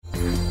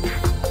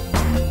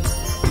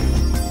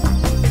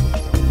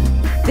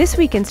This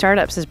Week in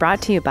Startups is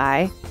brought to you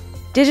by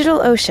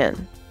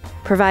DigitalOcean,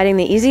 providing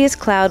the easiest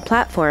cloud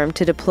platform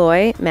to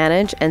deploy,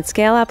 manage, and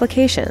scale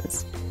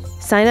applications.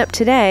 Sign up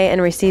today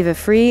and receive a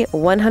free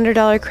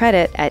 $100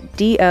 credit at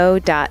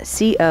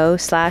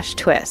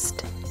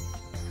do.co/twist.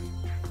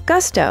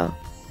 Gusto,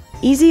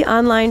 easy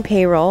online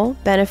payroll,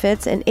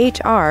 benefits, and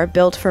HR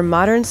built for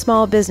modern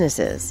small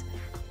businesses.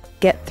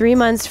 Get 3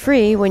 months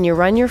free when you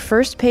run your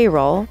first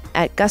payroll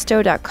at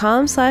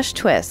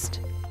gusto.com/twist.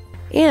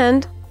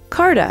 And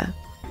Carta,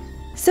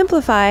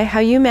 simplify how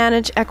you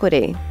manage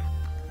equity.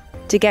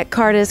 To get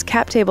Carta's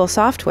cap table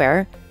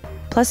software,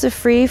 plus a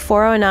free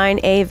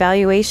 409A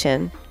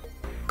valuation,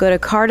 go to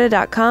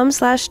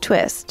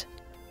carta.com/twist.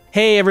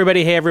 Hey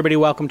everybody,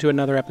 welcome to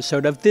another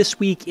episode of This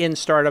Week in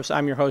Startups.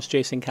 I'm your host,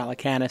 Jason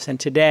Calacanis, and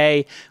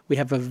today we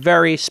have a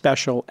very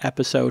special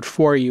episode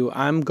for you.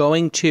 I'm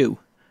going to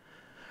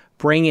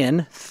bring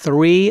in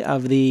 3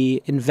 of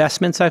the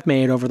investments I've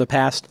made over the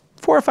past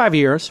 4 or 5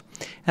 years,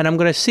 and I'm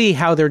going to see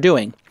how they're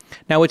doing.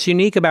 Now, what's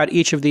unique about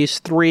each of these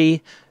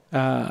 3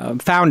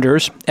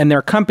 founders and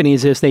their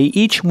companies is they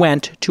each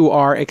went to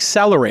our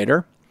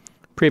accelerator,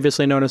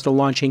 previously known as the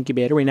Launch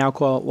Incubator. We now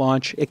call it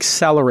Launch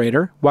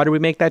Accelerator. Why did we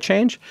make that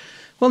change?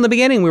 Well, in the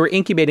beginning, we were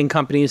incubating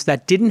companies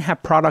that didn't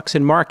have products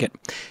in market.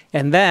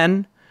 And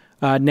then,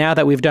 now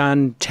that we've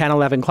done 10,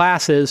 11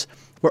 classes,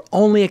 we're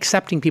only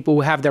accepting people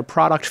who have their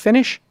product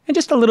finish and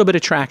just a little bit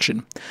of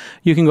traction.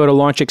 You can go to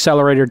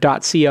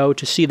launchaccelerator.co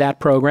to see that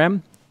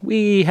program.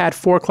 We had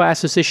 4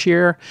 classes this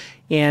year,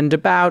 and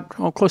about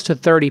close to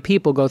 30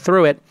 people go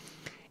through it.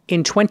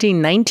 In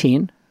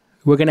 2019,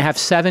 we're going to have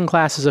 7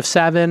 classes of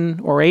 7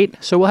 or 8,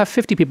 so we'll have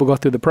 50 people go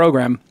through the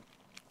program.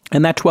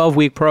 And that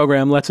 12-week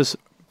program lets us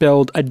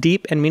build a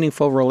deep and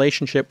meaningful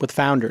relationship with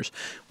founders.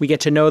 We get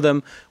to know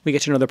them, we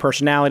get to know their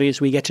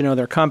personalities, we get to know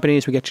their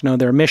companies, we get to know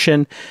their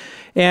mission,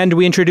 and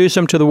we introduce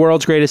them to the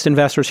world's greatest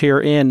investors here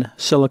in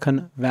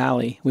Silicon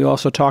Valley. We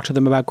also talk to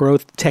them about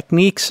growth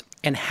techniques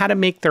and how to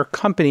make their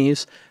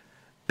companies,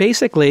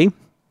 basically,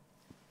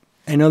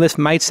 I know this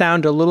might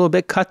sound a little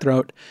bit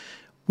cutthroat,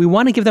 we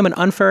want to give them an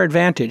unfair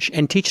advantage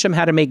and teach them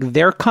how to make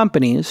their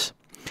companies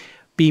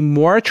be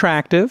more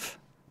attractive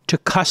to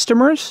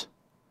customers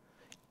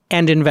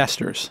and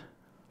investors.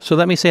 So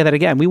let me say that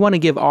again. We want to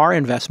give our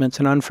investments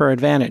an unfair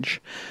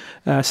advantage.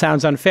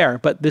 Sounds unfair,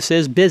 but this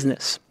is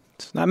business.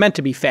 It's not meant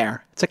to be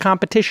fair. It's a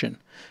competition.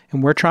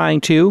 And we're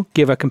trying to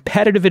give a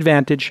competitive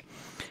advantage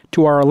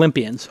to our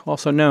Olympians,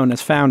 also known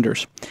as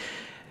founders.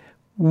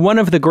 One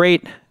of the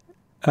great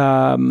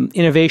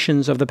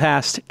innovations of the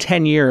past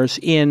 10 years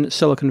in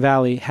Silicon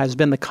Valley has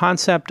been the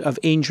concept of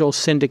angel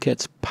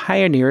syndicates,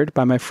 pioneered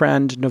by my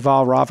friend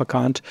Naval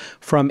Ravikant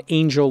from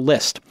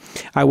AngelList.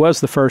 I was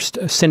the first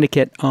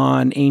syndicate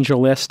on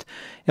AngelList,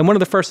 and one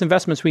of the first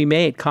investments we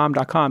made,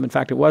 Com.com, in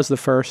fact, it was the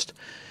first,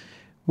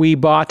 we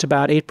bought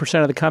about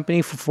 8% of the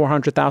company for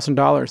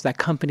 $400,000. That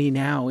company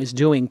now is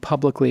doing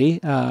publicly,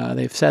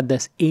 they've said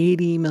this,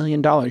 $80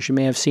 million. You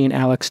may have seen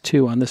Alex,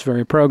 too, on this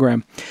very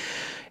program.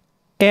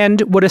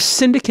 And what a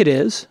syndicate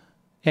is,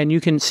 and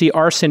you can see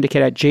our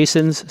syndicate at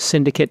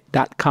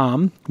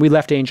jasonssyndicate.com. We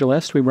left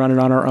AngelList. We run it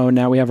on our own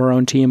now. We have our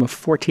own team of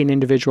 14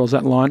 individuals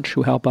at launch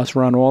who help us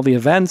run all the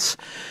events,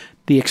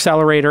 the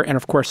accelerator, and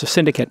of course the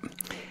syndicate.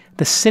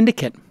 The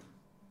syndicate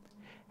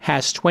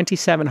has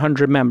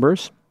 2,700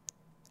 members,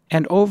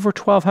 and over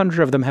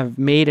 1,200 of them have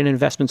made an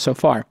investment so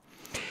far.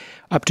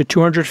 Up to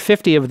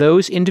 250 of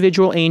those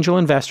individual angel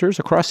investors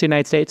across the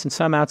United States and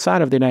some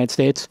outside of the United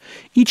States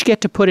each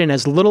get to put in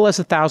as little as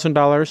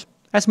 $1,000,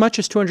 as much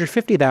as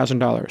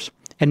 $250,000.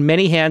 And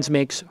many hands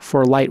makes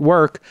for light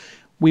work.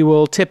 We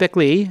will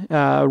typically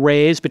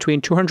raise between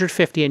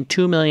 $250 and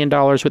 $2 million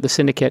with the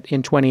syndicate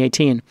in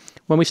 2018.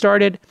 When we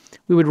started,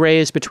 we would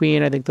raise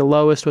between, I think the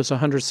lowest was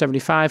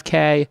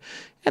 $175K,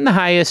 and the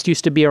highest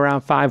used to be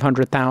around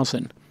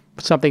 $500,000.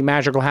 But something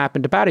magical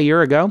happened about a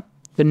year ago.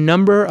 The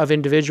number of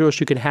individuals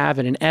you could have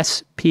in an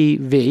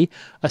SPV,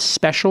 a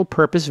special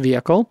purpose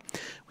vehicle,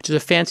 which is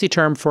a fancy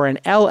term for an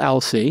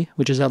LLC,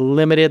 which is a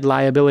limited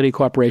liability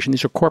corporation.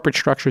 These are corporate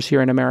structures here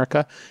in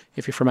America.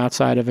 If you're from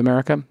outside of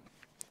America,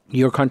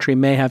 your country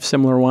may have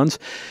similar ones.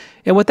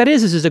 And what that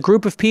is a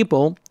group of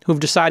people who've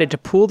decided to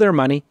pool their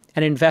money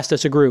and invest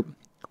as a group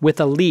with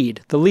a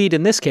lead. The lead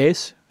in this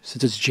case,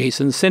 since it's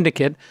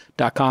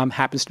jasonssyndicate.com,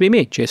 happens to be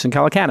me, Jason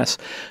Calacanis.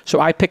 So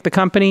I pick the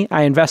company,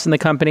 I invest in the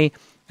company,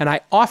 and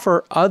I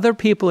offer other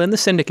people in the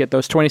syndicate,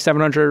 those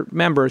 2,700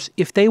 members,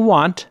 if they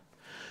want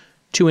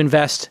to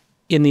invest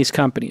in these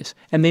companies.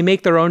 And they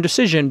make their own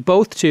decision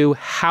both to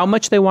how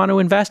much they want to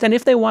invest and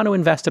if they want to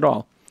invest at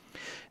all.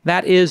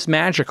 That is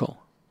magical.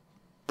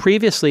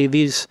 Previously,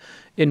 these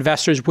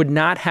investors would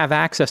not have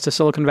access to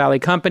Silicon Valley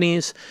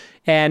companies,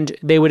 and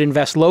they would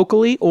invest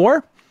locally,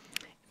 or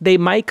they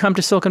might come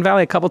to Silicon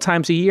Valley a couple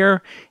times a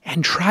year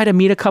and try to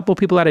meet a couple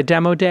people at a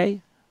demo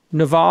day.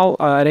 Naval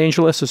at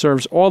AngelList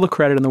deserves all the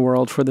credit in the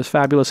world for this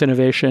fabulous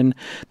innovation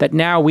that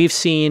now we've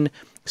seen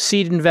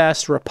Seed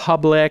Invest,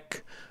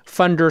 Republic,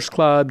 Funders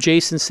Club,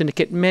 Jason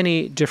Syndicate,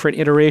 many different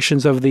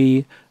iterations of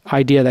the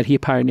idea that he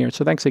pioneered.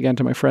 So thanks again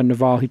to my friend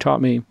Naval. He taught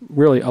me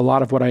really a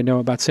lot of what I know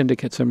about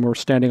syndicates, and we're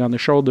standing on the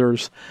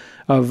shoulders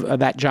of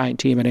that giant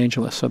team at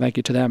Angelus. So thank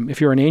you to them.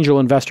 If you're an angel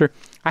investor,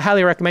 I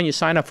highly recommend you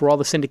sign up for all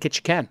the syndicates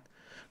you can.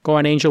 Go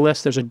on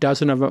AngelList. There's a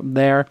dozen of them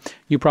there.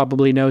 You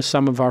probably know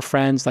some of our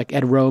friends like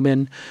Ed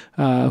Roman,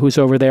 who's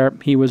over there.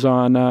 He was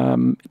on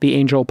the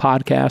Angel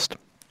podcast.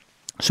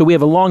 So we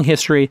have a long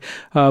history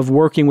of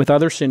working with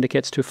other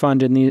syndicates to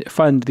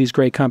fund these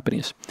great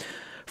companies.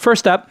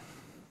 First up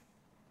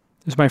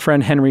is my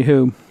friend Henry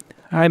Hu.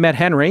 I met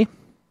Henry.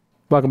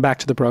 Welcome back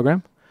to the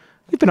program.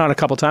 You've been on a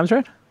couple times,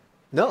 right?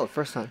 No,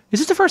 first time.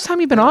 Is this the first time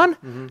you've been on?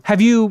 Mm-hmm.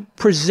 Have you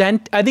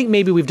I think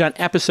maybe we've done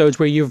episodes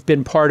where you've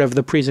been part of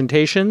the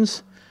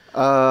presentations.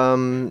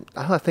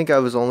 I think I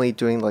was only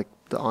doing like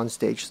the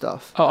on-stage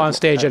stuff. Oh, on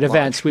stage at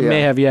events. We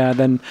may have,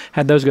 then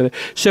had those go there.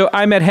 So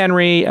I met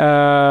Henry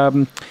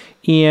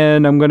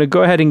in, I'm going to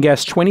go ahead and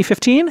guess,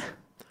 2015?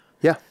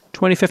 Yeah.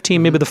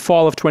 2015, maybe the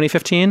fall of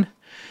 2015.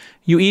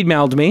 You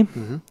emailed me.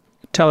 Mm-hmm.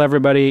 Tell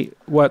everybody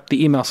what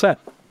the email said.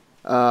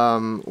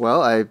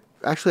 Well, I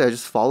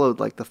just followed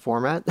like the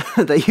format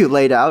that you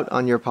laid out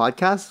on your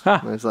podcast.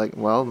 Huh. I was like,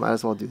 well, might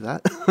as well do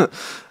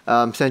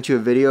that. Sent you a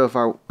video of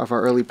our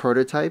early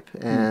prototype,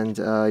 and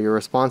your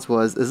response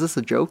was, "Is this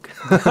a joke?"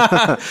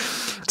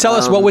 Tell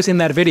us what was in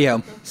that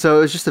video. So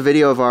it was just a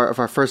video of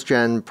our first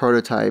gen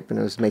prototype, and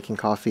it was making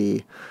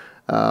coffee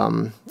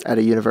at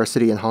a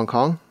university in Hong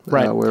Kong,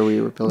 right, where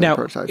we were building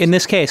prototypes. In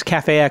this case,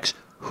 Cafe X,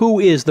 who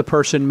is the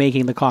person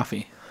making the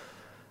coffee?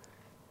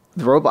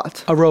 The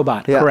robot. A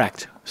robot, yeah.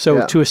 Correct.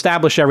 So to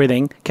establish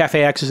everything,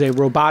 Cafe X is a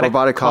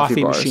robotic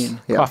coffee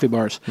machine, coffee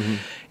bars. Mm-hmm.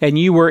 And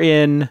you were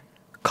in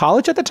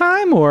college at the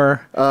time,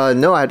 or?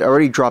 No, I'd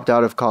already dropped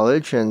out of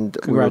college, and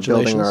we were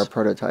building our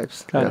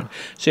prototypes. Got it.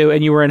 So,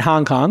 and you were in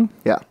Hong Kong.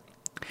 Yeah.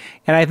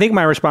 And I think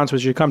my response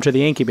was you come to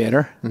the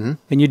incubator, mm-hmm.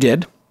 and you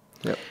did.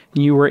 Yep.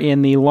 You were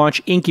in the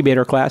launch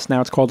incubator class. Now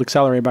it's called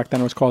accelerator. Back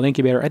then it was called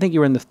incubator. I think you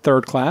were in the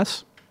third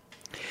class.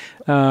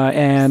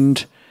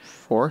 And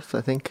fourth, I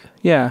think.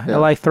 Yeah,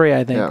 LI3,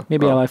 I think.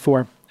 Maybe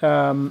LI4.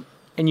 And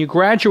you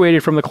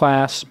graduated from the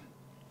class,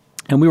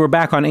 and we were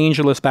back on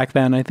AngelList back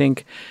then. I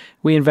think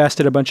we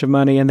invested a bunch of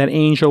money, and then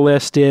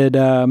AngelList did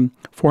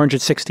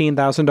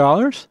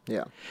 $416,000.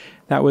 Yeah.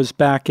 That was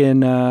back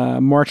in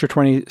March of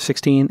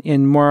 2016.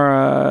 In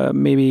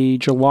maybe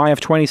July of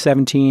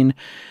 2017,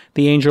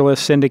 the AngelList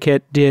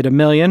Syndicate did $1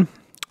 million.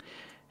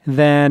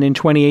 Then in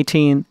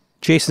 2018,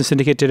 Jason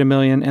Syndicate did $1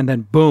 million, and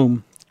then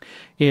boom.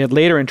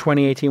 Later in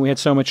 2018, we had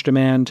so much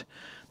demand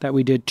that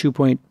we did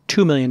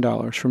 $2.2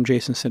 million from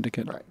Jason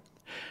Syndicate. Right.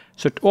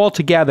 So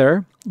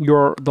altogether,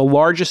 you're the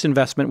largest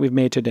investment we've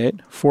made to date,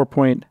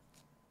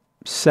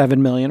 $4.7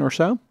 million or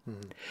so.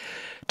 Mm-hmm.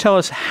 Tell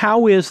us,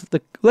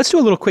 let's do a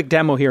little quick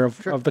demo here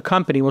of the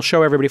company. We'll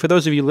show everybody. For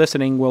those of you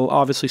listening, we'll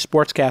obviously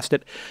sportscast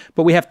it.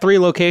 But we have 3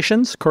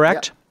 locations,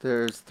 correct? Yeah,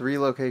 there's 3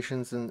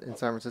 locations in San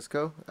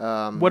Francisco.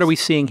 What are we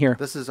seeing here?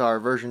 This is our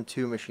version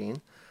 2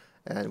 machine.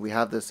 And we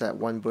have this at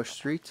 1 Bush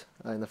Street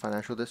in the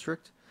financial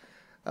district.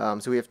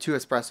 So we have 2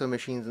 espresso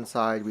machines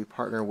inside. We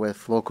partner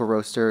with local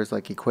roasters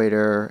like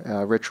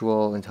Equator,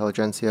 Ritual,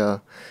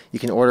 Intelligentsia. You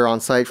can order on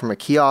site from a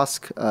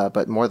kiosk,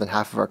 but more than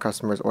half of our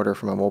customers order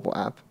from a mobile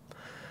app.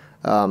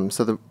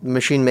 So the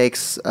machine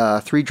makes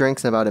 3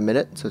 drinks in about a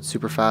minute, so it's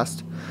super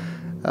fast.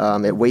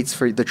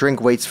 The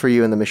drink waits for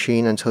you in the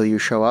machine until you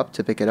show up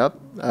to pick it up.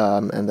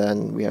 And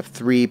then we have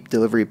 3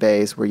 delivery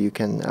bays where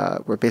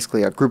where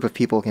basically a group of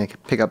people can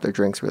pick up their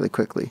drinks really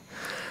quickly.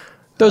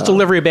 Those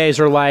delivery bays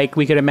are like,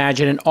 we could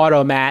imagine an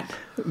automat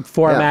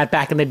format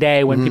back in the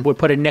day when people would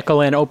put a nickel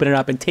in, open it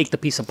up, and take the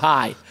piece of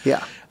pie.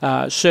 Yeah.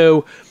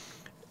 So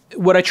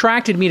what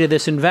attracted me to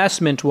this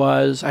investment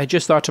was I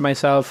just thought to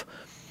myself,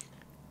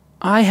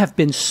 I have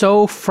been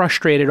so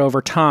frustrated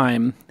over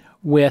time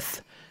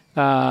with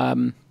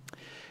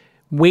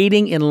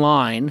waiting in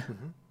line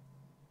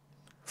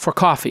for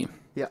coffee.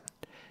 Yeah.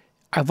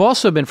 I've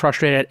also been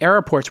frustrated at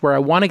airports where I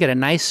want to get a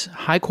nice,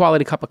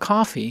 high-quality cup of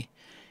coffee,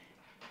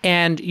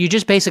 and you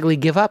just basically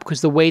give up because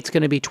the wait's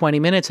going to be 20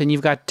 minutes and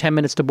you've got 10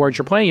 minutes to board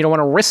your plane. You don't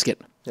want to risk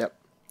it. Yep.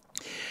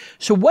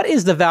 So what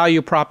is the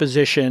value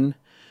proposition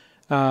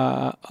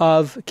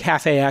of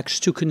Cafe X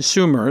to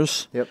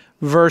consumers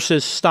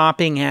versus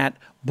stopping at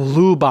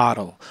Blue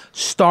Bottle,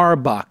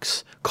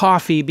 Starbucks,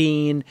 Coffee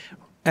Bean,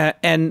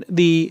 and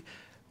the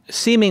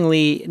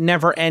seemingly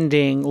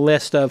never-ending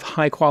list of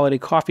high-quality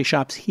coffee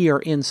shops here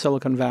in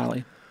Silicon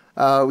Valley?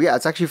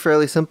 It's actually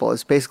fairly simple.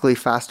 It's basically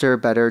faster,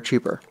 better,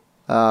 cheaper.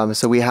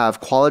 So we have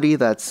quality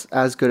that's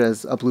as good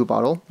as a Blue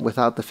Bottle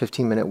without the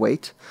 15-minute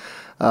wait.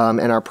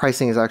 And our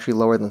pricing is actually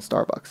lower than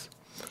Starbucks.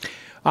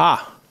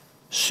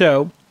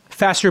 So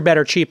faster,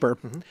 better, cheaper.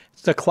 Mm-hmm.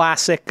 It's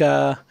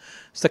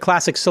the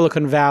classic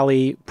Silicon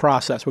Valley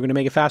process. We're going to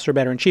make it faster,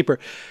 better, and cheaper.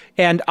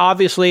 And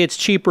obviously it's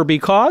cheaper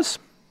because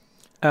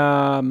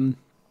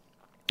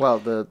Well,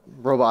 the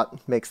robot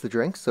makes the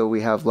drinks, so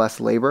we have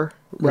less labor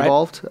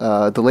involved.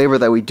 The labor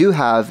that we do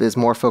have is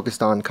more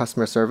focused on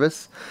customer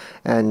service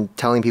and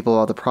telling people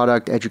about the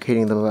product,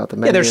 educating them about the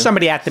menu. Yeah, there's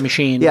somebody at the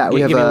machine. Yeah, we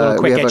have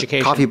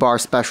education. a coffee bar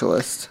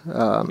specialist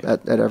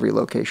at every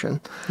location.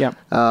 Yeah.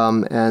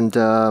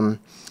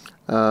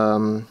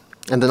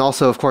 And then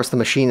also, of course, the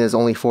machine is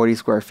only 40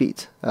 square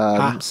feet.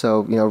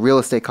 So, real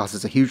estate cost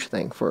is a huge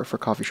thing for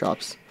coffee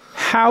shops.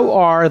 How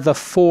are the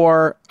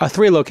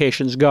 3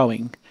 locations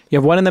going? You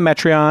have one in the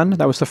Metreon,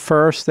 that was the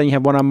first. Then you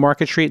have one on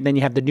Market Street, and then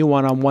you have the new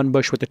one on One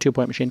Bush with the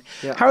 2-point machine.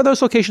 Yeah. How are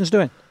those locations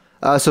doing?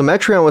 So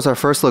Metreon was our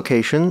first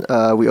location.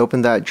 We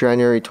opened that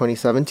January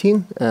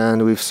 2017,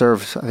 and we've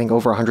served, I think,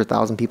 over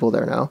 100,000 people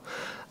there now.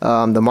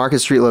 The Market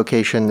Street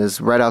location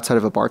is right outside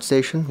of a BART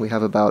station. We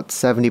have about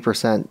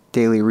 70%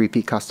 daily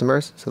repeat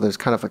customers. So there's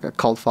kind of like a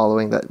cult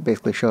following that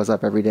basically shows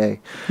up every day.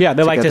 Yeah,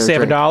 they like to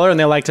save $1 and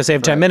they like to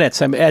save 10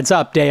 minutes. It adds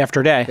up day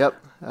after day. Yep.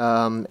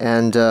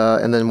 And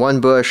then One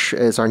Bush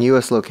is our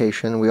newest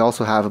location. We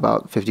also have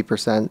about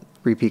 50%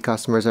 repeat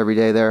customers every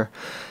day there.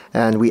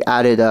 And we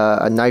added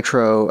a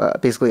nitro,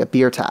 basically a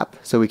beer tap.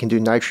 So we can do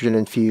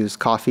nitrogen-infused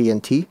coffee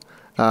and tea.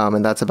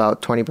 And that's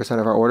about 20%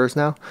 of our orders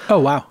now. Oh,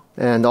 wow.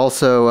 And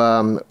also,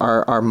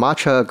 our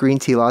matcha green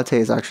tea latte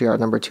is actually our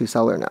number 2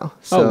 seller now.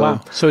 So, oh,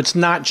 wow. So it's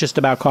not just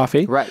about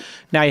coffee. Right.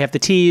 Now you have the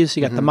teas,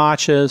 you got the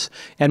matchas,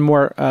 and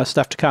more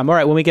stuff to come. All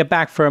right, when we get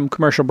back from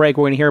commercial break,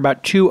 we're going to hear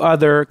about 2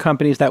 other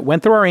companies that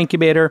went through our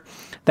incubator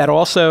that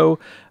also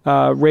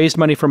raised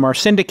money from our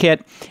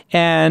syndicate.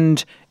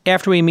 And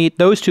after we meet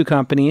those 2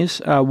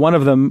 companies, one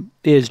of them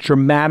is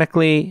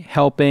dramatically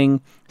helping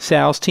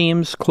sales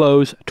teams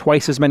close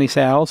twice as many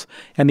sales,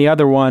 and the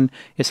other one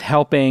is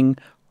helping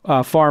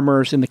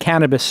farmers in the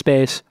cannabis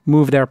space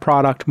move their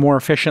product more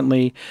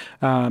efficiently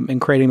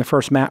and creating the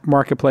first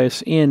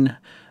marketplace in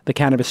the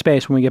cannabis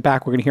space. When we get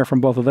back, we're going to hear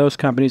from both of those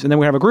companies. And then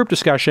we have a group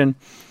discussion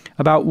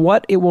about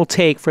what it will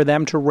take for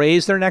them to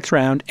raise their next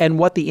round and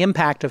what the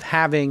impact of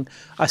having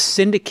a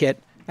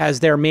syndicate as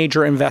their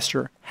major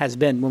investor has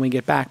been when we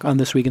get back on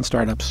This Week in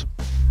Startups.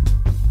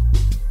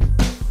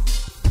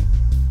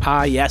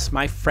 Ah, yes,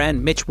 my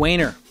friend Mitch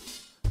Weiner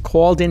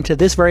called into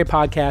this very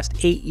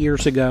podcast 8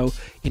 years ago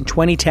in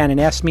 2010 and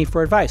asked me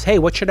for advice. Hey,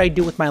 what should I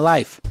do with my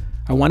life?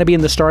 I want to be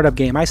in the startup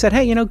game. I said,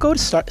 hey, go to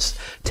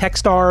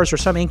Techstars or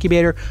some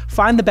incubator,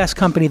 find the best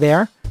company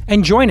there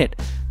and join it.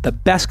 The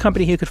best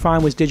company he could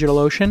find was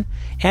DigitalOcean,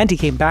 and he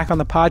came back on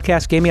the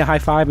podcast, gave me a high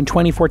five in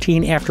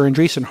 2014 after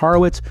Andreessen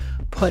Horowitz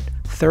put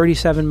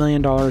 $37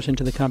 million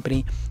into the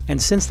company.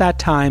 And since that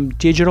time,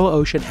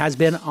 DigitalOcean has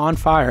been on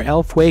fire.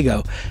 El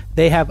Fuego.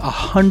 They have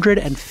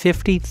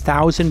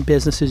 150,000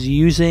 businesses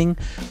using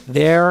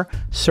their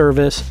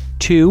service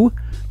to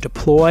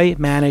deploy,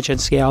 manage,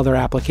 and scale their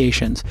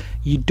applications.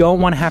 You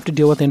don't want to have to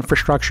deal with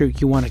infrastructure.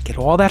 You want to get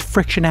all that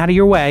friction out of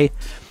your way,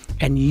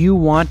 and you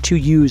want to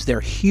use their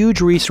huge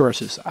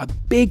resources, a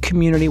big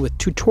community with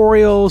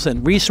tutorials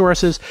and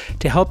resources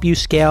to help you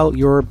scale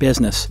your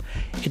business.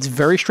 It's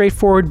very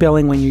straightforward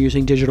billing when you're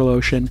using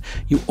DigitalOcean.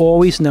 You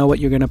always know what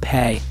you're going to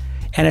pay.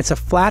 And it's a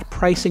flat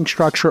pricing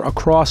structure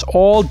across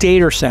all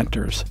data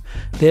centers.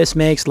 This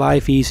makes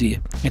life easy.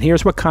 And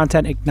here's what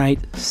Content Ignite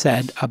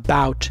said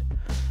about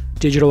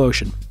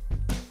DigitalOcean.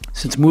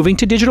 Since moving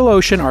to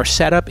DigitalOcean, our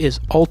setup is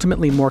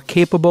ultimately more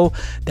capable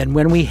than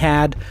when we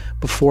had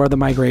before the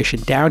migration.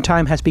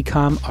 Downtime has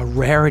become a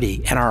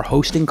rarity, and our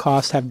hosting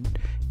costs have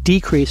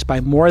decreased by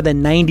more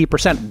than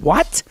 90%.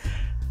 What?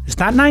 It's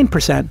not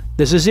 9%.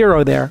 There's a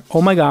 0 there.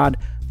 Oh my God,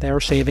 they're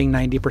saving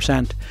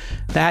 90%.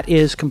 That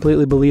is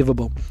completely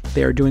believable.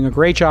 They are doing a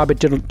great job at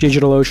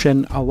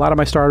DigitalOcean. A lot of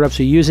my startups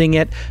are using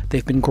it.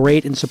 They've been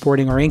great in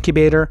supporting our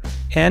incubator,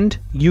 and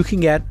you can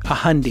get a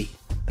Hyundai.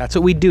 That's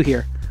what we do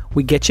here.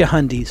 We get you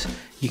Hyundais.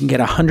 You can get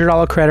a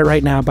 $100 credit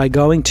right now by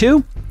going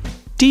to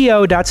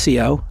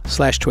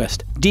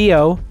do.co/twist.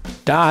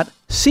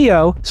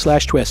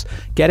 do.co/twist.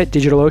 Get it,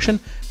 DigitalOcean?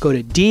 Go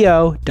to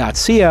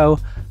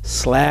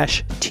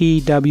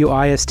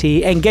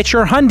do.co/twist and get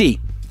your Hyundai.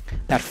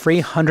 That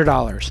free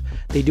 $100.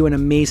 They do an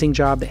amazing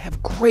job. They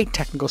have great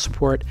technical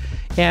support,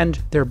 and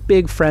they're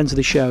big friends of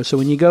the show. So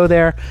when you go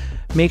there,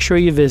 make sure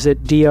you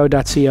visit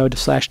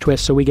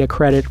do.co/twist so we get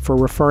credit for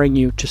referring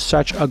you to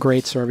such a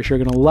great service. You're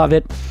going to love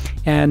it.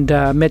 And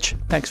Mitch,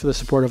 thanks for the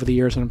support over the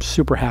years, and I'm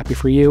super happy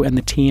for you and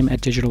the team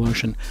at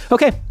DigitalOcean.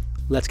 Okay,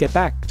 let's get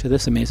back to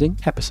this amazing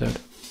episode.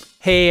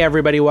 Hey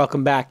everybody,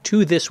 welcome back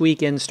to This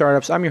Week in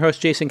Startups. I'm your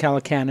host, Jason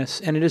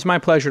Calacanis, and it is my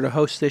pleasure to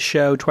host this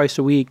show twice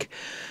a week,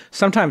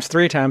 sometimes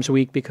 3 times a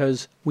week,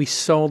 because we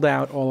sold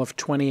out all of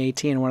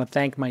 2018. I want to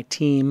thank my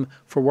team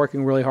for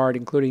working really hard,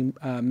 including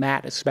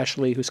Matt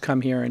especially, who's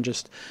come here and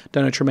just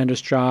done a tremendous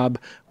job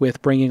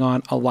with bringing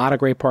on a lot of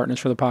great partners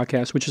for the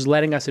podcast, which is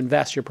letting us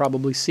invest. You're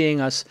probably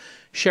seeing us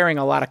sharing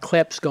a lot of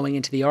clips going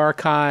into the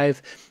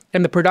archive,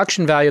 and the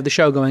production value of the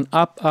show going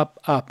up, up,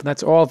 up.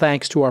 That's all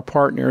thanks to our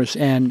partners,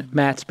 and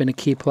Matt's been a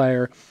key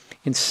player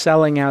in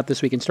selling out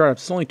This Week in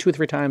Startups. It's only 2 or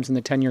 3 times in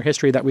the 10-year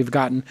history that we've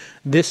gotten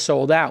this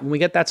sold out. When we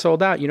get that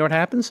sold out, you know what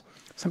happens?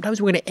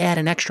 Sometimes we're going to add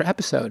an extra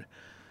episode.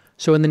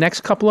 So in the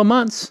next couple of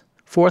months,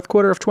 fourth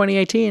quarter of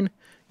 2018,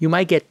 you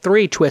might get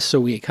 3 twists a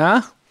week,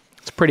 huh?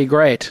 It's pretty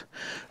great.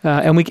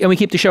 And we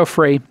keep the show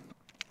free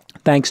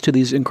thanks to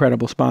these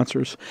incredible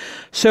sponsors.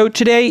 So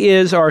today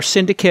is our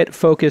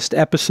syndicate-focused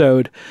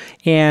episode,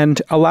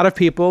 and a lot of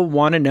people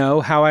want to know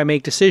how I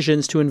make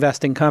decisions to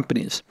invest in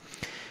companies.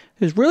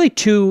 There's really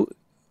 2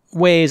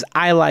 ways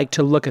I like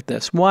to look at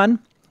this. One,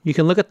 you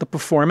can look at the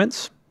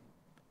performance.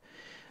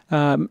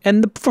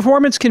 And the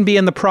performance can be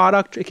in the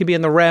product, it could be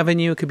in the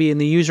revenue, it could be in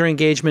the user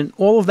engagement.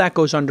 All of that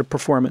goes under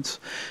performance.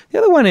 The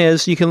other one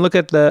is you can look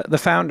at the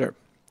founder.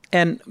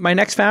 And my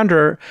next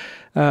founder,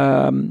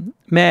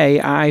 May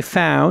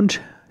Xiao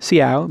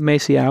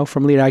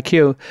from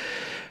LeadIQ,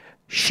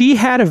 she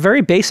had a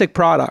very basic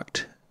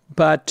product,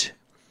 but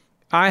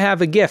I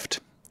have a gift.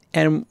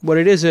 And what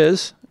it is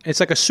it's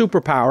like a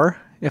superpower.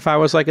 If I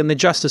was like in the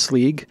Justice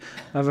League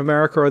of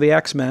America or the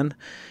X-Men,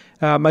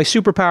 my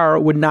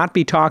superpower would not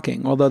be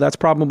talking, although that's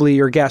probably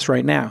your guess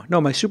right now. No,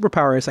 my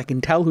superpower is I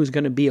can tell who's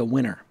going to be a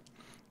winner.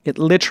 It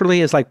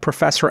literally is like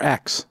Professor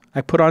X.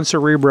 I put on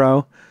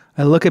Cerebro,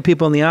 I look at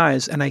people in the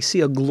eyes, and I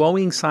see a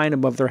glowing sign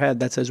above their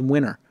head that says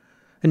winner.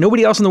 And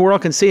nobody else in the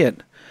world can see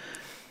it.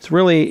 It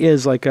really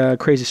is like a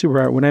crazy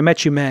superpower. When I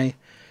met you, May,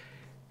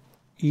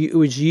 it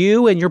was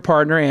you and your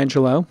partner,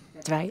 Angelo.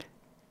 That's right.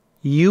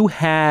 You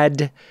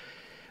had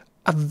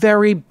a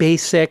very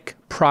basic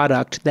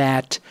product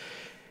that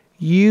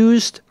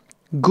used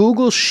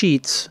Google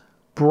Sheets,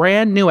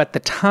 brand new at the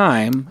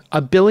time,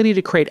 ability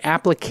to create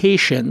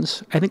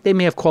applications. I think they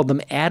may have called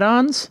them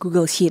add-ons.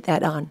 Google Sheet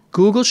add-on.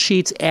 Google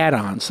Sheets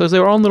add-ons. So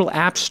their own little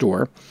app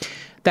store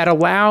that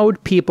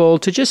allowed people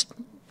to just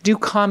do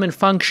common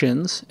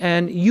functions,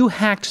 and you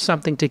hacked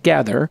something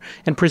together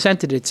and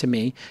presented it to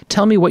me.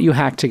 Tell me what you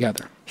hacked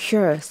together.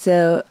 Sure.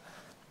 So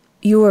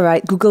you were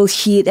right. Google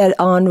Sheet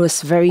add-on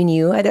was very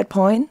new at that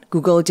point.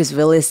 Google just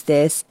released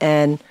this,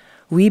 and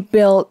we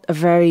built a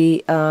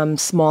very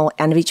small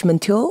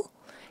enrichment tool.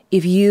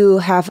 If you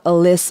have a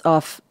list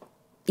of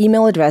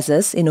email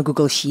addresses in a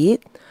Google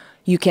Sheet,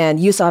 you can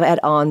use our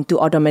add-on to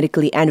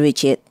automatically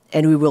enrich it,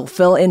 and we will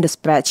fill in the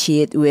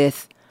spreadsheet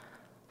with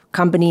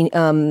company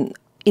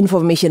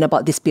information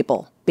about these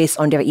people based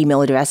on their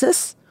email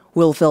addresses.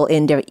 We'll fill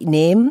in their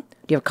name,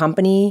 their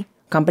company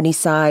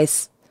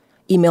size,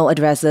 email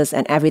addresses,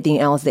 and everything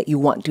else that you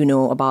want to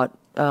know about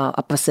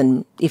a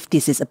person if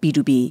this is a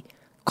B2B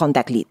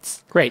contact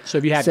leads. Great. So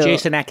if you have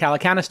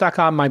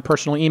jason@calacanis.com, my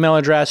personal email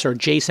address, or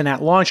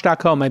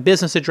jason@launch.com, my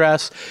business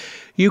address,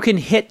 you can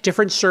hit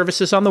different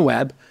services on the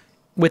web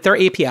with their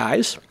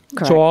APIs.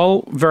 Correct. It's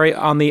all very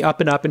on the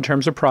up and up in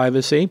terms of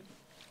privacy,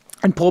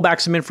 and pull back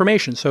some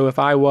information. So if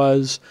I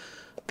was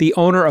the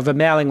owner of a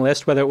mailing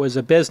list, whether it was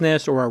a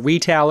business or a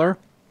retailer,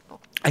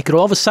 I could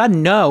all of a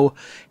sudden know,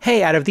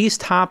 hey, out of these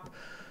top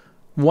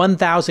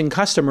 1,000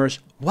 customers,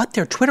 what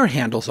their Twitter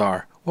handles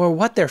are, or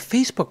what their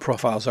Facebook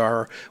profiles are,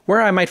 or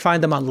where I might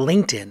find them on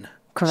LinkedIn.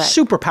 Correct.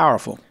 Super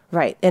powerful.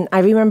 Right. And I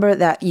remember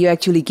that you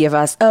actually give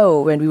us,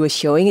 when we were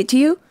showing it to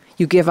you,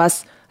 you give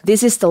us,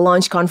 this is the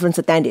launch conference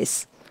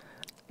attendees.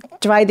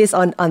 Try this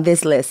on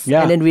this list.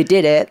 Yeah. And then we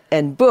did it,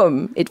 and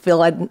boom, it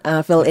fill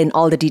in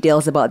all the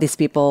details about these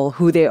people,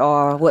 who they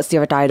are, what's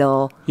their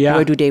title,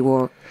 where do they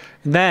work.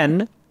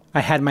 Then I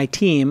had my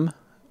team,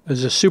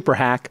 as a super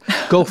hack,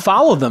 go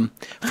follow them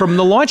from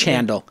the launch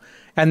handle.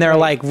 And they're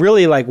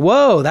really like,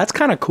 whoa, that's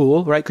kind of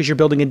cool, right? Because you're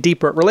building a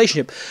deeper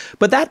relationship.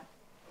 But that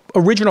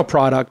original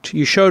product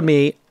you showed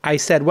me, I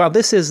said, well,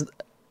 this is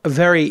a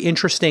very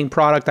interesting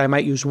product I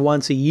might use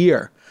once a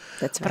year.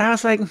 That's right. But I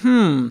was like,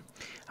 I'm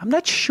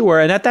not sure.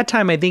 And at that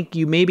time, I think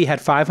you maybe had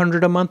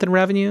 $500 a month in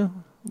revenue.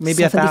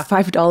 Maybe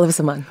 $75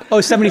 a month. Oh,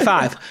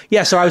 75.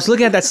 Yeah. So I was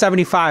looking at that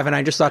 75 and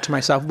I just thought to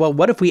myself, well,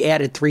 what if we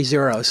added 3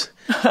 zeros?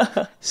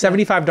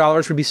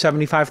 $75 would be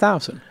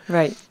 75,000.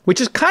 Right.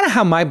 Which is kind of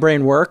how my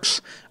brain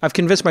works. I've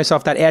convinced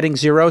myself that adding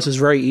zeros is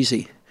very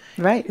easy.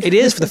 Right. It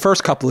is for the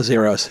first couple of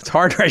zeros. It's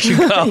harder as you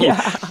go.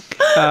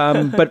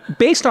 But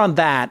based on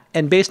that,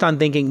 and based on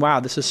thinking, wow,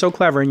 this is so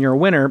clever and you're a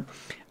winner,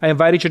 I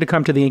invited you to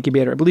come to the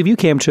incubator. I believe you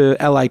came to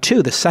LI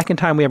too, the second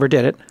time we ever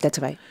did it. That's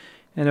right.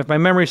 And if my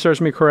memory serves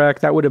me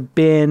correct, that would have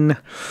been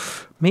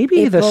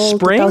maybe April the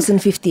spring?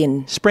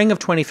 2015. Spring of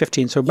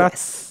 2015. So about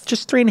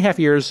just 3.5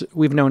 years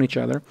we've known each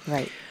other.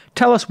 Right.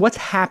 Tell us what's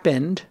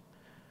happened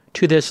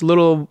to this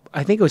little,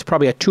 I think it was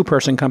probably a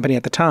 2-person company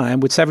at the time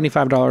with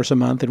 $75 a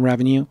month in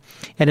revenue.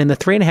 And in the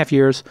 3.5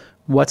 years,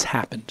 what's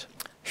happened?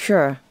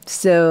 Sure.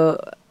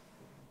 So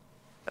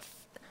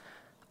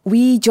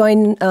we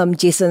joined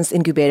Jason's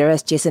incubator,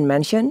 as Jason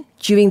mentioned.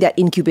 During that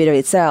incubator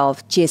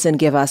itself, Jason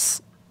gave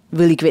us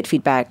really great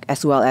feedback,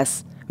 as well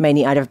as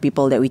many other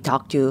people that we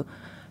talked to,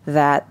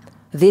 that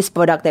this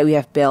product that we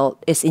have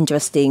built is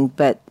interesting,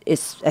 but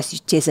it's, as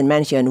Jason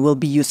mentioned, will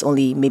be used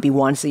only maybe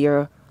once a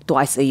year,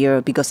 twice a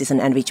year, because it's an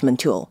enrichment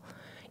tool.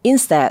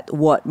 Instead,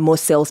 what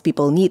most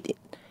salespeople need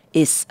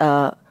is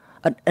the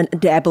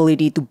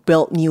ability to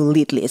build new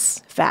lead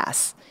lists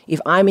fast. If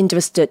I'm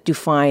interested to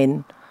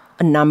find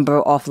a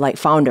number of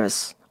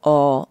founders,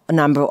 or a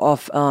number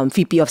of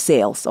VP of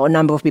sales, or a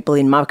number of people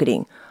in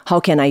marketing, how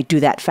can I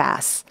do that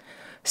fast?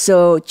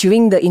 So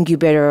during the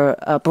incubator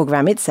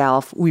program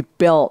itself, we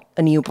built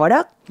a new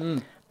product,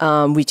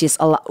 which is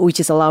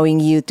allowing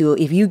you to,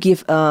 if you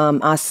give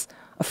us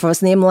a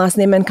first name, last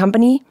name, and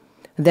company,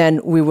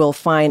 then we will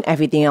find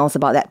everything else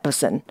about that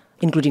person,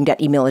 including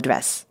that email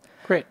address.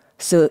 Great.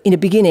 So in the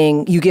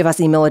beginning, you give us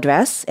email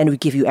address, and we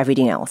give you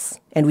everything else,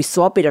 and we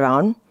swap it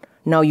around.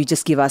 Now you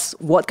just give us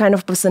what kind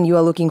of person you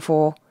are looking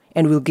for,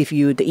 and we'll give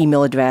you the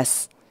email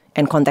address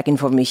and contact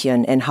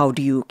information and how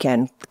you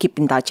can keep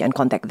in touch and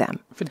contact them.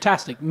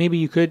 Fantastic. Maybe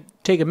you could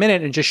take a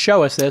minute and just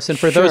show us this. And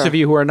for those Sure. of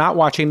you who are not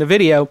watching the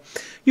video,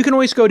 you can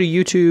always go to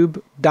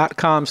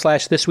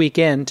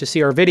youtube.com/thisweekend to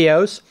see our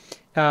videos.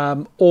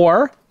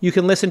 Or you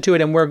can listen to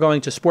it, and we're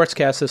going to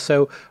Sportscast this.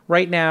 So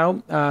right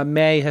now,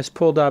 May has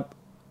pulled up,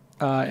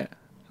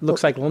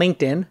 looks like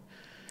LinkedIn,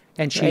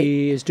 and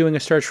she is doing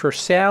a search for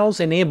sales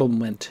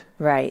enablement.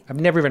 Right. I've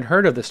never even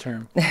heard of this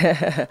term.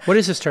 What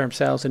is this term,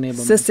 sales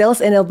enablement? So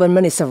sales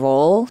enablement is a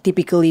role.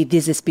 Typically,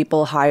 this is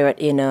people hired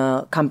in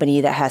a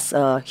company that has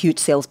huge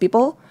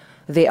salespeople.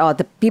 They are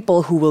the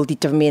people who will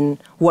determine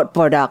what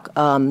product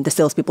the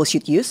salespeople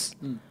should use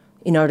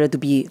in order to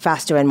be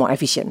faster and more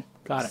efficient.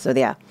 Got it. So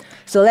yeah.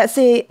 So let's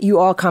say you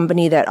are a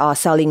company that are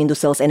selling into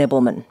sales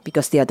enablement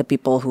because they are the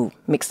people who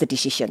makes the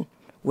decision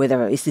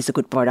whether is this a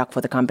good product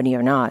for the company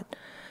or not.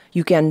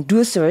 You can do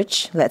a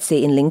search, let's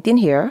say in LinkedIn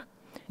here.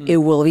 It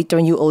will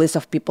return you a list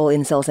of people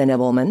in sales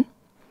enablement.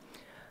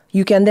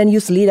 You can then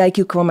use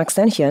LeadIQ Chrome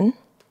extension,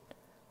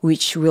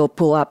 which will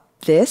pull up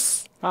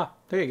this.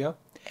 There you go.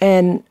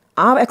 And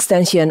our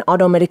extension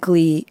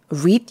automatically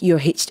read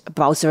your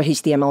browser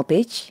HTML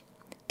page,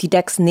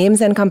 detects names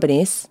and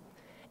companies,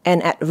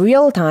 and at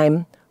real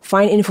time,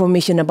 find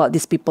information about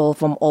these people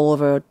from all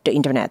over the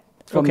internet,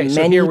 from Okay,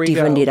 so many here we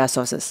different go. data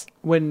sources.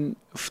 When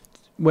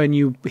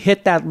you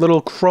hit that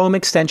little Chrome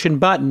extension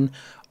button,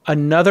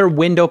 another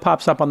window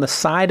pops up on the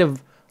side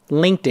of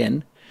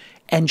LinkedIn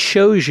and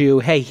shows you,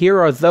 hey, here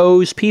are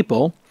those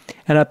people.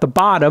 And at the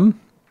bottom,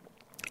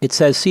 it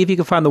says, see if you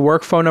can find the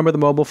work phone number, the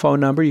mobile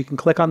phone number. You can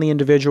click on the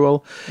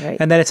individual. Right.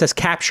 And then it says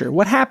capture.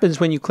 What happens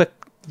when you click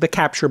the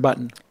capture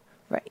button?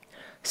 Right.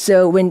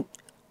 So when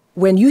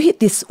you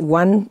hit this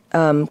one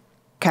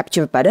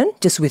capture button,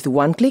 just with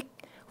one click,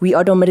 we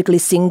automatically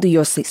sync to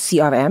your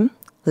CRM.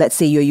 Let's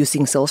say you're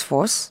using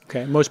Salesforce.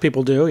 Okay, most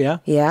people do, yeah.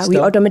 Yeah, we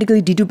Still.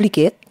 automatically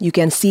deduplicate. You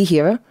can see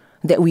here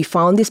that we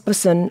found this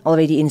person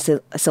already in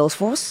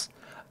Salesforce.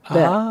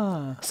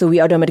 So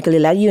we automatically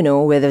let you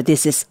know whether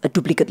this is a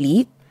duplicate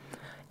lead.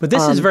 But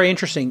this is very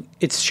interesting.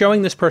 It's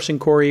showing this person,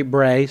 Corey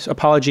Bray.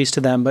 Apologies to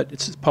them, but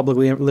it's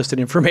publicly listed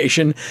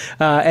information.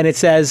 And it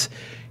says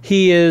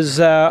he is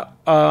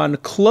on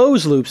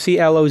Close Loop,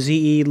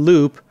 CLOZE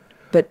Loop.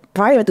 But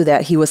prior to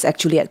that, he was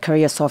actually at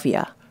Career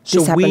Sophia.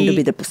 This happened to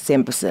be the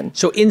same person.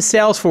 So in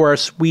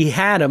Salesforce, we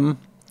had him,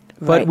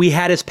 but Right. we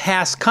had his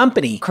past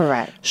company.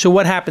 Correct. So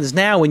what happens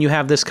now when you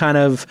have this kind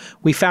of,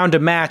 we found a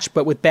match,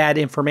 but with bad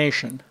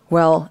information?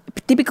 Well,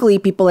 typically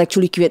people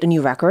actually create a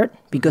new record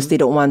because they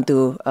don't want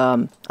to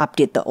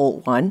update the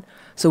old one.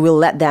 So we'll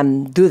let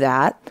them do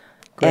that.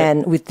 Great.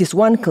 And with this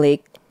one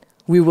click,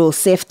 we will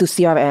save to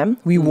CRM.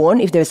 We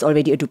won't if there's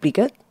already a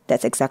duplicate.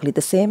 That's exactly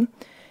the same.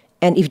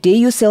 And if they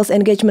use sales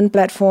engagement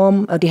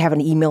platform, or they have an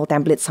email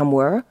template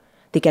somewhere,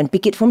 they can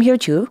pick it from here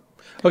too.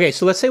 Okay,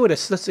 so let's say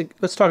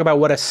let's talk about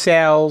what a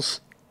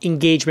sales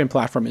engagement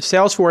platform is.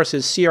 Salesforce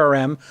is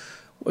CRM,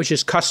 which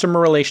is customer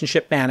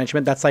relationship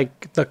management. That's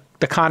like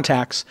the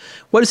contacts.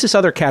 What is this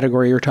other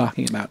category you're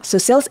talking about? So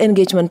sales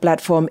engagement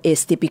platform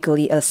is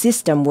typically a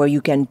system where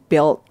you can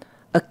build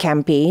a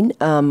campaign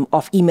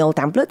of email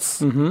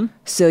templates.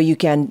 So you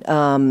can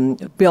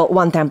build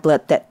one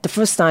template that the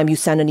first time you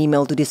send an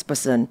email to this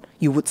person,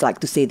 you would like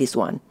to say this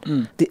one.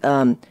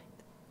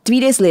 3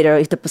 days later,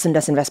 if the person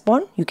doesn't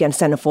respond, you can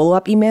send a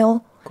follow-up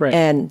email. Great.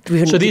 And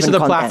So these are the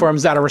content.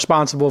 platforms that are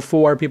responsible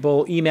for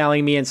people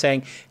emailing me and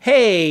saying,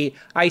 hey,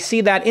 I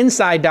see that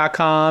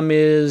inside.com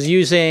is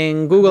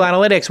using Google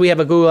Analytics. We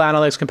have a Google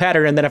Analytics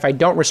competitor. And then if I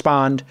don't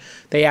respond,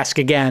 they ask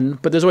again.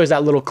 But there's always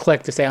that little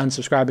click to say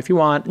unsubscribe if you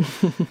want.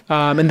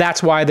 And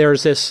that's why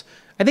there's this,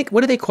 I think,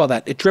 what do they call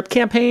that? A drip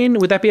campaign?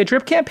 Would that be a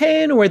drip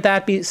campaign or would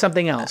that be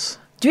something else?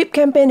 Drip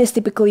campaign is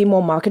typically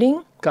more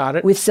marketing. Got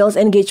it. With sales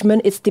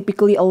engagement, it's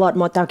typically a lot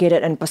more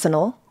targeted and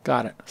personal.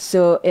 Got it.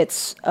 So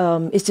it's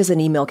just an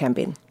email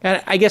campaign.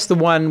 And I guess the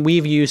one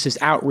we've used is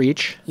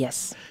Outreach.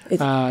 Yes.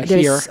 Here.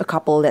 There's a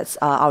couple that's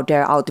out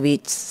there,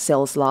 Outreach,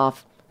 Sales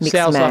Love, Mix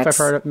Sales Max. Love, I've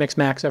heard of. Mix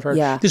Max, I've heard.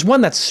 Yeah. There's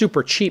one that's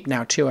super cheap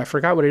now, too. I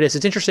forgot what it is.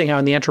 It's interesting how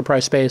in the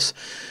enterprise space,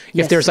 if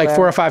Yes, there's like where-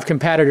 4 or 5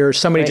 competitors,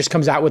 somebody Right. just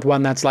comes out with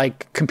one that's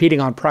like competing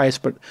on price.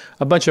 But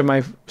a bunch of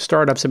my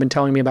startups have been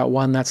telling me about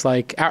one that's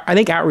like, I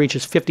think Outreach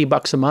is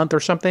 $50 a month or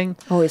something.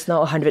 Oh, it's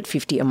now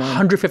 150 a month.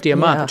 150 a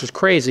month, Yeah. which is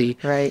crazy.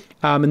 Right.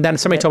 And then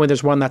somebody told me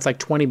there's one that's like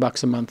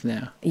 $20 a month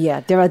now.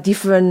 Yeah, there are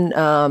different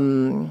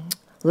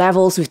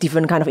levels with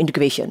different kind of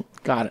integration.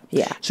 Got it.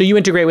 Yeah. So you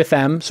integrate with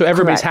them. So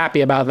everybody's Correct.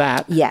 happy about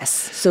that. Yes.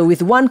 So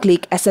with one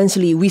click,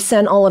 essentially, we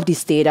send all of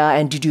this data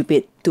and dedupe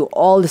it to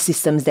all the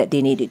systems that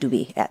they need it to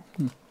be at.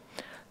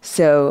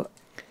 So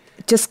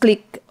just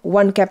click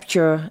one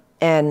capture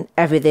and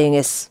everything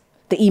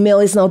the email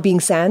is now being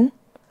sent.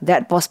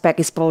 That prospect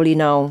is probably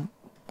now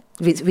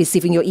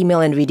receiving your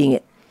email and reading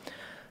it.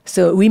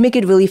 So we make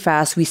it really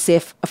fast. We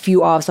save a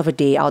few hours of a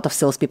day out of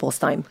salespeople's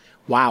time.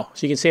 Wow.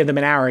 So you can save them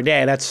an hour a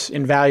day. That's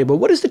invaluable.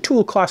 What does the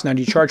tool cost now?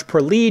 Do you charge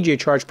per lead? Do you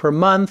charge per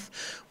month?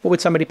 What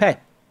would somebody pay?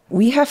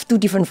 We have two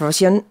different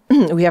versions.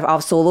 We have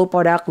our solo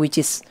product, which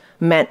is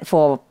meant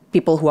for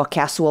people who are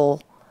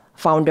casual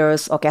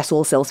founders or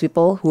casual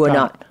salespeople who are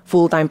not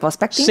full-time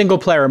prospecting. Single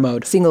player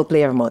mode. Single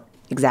player mode,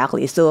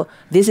 exactly. So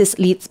this is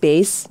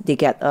leads-based. They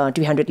get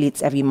 300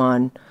 leads every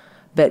month.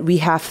 But we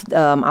have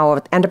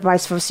our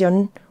enterprise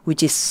version,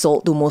 which is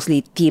sold to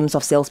mostly teams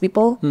of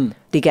salespeople.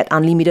 They get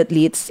unlimited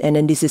leads, and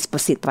then this is per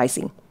seat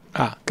pricing.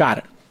 Got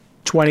it.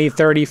 20,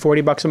 30,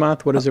 40 bucks a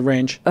month? What does it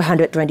range?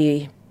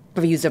 120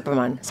 per user per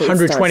month. So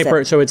 120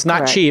 per, so it's not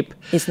Correct. cheap.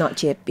 It's not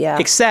cheap, yeah.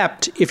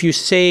 Except if you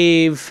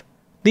save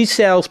these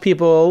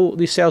salespeople,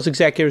 these sales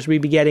executives,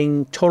 we'd be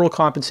getting total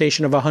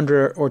compensation of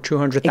 100 or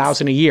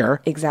 200,000 a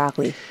year.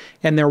 Exactly.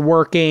 And they're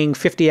working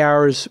 50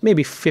 hours,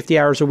 maybe 50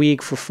 hours a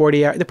week for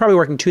 40 hours. They're probably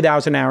working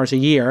 2,000 hours a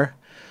year.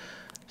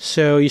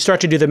 So you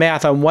start to do the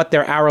math on what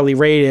their hourly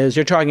rate is.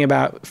 You're talking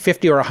about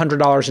 $50 or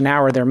 $100 an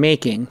hour they're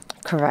making.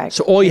 Correct.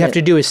 So all you have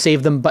to do is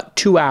save them but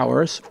 2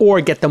 hours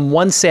or get them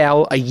one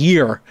sale a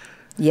year.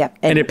 Yep.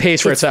 And it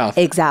pays for itself.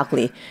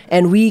 Exactly.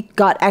 And we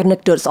got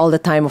anecdotes all the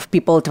time of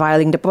people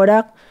trialing the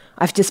product.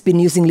 I've just been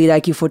using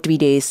LeadIQ for 3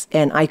 days,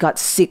 and I got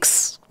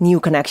 6 new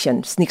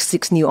connections,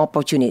 6 new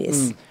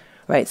opportunities.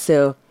 Right.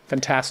 So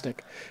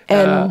fantastic.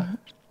 And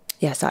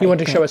yeah, sorry. You want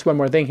to show us one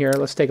more thing here?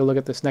 Let's take a look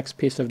at this next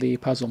piece of the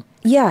puzzle.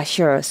 Yeah,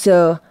 sure.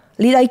 So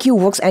LeadIQ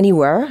works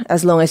anywhere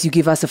as long as you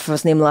give us a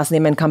first name, last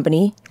name, and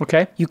company.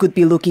 Okay. You could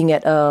be looking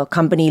at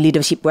company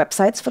leadership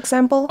websites, for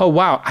example. Oh,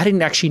 wow. I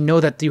didn't actually know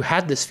that you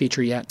had this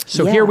feature yet.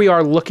 So Yeah. here we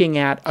are looking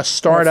at a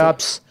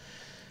startup's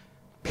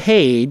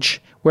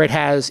page where it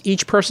has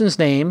each person's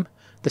name,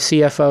 the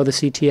CFO, the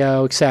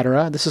CTO,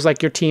 etc. This is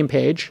like your team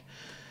page.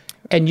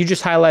 And you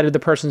just highlighted the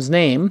person's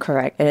name.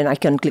 Correct. And then I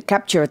can click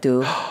capture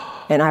too.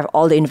 And I have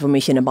all the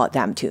information about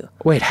them too.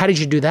 Wait, how did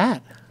you do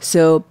that?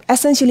 So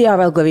essentially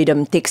our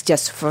algorithm takes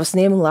just first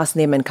name, last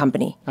name, and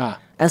company.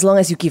 As long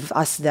as you give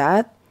us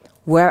that,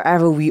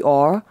 wherever we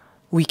are,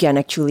 we can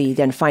actually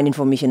then find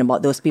information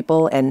about those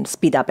people and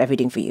speed up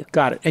everything for you.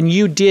 Got it. And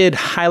you did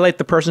highlight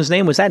the person's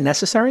name. Was that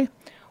necessary?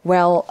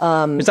 Well,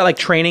 Is that like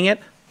training it?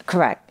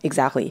 correct,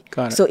 exactly.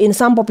 Got it. So in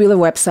some popular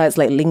websites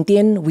like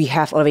LinkedIn, we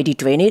have already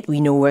trained it. We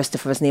know where's the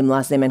first name,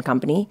 last name, and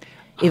company.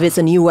 If it's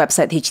a new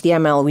website,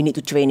 HTML, we need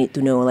to train it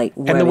to know like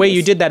where And the it way is.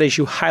 you did that is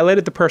you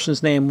highlighted the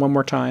person's name one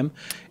more time,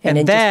 and And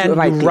then then just do a you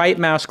right-click. right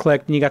mouse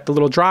clicked and you got the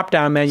little drop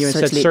down menu and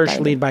Search said lead search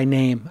by lead by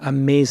name.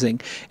 Amazing.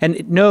 And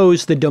it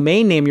knows the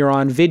domain name you're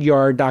on,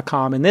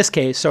 vidyard.com in this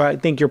case. So I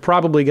think you're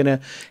probably going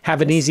to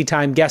have an easy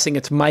time guessing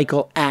it's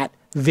Michael at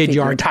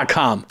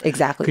vidyard.com.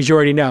 Exactly. Because you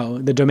already know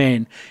the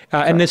domain.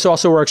 And this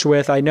also works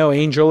with, I know,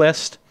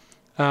 AngelList.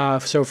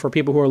 So for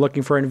people who are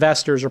looking for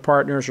investors or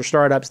partners or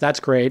startups, that's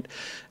great.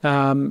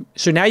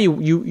 So now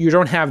you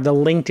don't have the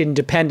LinkedIn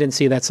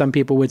dependency that some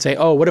people would say,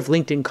 oh, what if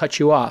LinkedIn cuts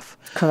you off?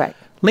 Correct.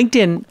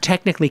 LinkedIn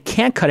technically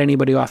can't cut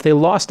anybody off. They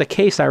lost a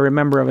case, I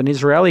remember, of an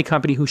Israeli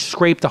company who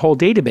scraped the whole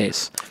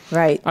database.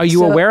 Right. Are you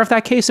So aware of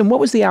that case, and what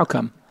was the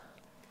outcome?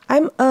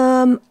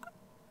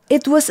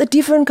 It was a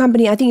different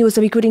company. I think it was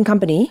a recruiting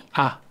company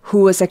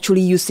who was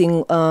actually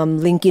using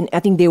LinkedIn. I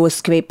think they were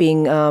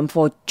scraping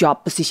for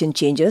job position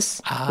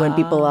changes when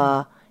people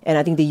are, and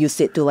I think they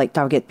used it to like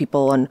target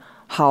people on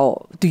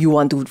how do you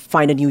want to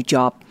find a new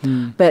job.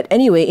 But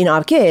anyway, in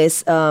our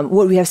case,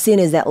 what we have seen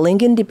is that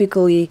LinkedIn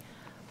typically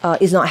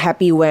is not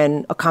happy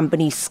when a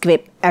company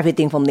scrape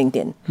everything from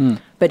LinkedIn.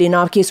 But in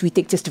our case, we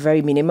take just the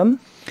very minimum.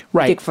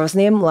 Right. We take first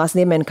name, last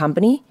name, and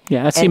company.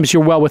 Yeah, that And seems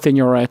you're well within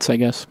your rights, I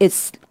guess.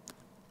 it's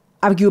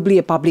arguably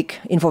a public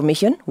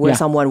information where Yeah.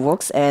 someone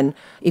works, and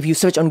if you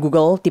search on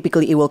Google,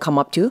 typically it will come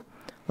up too.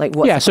 Like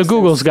what? Yeah, so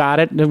Google's got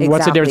it. What's the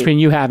difference Exactly. between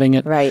you having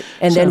it? Right,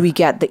 and then we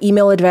get the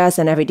email address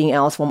and everything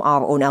else from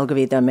our own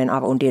algorithm and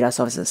our own data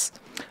sources.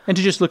 And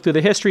to just look through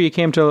the history, you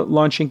came to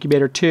Launch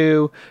Incubator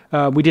 2.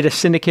 We did a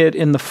syndicate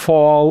in the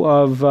fall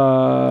of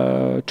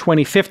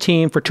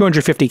 2015 for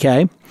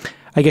 $250K.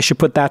 I guess you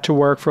put that to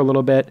work for a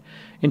little bit.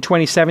 In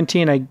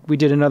 2017, we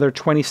did another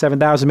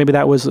 27,000. Maybe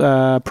that was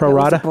pro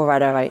rata. Pro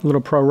rata, right? A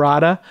little pro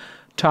rata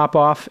top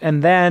off.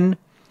 And then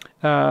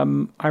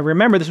I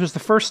remember this was the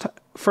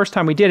first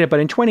time we did it, but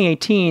in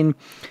 2018,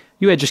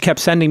 you had just kept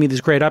sending me these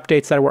great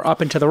updates that were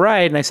up and to the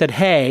right. And I said,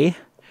 hey,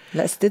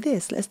 Let's do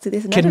this. can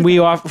another we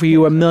time. offer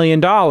you $1 million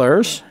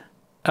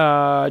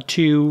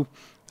to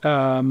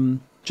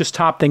just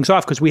top things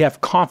off because we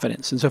have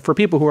confidence. And so for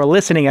people who are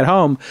listening at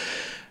home,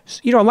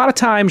 you know, a lot of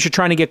times you're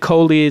trying to get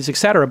co-leads, et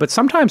cetera. But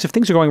sometimes if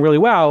things are going really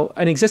well,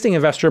 an existing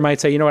investor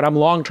might say, you know what, I'm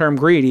long-term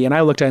greedy. And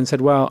I looked at it and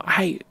said, well,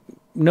 I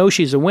know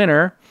she's a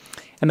winner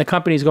and the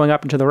company's going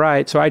up and to the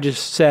right. So I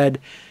just said,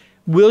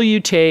 will you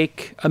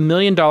take $1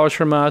 million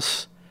from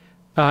us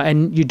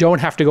and you don't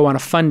have to go on a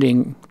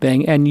funding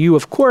thing? And you,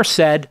 of course,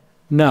 said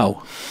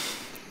no.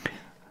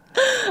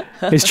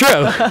 It's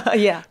true.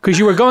 Yeah. Because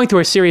you were going through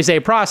a Series A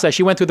process.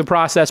 You went through the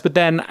process, but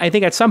then I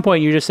think at some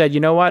point you just said, you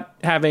know what?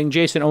 Having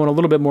Jason own a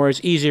little bit more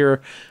is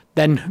easier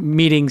than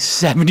meeting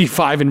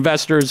 75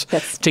 investors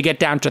to get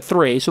down to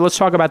 3. So let's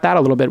talk about that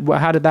a little bit.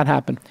 How did that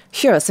happen?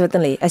 Sure,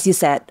 certainly. As you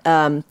said,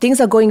 things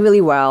are going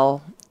really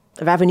well.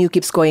 Revenue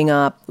keeps going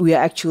up. We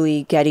are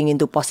actually getting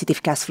into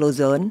positive cash flow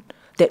zone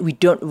that we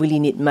don't really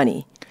need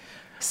money.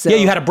 So, yeah,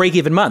 you had a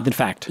break-even month, in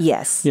fact.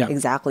 Yes, yeah.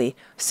 Exactly.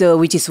 So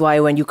which is why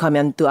when you come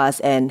in to us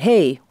and,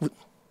 hey,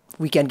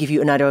 we can give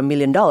you another $1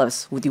 million,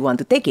 would you want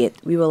to take it?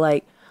 We were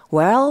like,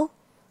 well,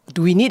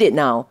 do we need it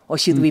now? Or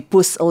should we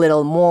push a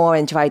little more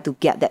and try to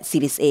get that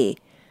Series A?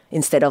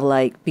 Instead of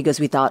like,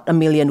 because we thought $1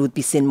 million would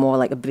be seen more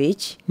like a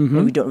bridge.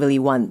 And we don't really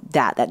want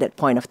that at that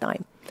point of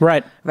time.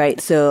 Right. Right.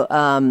 So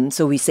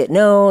so we said,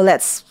 no,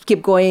 let's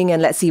keep going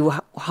and let's see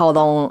how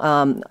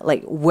long,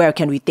 where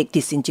can we take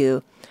this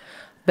into.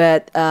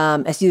 But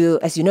as you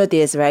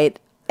notice, right,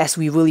 as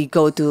we really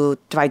go to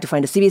try to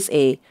find a Series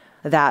A,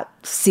 that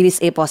Series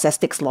A process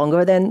takes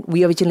longer than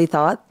we originally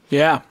thought.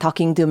 Yeah.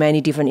 Talking to many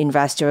different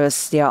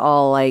investors, they are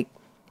all like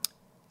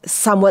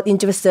somewhat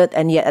interested,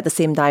 and yet at the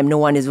same time, no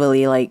one is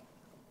really like,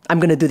 I'm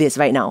going to do this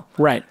right now.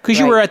 Right. Because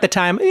you were at the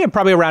time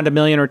probably around $1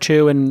 million or $2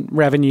 million in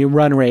revenue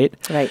run rate.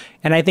 Right.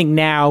 And I think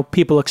now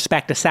people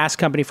expect a SaaS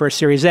company for a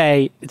Series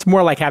A. It's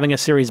more like having a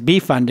Series B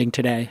funding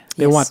today.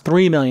 They want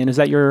 $3 million. Is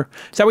that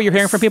what you're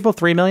hearing from people?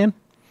 $3 million?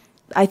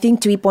 I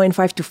think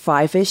 3.5 to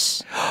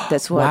 5-ish.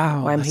 That's what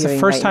I'm hearing. That's the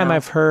first time now.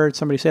 I've heard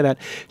somebody say that.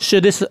 So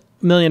this $1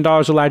 million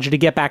allowed you to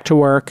get back to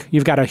work.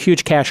 You've got a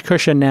huge cash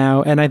cushion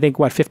now. And I think,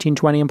 15,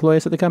 20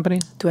 employees at the company?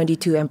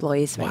 22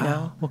 employees right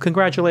now. Well,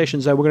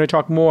 congratulations. We're going to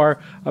talk more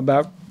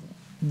about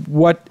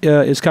what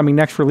is coming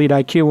next for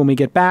LeadIQ when we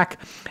get back.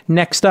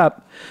 Next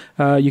up,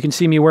 you can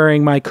see me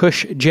wearing my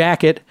Kush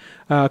jacket.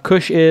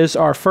 Kush is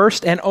our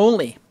first and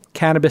only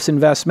cannabis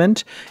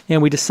investment.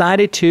 And we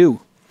decided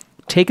to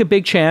take a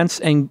big chance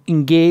and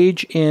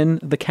engage in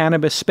the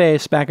cannabis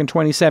space back in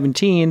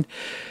 2017.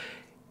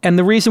 And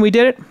the reason we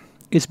did it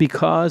is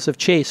because of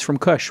Chase from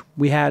Kush.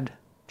 We had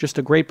just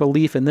a great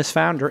belief in this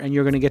founder, and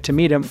you're going to get to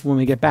meet him when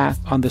we get back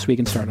on This Week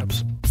in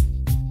Startups.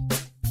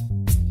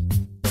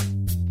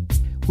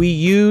 We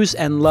use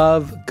and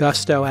love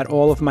Gusto at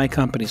all of my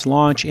companies,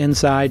 Launch,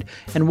 Inside.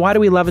 And why do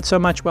we love it so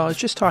much? Well, I was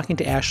just talking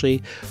to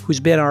Ashley, who's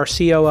been our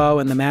COO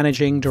and the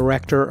managing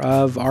director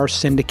of our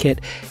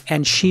syndicate,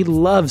 and she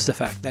loves the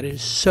fact that it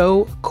is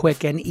so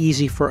quick and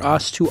easy for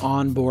us to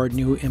onboard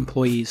new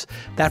employees.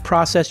 That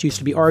process used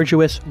to be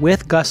arduous.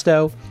 With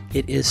Gusto,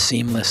 it is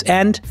seamless.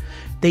 And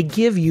they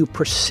give you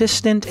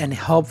persistent and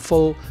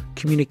helpful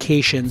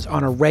communications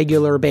on a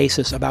regular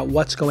basis about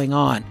what's going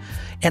on.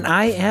 And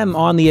I am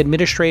on the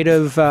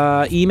administrative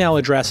email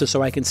addresses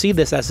so I can see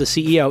this as the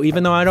CEO,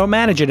 even though I don't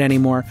manage it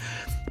anymore.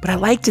 But I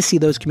like to see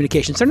those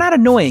communications. They're not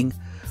annoying,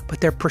 but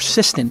they're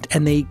persistent,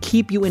 and they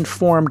keep you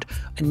informed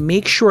and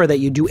make sure that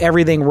you do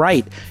everything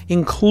right,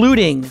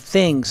 including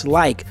things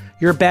like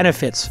your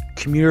benefits,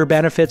 commuter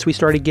benefits we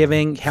started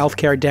giving,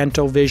 healthcare,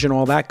 dental, vision,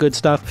 all that good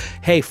stuff.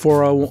 Hey,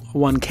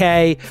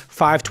 401k,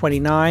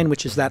 529,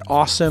 which is that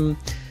awesome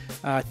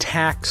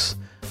tax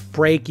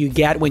break you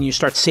get when you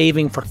start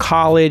saving for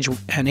college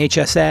and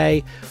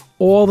HSA,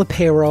 all the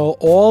payroll,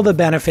 all the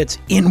benefits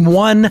in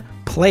one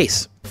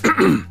place.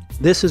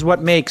 This is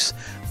what makes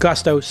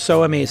Gusto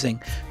so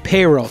amazing.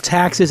 Payroll,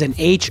 taxes, and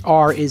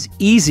HR is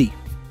easy.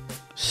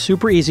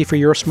 Super easy for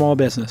your small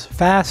business.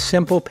 Fast,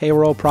 simple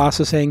payroll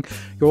processing,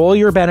 all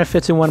your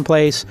benefits in one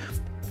place.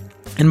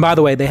 And by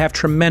the way, they have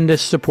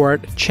tremendous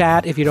support.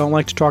 Chat if you don't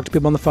like to talk to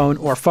people on the phone,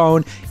 or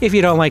phone if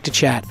you don't like to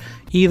chat.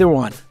 Either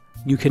one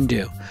you can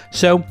do.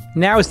 So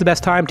now is the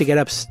best time to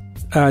get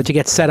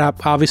set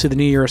up. Obviously, the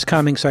new year is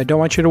coming, so I don't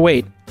want you to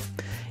wait.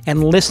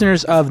 And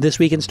listeners of This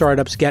Week in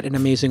Startups get an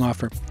amazing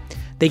offer.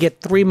 They get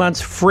 3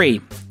 months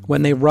free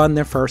when they run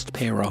their first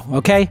payroll,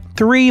 okay?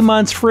 3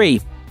 months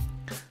free.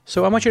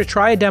 So I want you to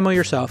try a demo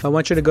yourself. I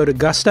want you to go to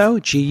Gusto,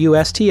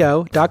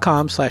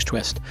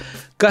 gusto.com/twist.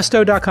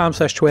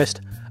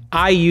 Gusto.com/twist.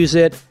 I use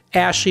it.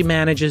 Ashley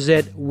manages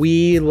it.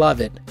 We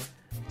love it.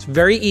 It's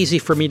very easy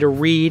for me to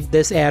read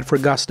this ad for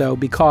Gusto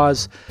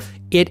because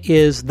it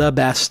is the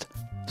best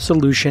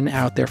solution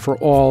out there for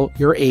all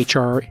your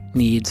HR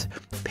needs.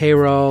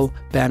 Payroll,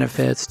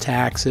 benefits,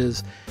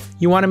 taxes.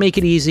 You want to make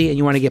it easy and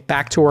you want to get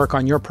back to work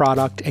on your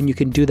product, and you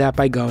can do that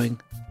by going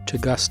to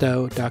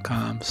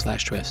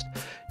gusto.com/twist.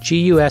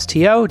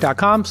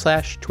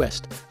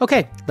 gusto.com/twist.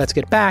 Okay, let's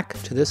get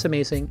back to this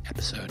amazing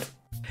episode.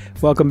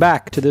 Welcome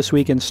back to This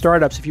Week in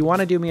Startups. If you want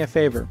to do me a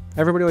favor,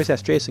 everybody always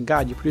asks, Jason,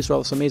 God, you produce all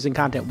this amazing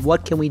content.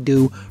 What can we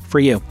do for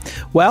you?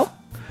 Well,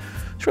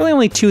 it's really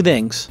only 2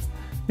 things,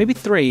 maybe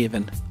 3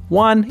 even.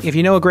 1, if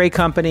you know a great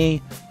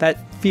company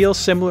that feels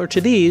similar to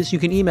these, you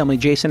can email me,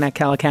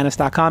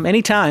 jason@calacanis.com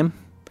anytime,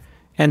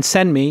 and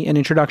send me an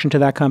introduction to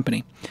that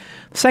company.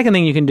 The second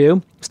thing you can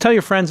do is tell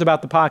your friends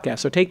about the podcast.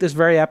 So take this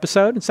very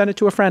episode and send it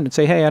to a friend and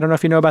say, hey, I don't know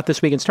if you know about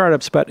This Week in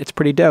Startups, but it's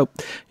pretty dope.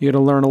 You're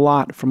going to learn a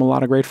lot from a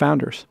lot of great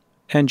founders.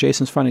 And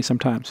Jason's funny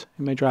sometimes.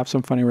 He may drop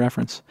some funny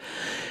reference.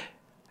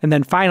 And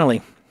then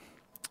finally,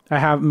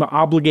 I'm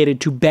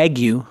obligated to beg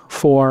you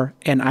for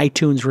an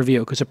iTunes review,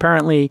 because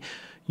apparently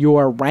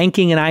your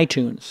ranking in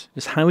iTunes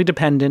is highly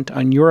dependent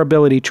on your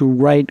ability to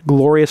write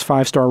glorious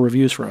 5-star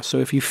reviews for us. So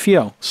if you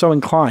feel so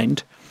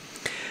inclined,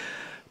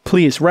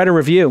 please write a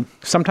review.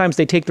 Sometimes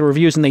they take the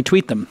reviews and they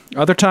tweet them.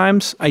 Other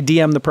times I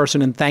DM the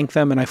person and thank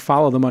them, and I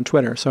follow them on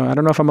Twitter. So I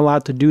don't know if I'm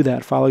allowed to do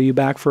that, follow you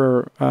back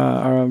for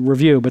a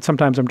review, but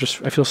sometimes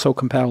I feel so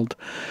compelled.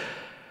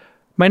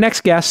 My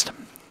next guest,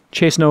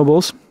 Chase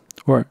Nobles,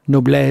 or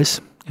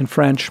Nobles in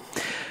French.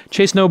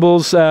 Chase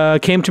Nobles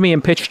came to me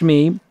and pitched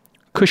me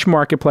Kush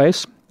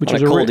Marketplace, which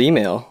was a cold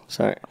email.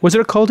 Sorry. Was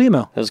it a cold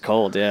email? It was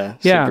cold, yeah.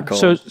 Yeah. Super cold.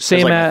 So same.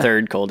 It was like a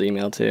third cold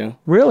email too.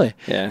 Really?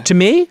 Yeah. To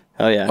me?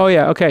 Oh yeah. Oh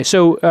yeah. Okay.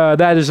 So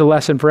that is a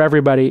lesson for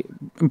everybody.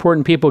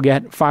 Important people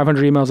get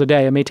 500 emails a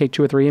day. It may take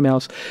 2 or 3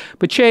 emails,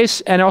 but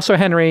Chase and also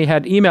Henry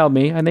had emailed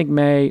me. I think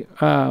May.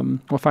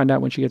 We'll find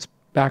out when she gets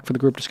back for the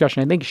group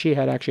discussion. I think she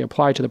had actually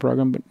applied to the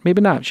program, but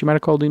maybe not. She might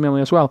have cold emailed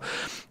me as well.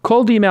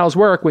 Cold emails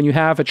work when you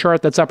have a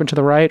chart that's up and to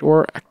the right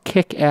or a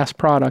kick-ass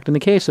product. In the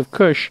case of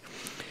Kush,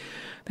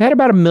 they had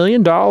about $1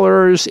 million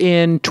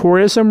in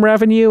tourism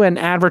revenue and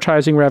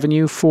advertising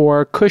revenue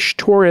for Kush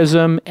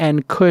Tourism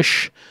and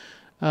Kush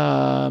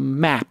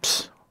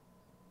Maps.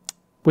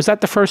 Was that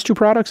the first 2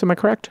 products? Am I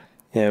correct?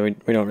 Yeah,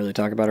 we don't really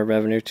talk about our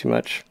revenue too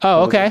much.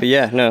 Oh, okay. But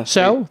yeah, no.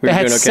 So we they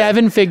had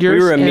 7 figures.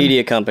 We were a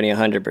media company,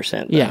 100%.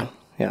 Though. Yeah.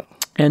 Yeah.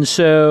 And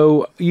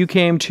so you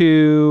came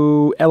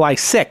to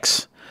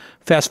LI6,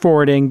 fast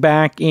forwarding,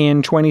 back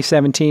in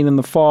 2017 in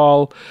the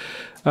fall.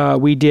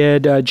 We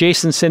did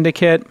Jason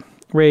Syndicate,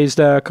 raised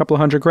a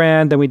couple of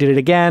 $100,000. Then we did it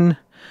again,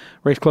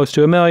 raised close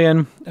to $1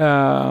 million.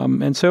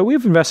 And so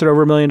we've invested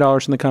over $1 million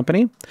in the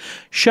company.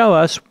 Show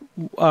us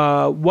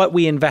what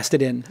we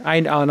invested in.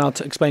 And I'll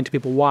explain to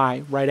people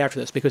why right after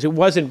this, because it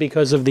wasn't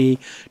because of the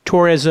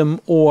tourism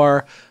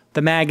or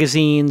the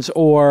magazines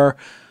or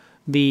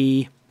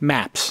the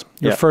maps,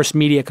 your first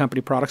media company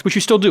products, which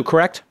you still do,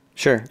 correct?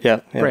 Sure, yeah.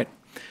 Great.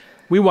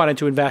 We wanted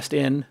to invest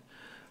in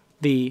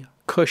the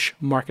Kush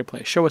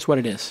Marketplace. Show us what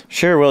it is.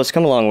 Sure, well, it's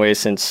come a long way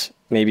since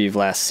maybe you've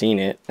last seen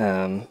it.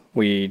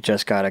 We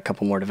just got a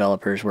couple more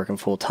developers working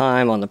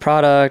full-time on the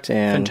product.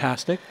 And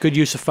fantastic. Good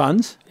use of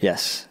funds.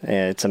 Yes,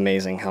 it's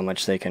amazing how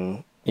much they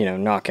can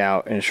knock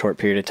out in a short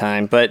period of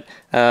time. But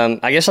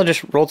I guess I'll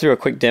just roll through a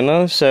quick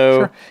demo. So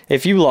sure.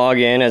 If you log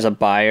in as a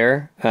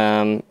buyer,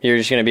 you're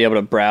just going to be able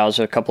to browse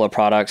a couple of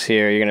products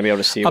here. You're going to be able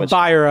to see a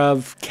buyer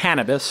of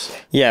cannabis.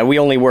 Yeah, we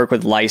only work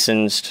with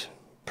licensed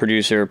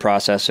producer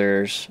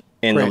processors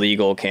in the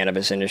legal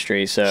cannabis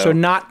industry. So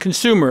not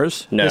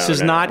consumers. No, this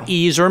is not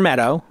Ease or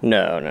Meadow.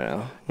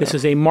 No. This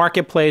is a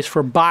marketplace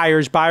for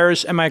buyers.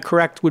 Buyers, am I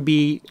correct, would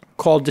be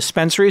called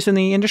dispensaries in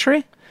the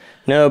industry?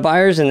 No,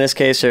 buyers in this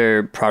case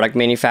are product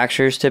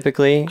manufacturers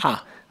typically,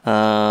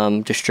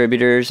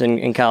 distributors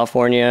in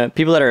California,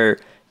 people that are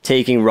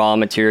taking raw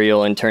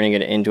material and turning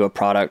it into a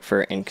product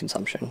for end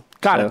consumption.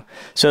 Got it.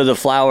 So the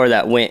flower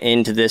that went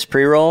into this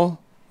pre-roll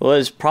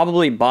was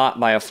probably bought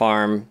by a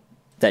farm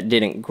that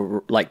didn't,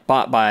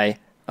 bought by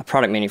a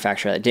product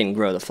manufacturer that didn't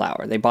grow the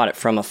flower. They bought it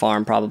from a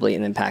farm probably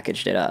and then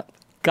packaged it up.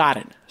 Got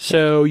it.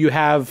 So you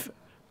have,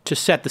 to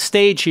set the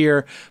stage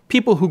here,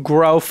 people who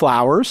grow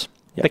flowers,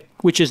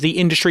 which is the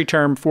industry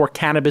term for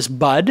cannabis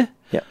bud.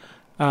 Yep.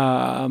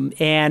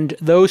 And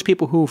those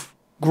people who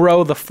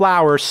grow the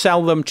flowers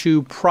sell them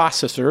to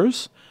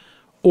processors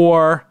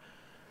or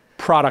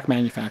product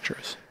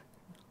manufacturers.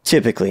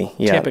 Typically,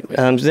 yeah.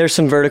 There's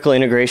some vertical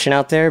integration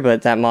out there,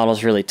 but that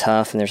model's really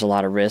tough, and there's a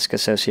lot of risk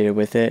associated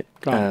with it.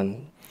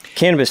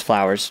 Cannabis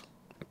flowers,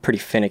 a pretty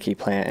finicky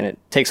plant, and it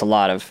takes a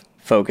lot of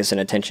focus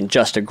and attention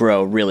just to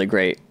grow really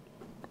great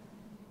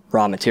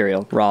raw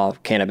material, raw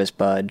cannabis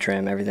bud,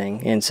 trim,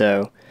 everything. And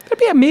so it'd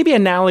be maybe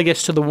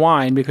analogous to the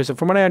wine, because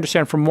from what I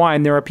understand from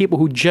wine, there are people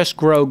who just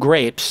grow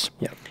grapes,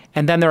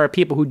 and then there are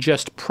people who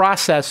just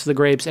process the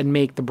grapes and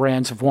make the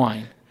brands of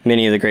wine.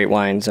 Many of the great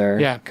wines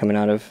are coming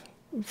out of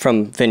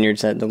from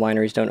vineyards that the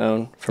wineries don't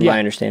own, from my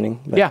understanding.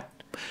 But.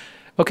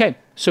 Okay,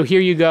 so here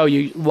you go.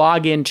 You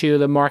log into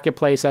the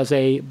marketplace as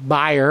a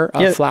buyer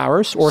of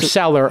flowers or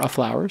seller of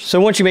flowers.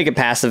 So once you make it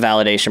past the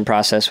validation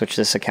process, which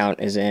this account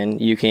is in,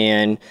 you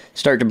can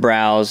start to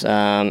browse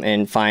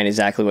and find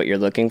exactly what you're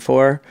looking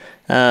for.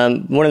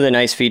 One of the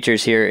nice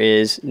features here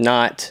is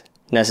not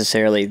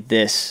necessarily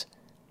this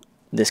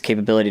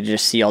capability to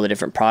just see all the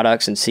different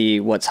products and see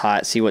what's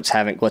hot, see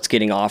what's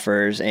getting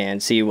offers,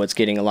 and see what's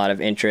getting a lot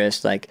of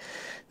interest. Like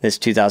this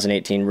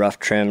 2018 rough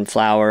trim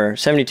flower,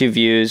 72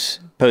 views,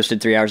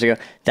 posted 3 hours ago.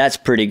 That's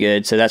pretty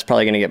good. So that's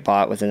probably going to get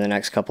bought within the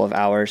next couple of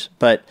hours.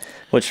 But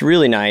what's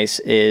really nice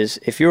is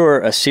if you're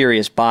a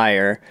serious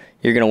buyer,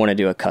 you're going to want to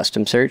do a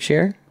custom search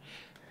here.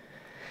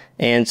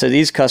 And so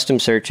these custom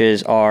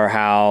searches are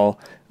how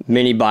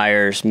many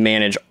buyers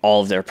manage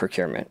all of their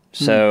procurement.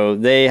 So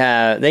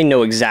they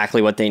know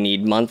exactly what they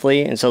need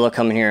monthly, and so they'll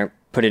come in here,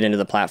 put it into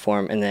the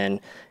platform, and then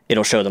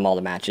it'll show them all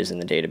the matches in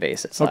the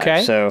database. It's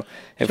live. So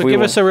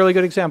give us a really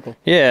good example.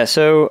 Yeah,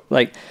 so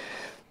like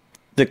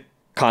the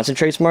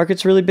concentrates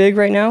market's really big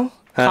right now.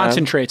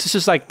 Concentrates. This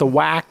is like the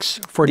wax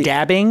for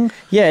dabbing?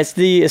 Yeah, it's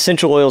the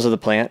essential oils of the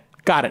plant.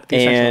 Got it.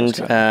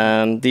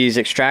 And these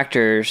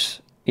extractors,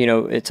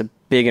 it's a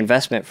big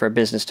investment for a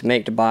business to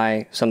make to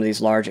buy some of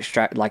these large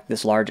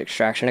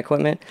extraction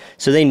equipment.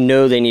 So they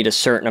know they need a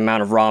certain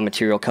amount of raw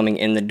material coming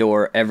in the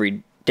door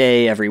every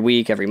day, every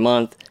week, every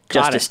month,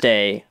 just to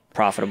stay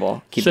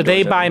profitable. So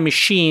they buy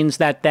machines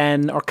that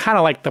then are kind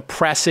of like the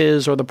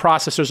presses or the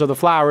processors of the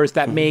flowers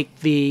that make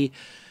the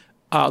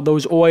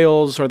those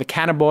oils or the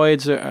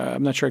cannabinoids.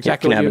 I'm not sure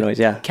exactly.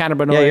 Cannabinoids,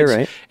 Cannabinoids. Yeah, you're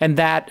right. And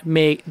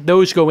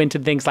those go into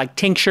things like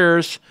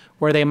tinctures,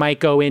 where they might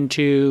go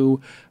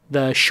into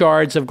the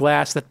shards of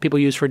glass that people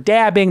use for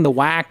dabbing, the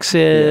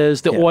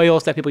waxes, the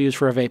oils that people use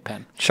for a vape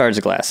pen. Shards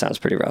of glass sounds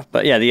pretty rough.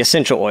 But yeah, the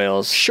essential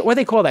oils. What do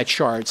they call that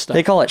shard stuff?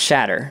 They call it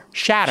shatter.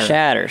 Shatter.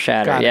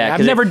 Got yeah.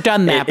 I've never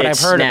done that, but I've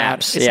heard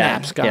snaps. about it. It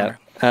snaps. Got it.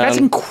 That's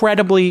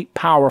incredibly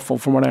powerful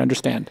from what I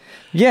understand.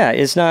 Yeah,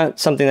 it's not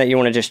something that you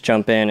want to just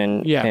jump in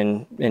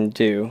and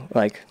do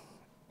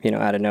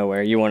out of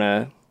nowhere. You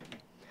want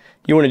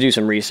to do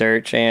some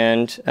research,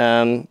 and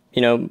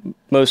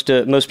most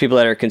people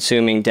that are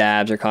consuming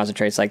dabs or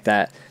concentrates like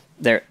that,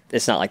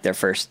 it's not like their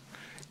first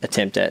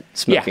attempt at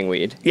smoking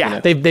weed.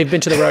 Yeah, they've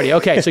been to the rodeo.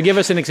 Okay, so give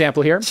us an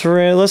example here. So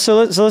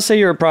let's say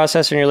you're a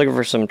processor and you're looking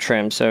for some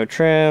trim. So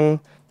trim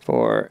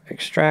for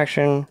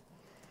extraction.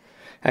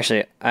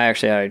 I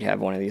already have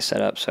one of these set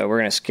up, so we're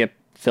gonna skip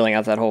filling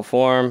out that whole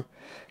form.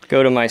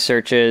 Go to my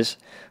searches.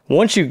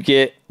 Once you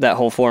get that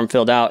whole form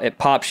filled out, it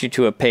pops you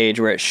to a page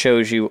where it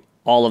shows you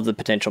all of the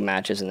potential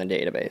matches in the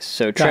database.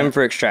 So trim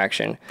for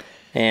extraction,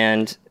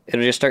 and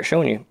it'll just start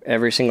showing you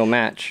every single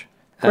match.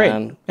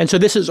 Great. And so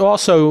this is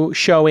also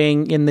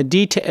showing in the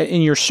detail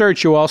in your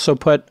search. You also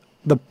put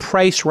the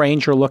price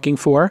range you're looking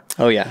for.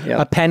 Oh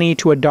yeah. A penny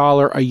to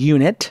 $1 a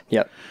unit.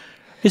 Yep.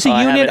 Is a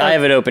unit? I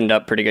have it opened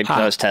up pretty good because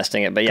I was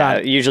testing it. But yeah,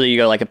 usually you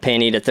go like a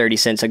penny to 30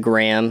 cents a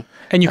gram.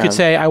 And you could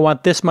say, I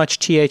want this much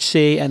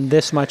THC and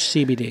this much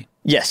CBD.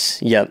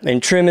 Yes. Yep.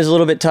 And trim is a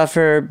little bit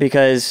tougher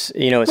because,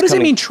 it's What does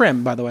it mean,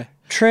 trim, by the way?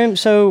 Trim.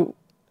 So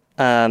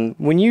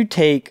when you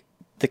take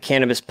the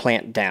cannabis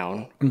plant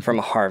down from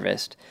a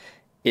harvest,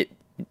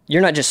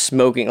 you're not just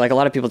smoking. Like a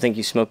lot of people think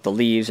you smoke the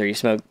leaves or you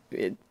smoke.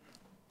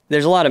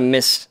 There's a lot of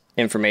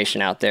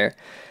misinformation out there.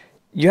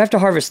 You have to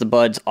harvest the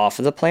buds off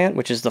of the plant,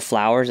 which is the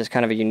flowers. It's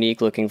kind of a unique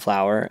looking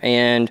flower.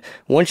 And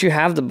once you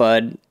have the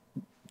bud,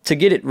 to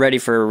get it ready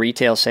for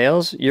retail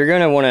sales, you're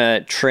going to want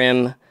to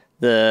trim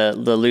the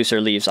looser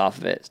leaves off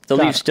of it. The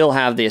leaves still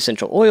have the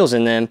essential oils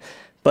in them,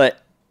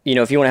 but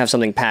if you want to have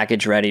something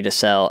packaged ready to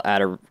sell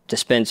at a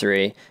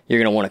dispensary, you're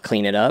going to want to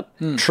clean it up.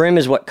 Trim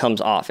is what comes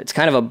off. It's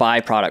kind of a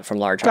byproduct from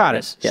large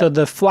harvests. Got it. Yep. So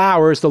the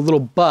flowers, the little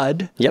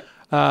bud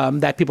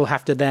that people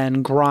have to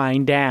then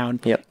grind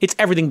down, it's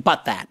everything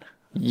but that.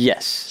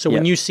 Yes. So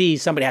when you see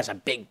somebody has a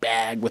big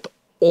bag with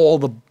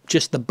all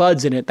just the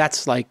buds in it,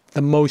 that's like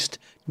the most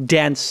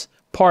dense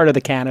part of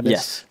the cannabis.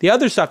 Yes. The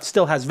other stuff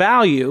still has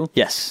value.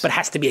 Yes. But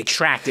has to be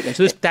extracted. And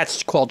so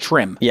that's called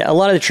trim. Yeah. A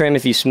lot of the trim,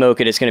 if you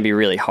smoke it, it's going to be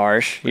really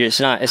harsh. It's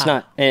not,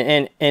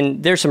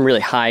 and there's some really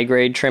high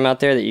grade trim out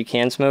there that you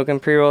can smoke in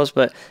pre-rolls,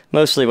 but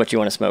mostly what you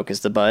want to smoke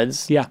is the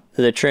buds. Yeah.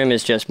 The trim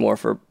is just more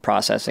for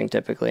processing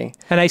typically.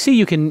 And I see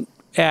you can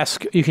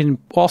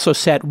also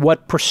set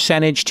what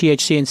percentage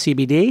THC and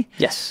CBD.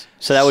 Yes.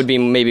 So that would be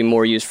maybe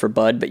more used for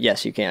bud, but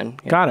yes, you can.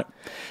 Yeah. Got it.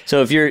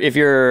 So if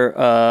you're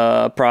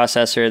a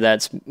processor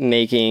that's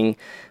making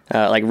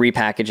like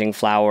repackaging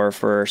flour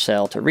for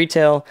sale to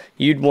retail,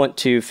 you'd want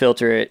to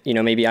filter it.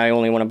 Maybe I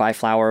only want to buy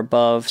flour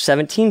above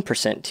 17%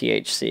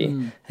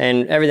 THC,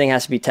 and everything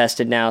has to be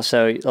tested now.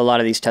 So a lot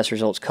of these test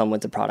results come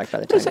with the product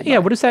by the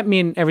time. What does that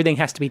mean? Everything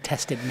has to be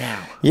tested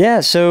now. Yeah.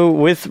 So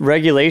with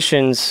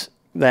regulations.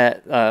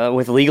 That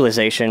with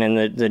legalization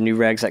and the new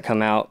regs that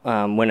come out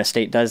when a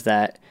state does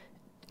that,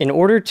 in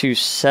order to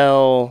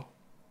sell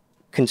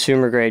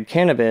consumer grade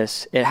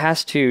cannabis, it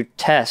has to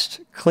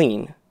test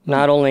clean,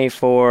 not only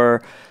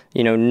for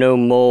no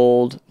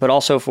mold, but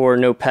also for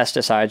no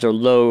pesticides or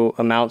low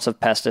amounts of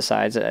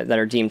pesticides that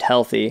are deemed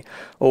healthy,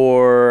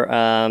 or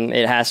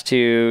it has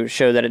to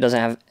show that it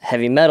doesn't have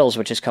heavy metals,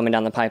 which is coming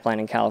down the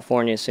pipeline in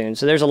California soon.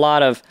 So there's a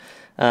lot of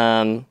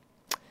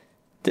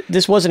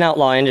this was an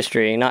outlaw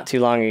industry not too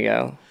long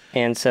ago.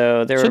 And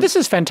so this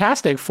is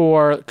fantastic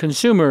for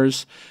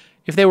consumers.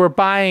 If they were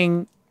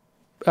buying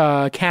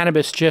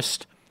cannabis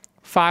just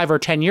 5 or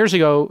 10 years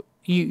ago,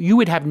 you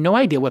would have no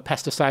idea what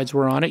pesticides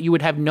were on it. You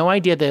would have no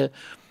idea the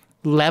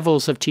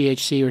levels of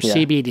THC or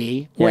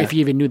CBD, or if you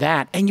even knew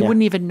that. And you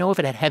wouldn't even know if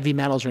it had heavy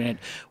metals in it.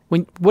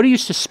 What do you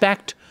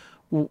suspect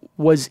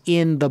was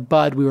in the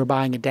bud we were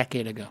buying a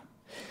decade ago?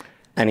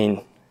 I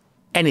mean...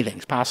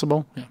 anything's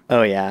possible. Yeah.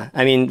 Oh, yeah.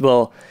 I mean,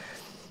 well...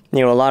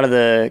 a lot of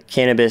the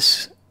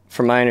cannabis,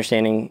 from my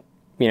understanding,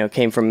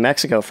 came from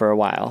Mexico for a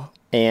while.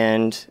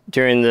 And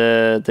during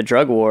the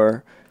drug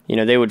war,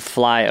 they would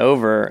fly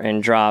over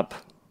and drop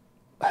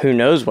who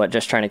knows what,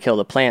 just trying to kill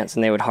the plants.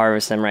 And they would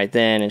harvest them right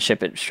then and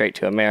ship it straight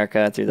to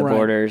America through the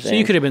borders. So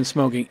you could have been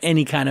smoking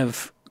any kind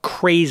of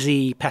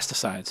crazy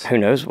pesticides. Who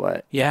knows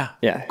what? Yeah.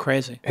 Yeah.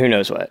 Crazy. Who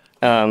knows what?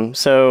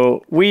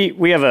 So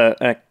we have an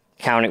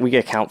account. We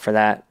get account for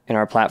that in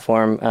our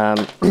platform.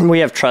 We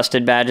have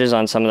trusted badges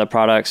on some of the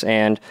products,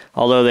 and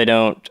although they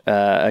don't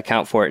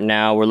account for it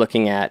now, we're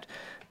looking at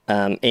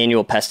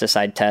annual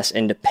pesticide tests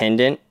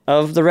independent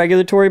of the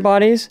regulatory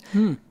bodies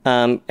in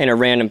a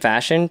random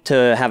fashion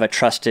to have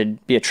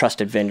be a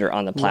trusted vendor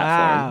on the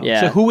platform. Wow.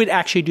 Yeah. So who would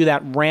actually do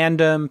that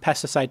random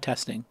pesticide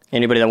testing?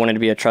 Anybody that wanted to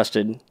be a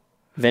trusted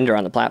vendor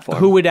on the platform.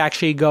 Who would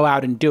actually go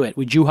out and do it?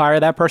 Would you hire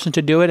that person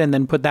to do it and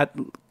then put that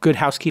good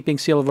housekeeping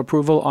seal of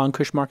approval on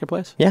Kush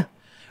Marketplace? Yeah.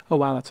 Oh,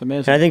 wow, that's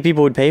amazing. And I think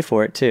people would pay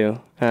for it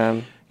too.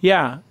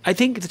 Yeah, I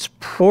think it's...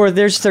 Or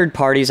there's third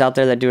parties out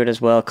there that do it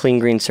as well. Clean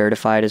Green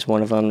Certified is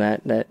one of them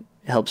that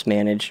helps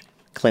manage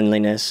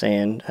cleanliness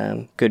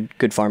and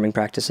good farming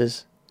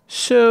practices.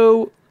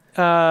 So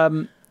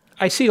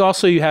I see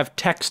also you have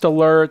text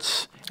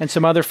alerts and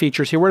some other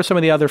features here. What are some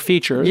of the other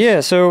features?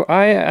 Yeah, so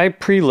I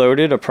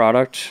preloaded a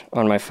product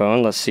on my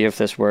phone. Let's see if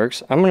this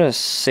works. I'm going to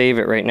save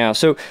it right now.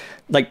 So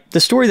like the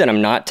story that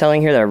I'm not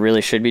telling here that I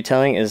really should be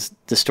telling is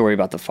the story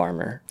about the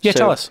farmer. Yeah,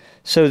 tell us.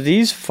 So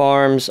these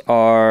farms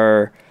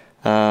are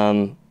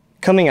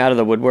coming out of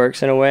the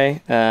woodworks in a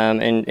way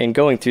and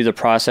going through the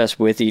process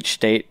with each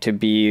state to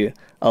be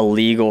a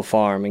legal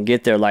farm and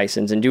get their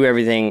license and do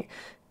everything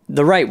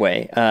the right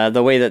way,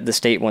 the way that the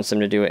state wants them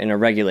to do it in a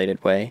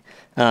regulated way.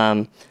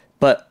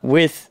 But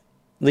with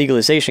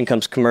legalization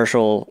comes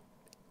commercial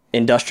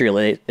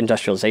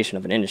industrialization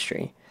of an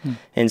industry.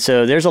 And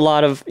so there's a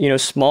lot of,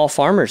 small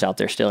farmers out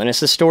there still. And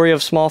it's the story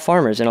of small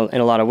farmers in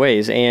a lot of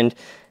ways. And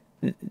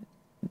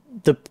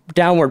the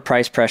downward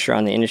price pressure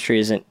on the industry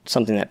isn't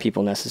something that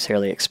people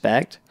necessarily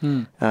expect,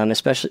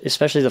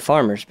 especially the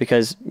farmers,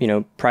 because,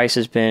 price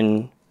has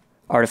been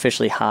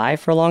artificially high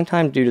for a long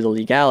time due to the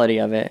legality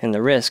of it and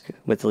the risk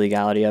with the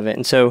legality of it.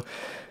 And so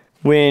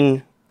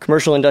when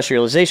commercial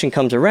industrialization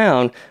comes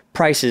around,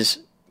 prices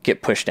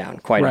get pushed down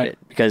quite a bit,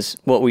 because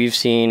what we've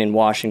seen in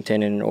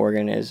Washington and in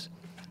Oregon is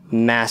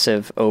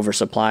massive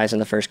oversupplies in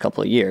the first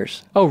couple of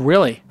years. Oh,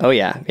 really? Oh,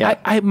 yeah.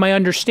 My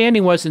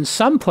understanding was in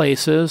some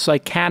places,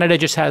 like Canada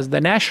just has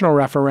the national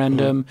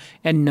referendum,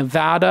 and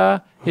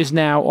Nevada is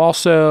now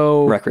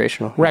also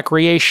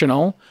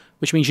recreational,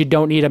 which means you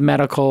don't need a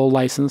medical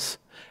license.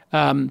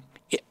 Am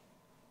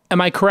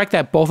I correct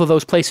that both of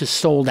those places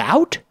sold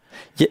out?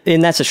 Yeah,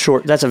 and that's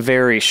a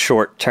very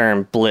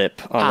short-term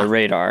blip on the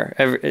radar.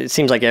 It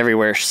seems like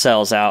everywhere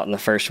sells out in the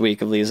first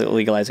week of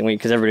legalizing weed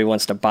because everybody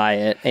wants to buy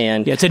it.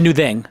 And yeah, it's a new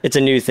thing. It's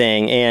a new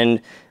thing,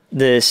 and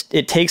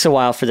it takes a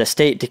while for the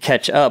state to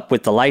catch up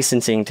with the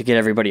licensing to get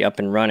everybody up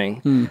and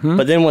running.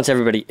 But then once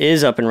everybody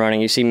is up and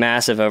running, you see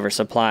massive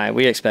oversupply.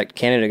 We expect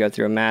Canada to go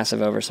through a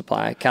massive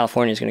oversupply.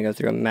 California is going to go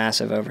through a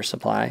massive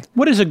oversupply.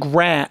 What is a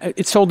gram?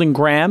 It's sold in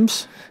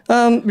grams,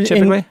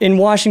 typically? In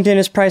Washington,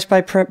 it's priced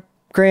by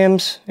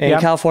grams, and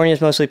California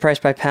is mostly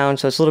priced by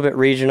pounds, so it's a little bit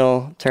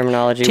regional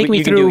terminology.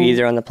 You can do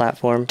either on the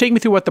platform. Take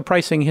me through what the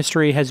pricing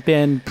history has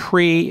been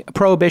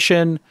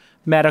pre-prohibition,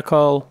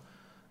 medical,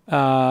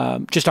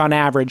 just on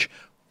average,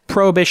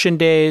 prohibition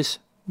days,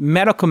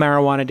 medical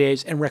marijuana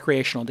days, and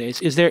recreational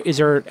days. Is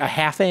there a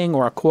halving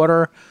or a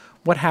quarter?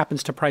 What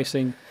happens to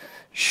pricing?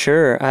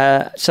 Sure.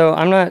 So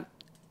I'm not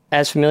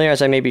as familiar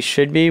as I maybe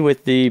should be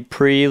with the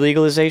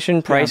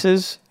pre-legalization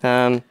prices.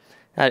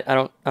 I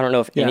don't know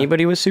if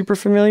anybody was super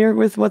familiar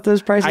with what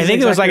those prices were. I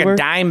think it was like a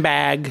dime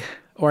bag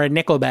or a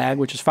nickel bag,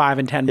 which is $5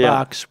 and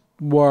 $10,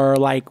 were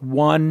like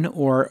 1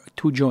 or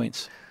 2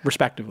 joints,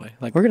 respectively.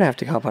 Like we're gonna have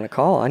to hop on a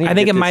call. I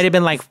think it might have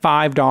been like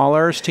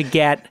 $5 to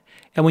get.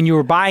 And when you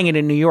were buying it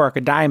in New York,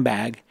 a dime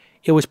bag,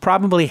 it was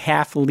probably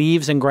half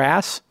leaves and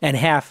grass and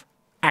half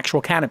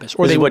actual cannabis.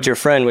 Or this is what your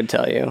friend would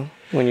tell you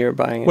when you were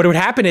buying it. What would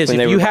happen is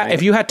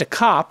if you had to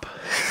cop,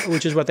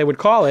 which is what they would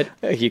call it,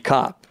 you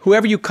cop.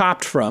 Whoever you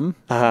copped from,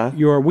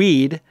 your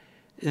weed,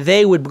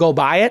 they would go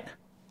buy it,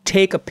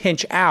 take a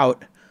pinch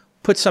out,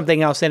 put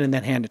something else in, and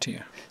then hand it to you.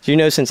 Do you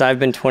know since I've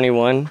been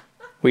 21,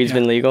 weed's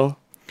been legal?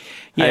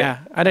 Yeah,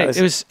 it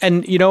was,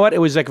 and you know what? It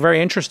was like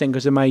very interesting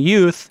because in my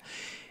youth,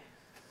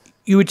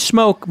 you would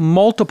smoke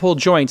multiple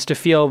joints to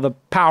feel the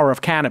power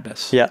of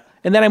cannabis. Yeah.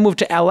 And then I moved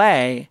to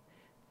LA,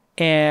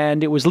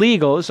 and it was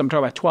legal. I'm talking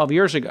about 12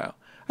 years ago.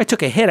 I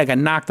took a hit. I got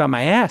knocked on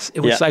my ass.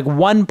 It was like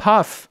one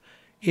puff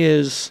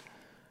is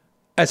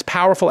as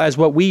powerful as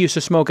what we used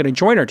to smoke in a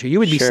joint or two. You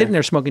would be sitting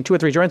there smoking 2 or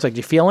 3 joints like, do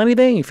you feel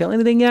anything? You feel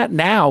anything yet?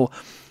 Now,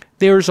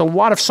 there's a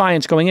lot of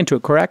science going into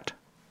it, correct?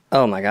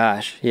 Oh my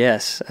gosh,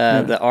 yes.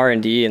 The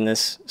R&D in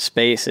this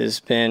space has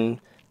been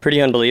pretty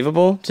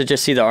unbelievable to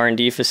just see the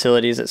R&D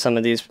facilities at some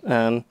of these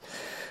producer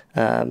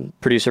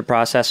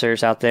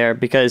processors out there,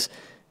 because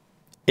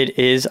it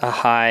is a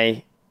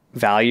high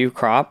value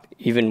crop,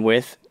 even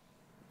with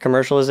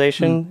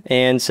commercialization.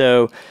 And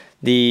so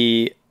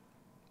the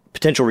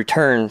potential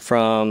return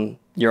from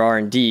your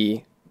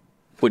R&D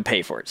would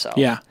pay for itself.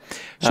 Yeah.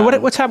 So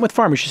what's happened with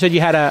farmers? You said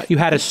you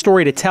had a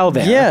story to tell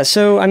there. Yeah.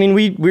 So I mean,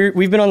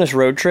 we've been on this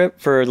road trip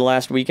for the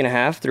last week and a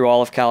half through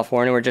all of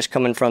California. We're just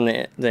coming from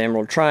the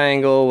Emerald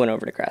Triangle, went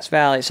over to Grass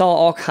Valley, saw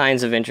all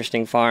kinds of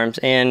interesting farms,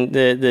 and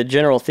the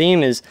general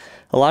theme is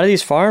a lot of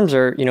these farms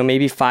are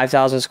maybe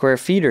 5,000 square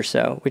feet or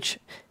so, which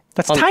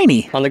that's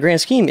tiny on the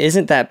grand scheme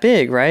isn't that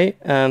big, right?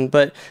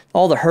 But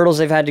all the hurdles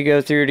they've had to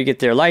go through to get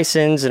their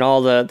license and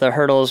all the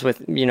hurdles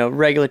with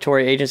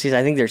regulatory agencies.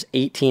 I think there's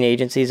 18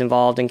 agencies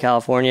involved in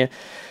California.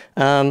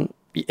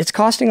 It's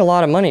costing a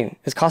lot of money.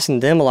 It's costing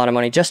them a lot of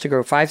money just to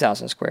grow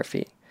 5,000 square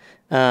feet.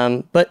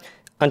 But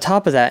on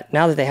top of that,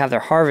 now that they have their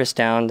harvest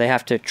down, they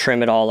have to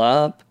trim it all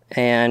up,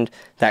 and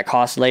that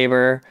costs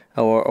labor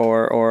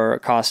or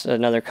costs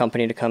another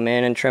company to come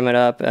in and trim it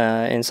up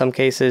in some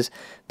cases.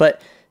 But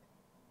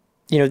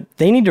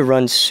they need to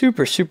run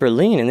super, super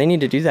lean, and they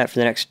need to do that for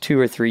the next 2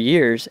 or 3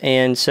 years.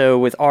 And so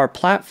with our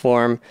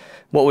platform,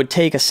 what would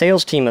take a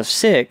sales team of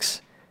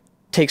 6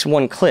 takes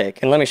 1 click.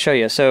 And let me show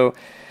you. So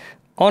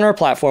on our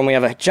platform, we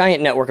have a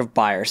giant network of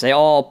buyers. They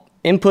all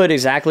input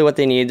exactly what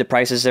they need, the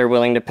prices they're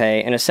willing to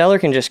pay. And a seller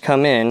can just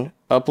come in,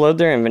 upload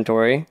their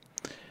inventory,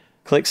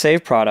 click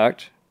Save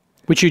Product.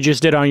 Which you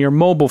just did on your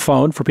mobile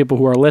phone for people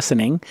who are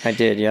listening. I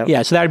did, yep.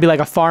 Yeah, so that would be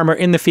like a farmer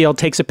in the field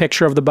takes a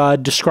picture of the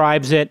bud,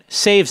 describes it,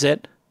 saves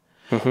it,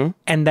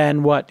 and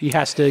then what? He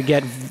has to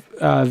get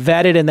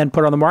vetted and then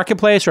put on the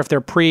marketplace, or if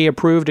they're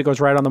pre-approved, it goes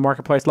right on the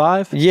marketplace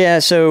live? Yeah,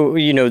 so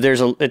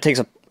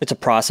it's a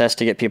process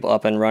to get people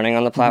up and running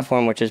on the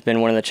platform, which has been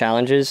one of the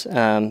challenges,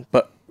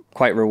 but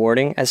quite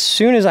rewarding. As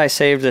soon as I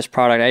saved this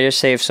product, I just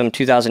saved some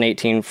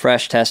 2018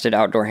 fresh tested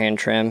outdoor hand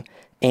trim.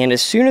 And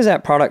as soon as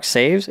that product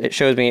saves, it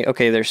shows me,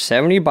 okay, there's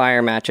 70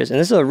 buyer matches. And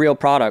this is a real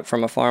product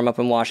from a farm up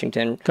in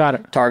Washington. Got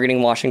it.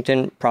 Targeting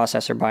Washington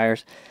processor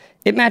buyers.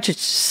 It matches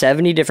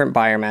 70 different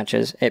buyer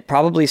matches. It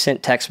probably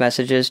sent text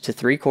messages to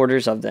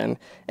 3/4 of them.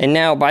 And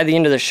now by the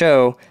end of the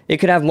show, it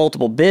could have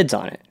multiple bids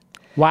on it.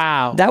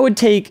 Wow. That would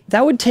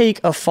take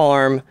a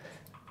farm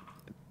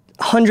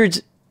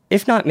hundreds,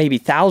 if not maybe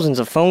thousands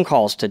of phone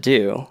calls to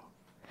do.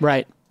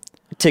 Right.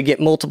 To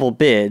get multiple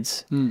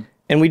bids.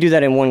 And we do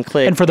that in 1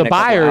 click. And for the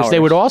buyers, they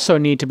would also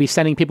need to be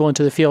sending people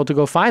into the field to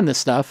go find this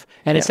stuff.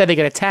 And instead they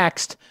get a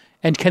text.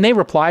 And can they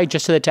reply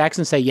just to the text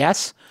and say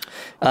yes?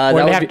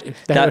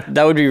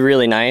 That would be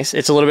really nice.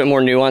 It's a little bit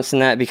more nuanced than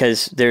that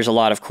because there's a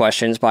lot of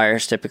questions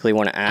buyers typically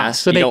want to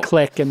ask. So they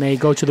click and they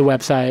go to the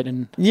website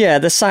and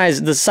the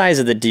size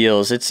of the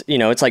deals. It's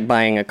it's like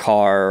buying a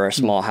car or a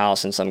small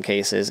house in some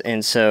cases,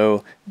 and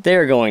so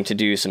they're going to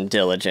do some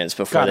diligence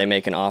before they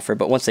make an offer.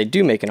 But once they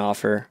do make an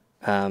offer,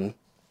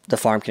 the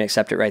farm can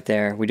accept it right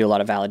there. We do a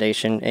lot of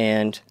validation.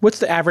 And what's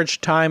the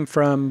average time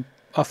from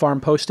a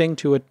farm posting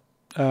to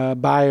a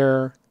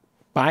buyer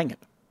buying it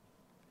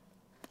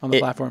on the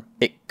platform?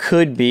 It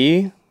could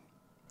be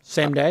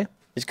same day.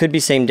 It could be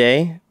same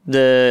day.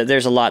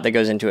 There's a lot that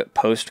goes into it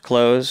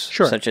post-close,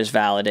 such as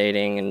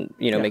validating and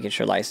making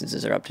sure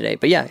licenses are up to date.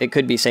 But yeah, it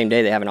could be same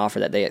day they have an offer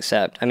that they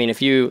accept. I mean,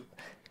 if you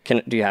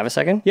can, do you have a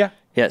second? Yeah.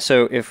 Yeah.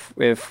 So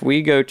if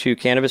we go to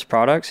cannabis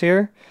products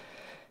here,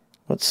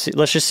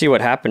 let's just see what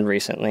happened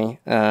recently.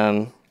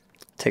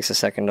 Takes a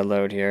second to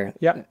load here.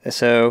 Yeah.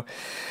 So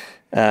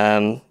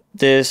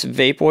this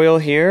vape oil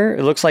here,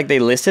 it looks like they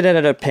listed it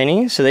at a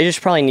penny, so they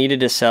just probably needed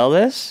to sell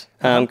this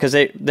because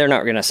they're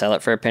not going to sell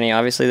it for a penny.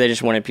 Obviously, they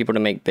just wanted people to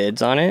make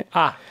bids on it.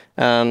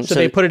 So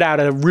they put it out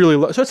at a really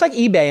low. So it's like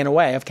eBay in a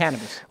way of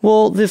cannabis.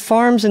 Well, the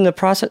farms in the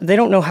process, they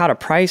don't know how to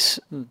price.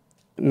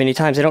 Many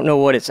times they don't know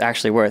what it's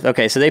actually worth.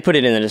 Okay, so they put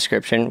it in the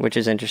description, which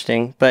is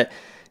interesting, but.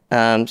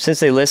 Since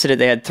they listed it,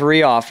 they had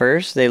 3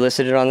 offers. They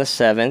listed it on the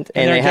 7th.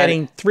 And they're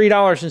getting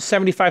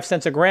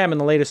 $3.75 a gram in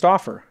the latest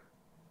offer.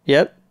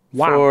 Yep.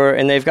 Wow.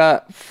 And they've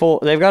got a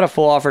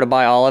full offer to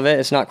buy all of it.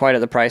 It's not quite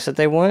at the price that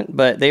they want,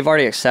 but they've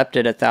already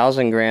accepted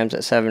 1,000 grams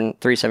at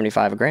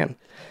 $3.75 a gram.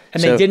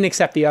 And they didn't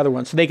accept the other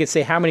one. So they could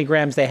say how many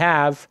grams they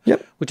have,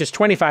 which is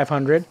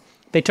 2,500.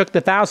 They took the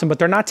 1,000, but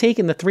they're not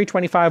taking the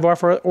 $3.25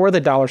 offer or the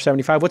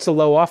 $1.75. What's the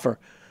low offer?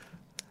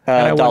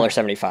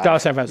 $1.75.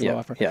 $1.75 is the low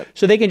offer. Yep.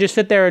 So they can just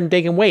sit there and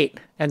they can wait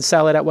and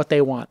sell it at what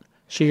they want.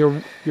 So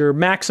you're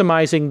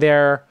maximizing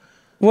their...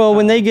 Well,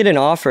 when they get an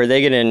offer,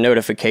 they get a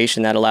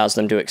notification that allows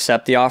them to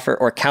accept the offer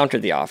or counter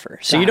the offer.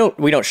 So we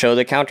don't show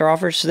the counter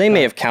offers. So they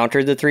may have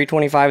countered the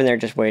 $3.25 and they're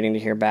just waiting to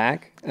hear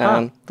back.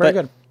 Very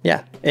good. Yeah.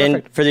 Perfect.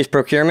 And for these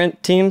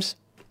procurement teams,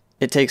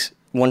 it takes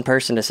one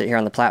person to sit here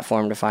on the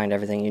platform to find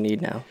everything you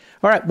need now.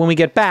 All right, when we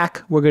get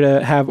back, we're going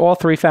to have all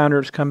 3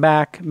 founders come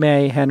back.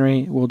 May,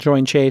 Henry will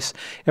join Chase,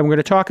 and we're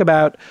going to talk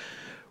about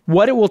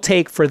what it will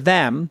take for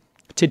them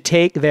to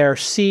take their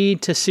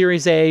seed to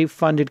Series A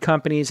funded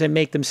companies and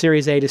make them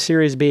Series A to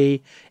Series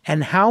B,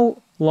 and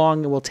how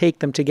long it will take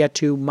them to get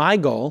to my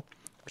goal,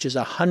 which is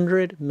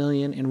 $100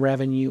 million in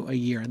revenue a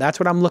year. That's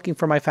what I'm looking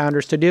for my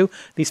founders to do.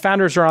 These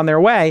founders are on their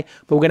way,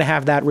 but we're going to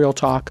have that real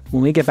talk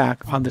when we get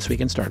back on This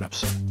Week in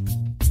Startups.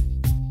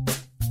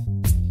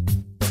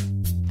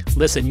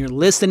 Listen, you're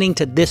listening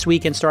to This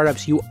Week in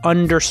Startups. You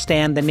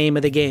understand the name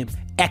of the game.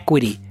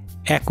 Equity,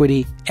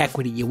 equity,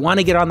 equity. You want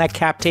to get on that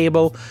cap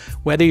table,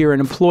 whether you're an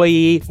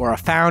employee or a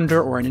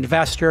founder or an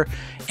investor.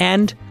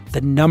 And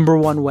the number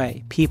one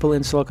way people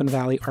in Silicon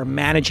Valley are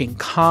managing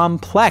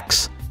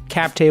complex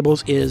cap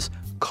tables is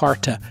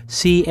Carta,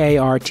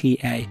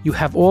 C-A-R-T-A. You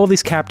have all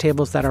these cap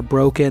tables that are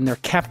broken. They're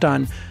kept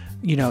on,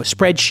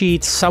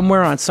 spreadsheets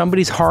somewhere on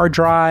somebody's hard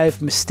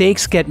drive.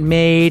 Mistakes get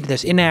made.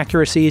 There's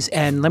inaccuracies.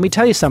 And let me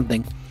tell you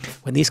something.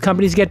 When these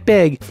companies get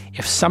big,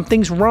 if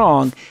something's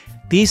wrong,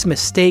 these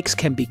mistakes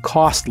can be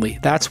costly.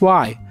 That's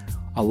why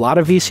a lot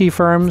of VC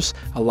firms,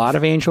 a lot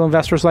of angel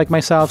investors like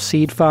myself,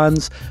 seed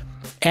funds,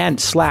 and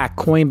Slack,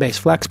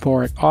 Coinbase,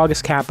 Flexport,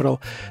 August Capital,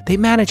 they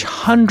manage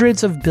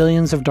hundreds of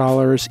billions of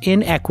dollars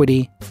in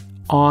equity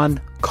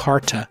on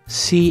Carta,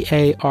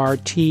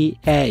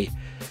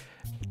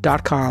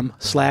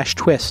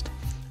 CARTA.com/twist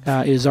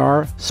is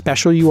our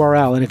special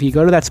URL. And if you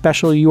go to that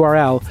special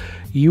URL,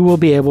 you will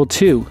be able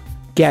to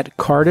get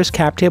Carta's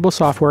cap table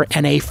software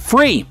and a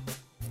free,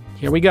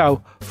 here we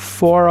go,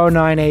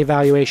 409A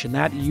valuation.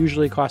 That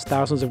usually costs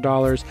thousands of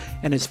dollars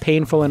and is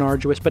painful and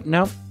arduous. But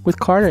no, with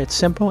Carta, it's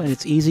simple and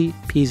it's easy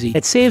peasy.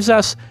 It saves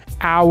us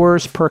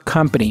hours per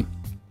company.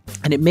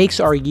 And it makes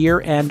our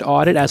year-end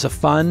audit as a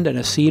fund and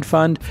a seed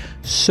fund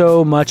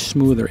so much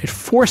smoother. It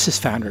forces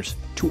founders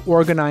to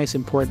organize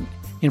important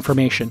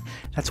information.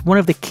 That's one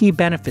of the key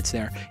benefits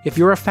there. If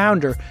you're a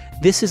founder,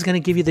 this is going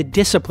to give you the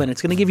discipline.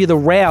 It's going to give you the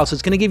rails.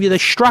 It's going to give you the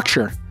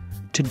structure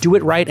to do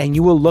it right, and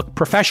you will look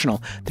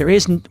professional. There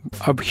is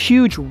a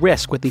huge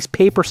risk with these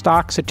paper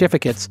stock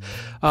certificates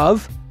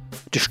of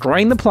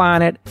destroying the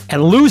planet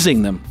and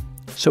losing them.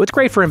 So it's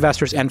great for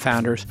investors and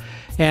founders,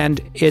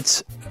 and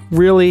it's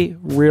really,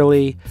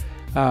 really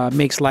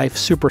makes life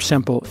super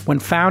simple. When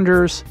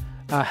founders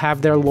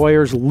have their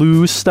lawyers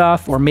lose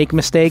stuff or make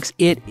mistakes,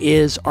 it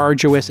is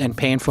arduous and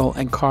painful,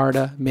 and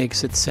Carta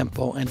makes it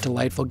simple and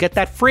delightful. Get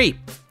that free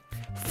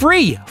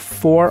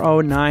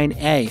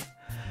 409A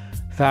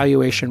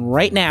valuation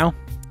right now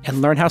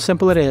and learn how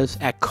simple it is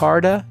at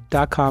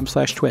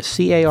carta.com/twist,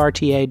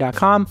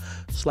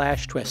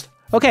 CARTA.com/twist.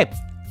 Okay,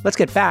 let's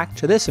get back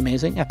to this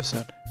amazing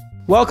episode.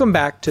 Welcome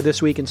back to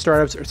This Week in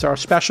Startups. It's our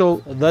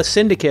special The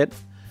Syndicate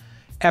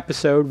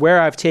episode where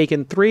I've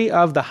taken 3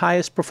 of the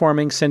highest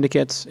performing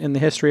syndicates in the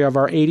history of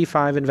our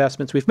 85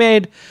 investments we've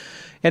made.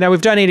 And now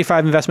we've done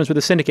 85 investments with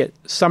a syndicate.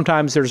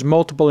 Sometimes there's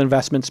multiple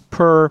investments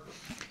per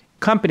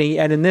company.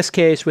 And in this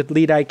case, with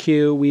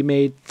LeadIQ, we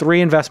made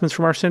 3 investments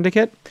from our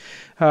syndicate.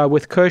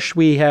 With Kush,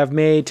 we have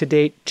made to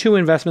date 2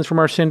 investments from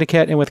our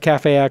syndicate. And with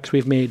CafeX,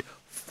 we've made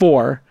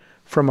 4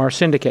 from our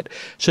syndicate.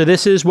 So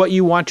this is what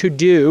you want to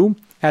do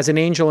as an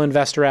angel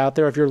investor out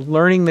there. If you're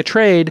learning the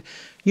trade,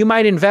 you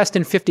might invest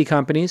in 50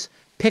 companies,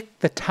 pick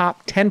the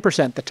top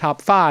 10%, the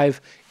top 5,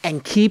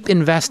 and keep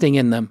investing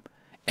in them.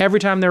 Every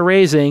time they're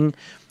raising,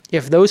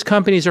 if those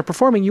companies are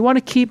performing, you want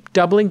to keep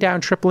doubling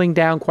down, tripling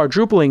down,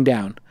 quadrupling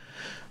down.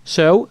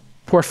 So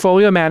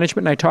portfolio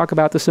management, and I talk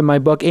about this in my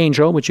book,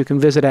 Angel, which you can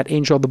visit at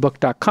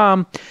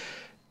angelthebook.com.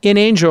 In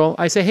Angel,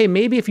 I say, hey,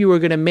 maybe if you were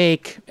going to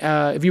put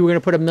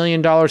 $1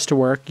 million to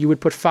work, you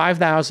would put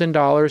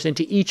 $5,000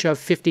 into each of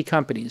 50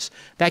 companies.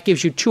 That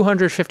gives you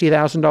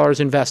 $250,000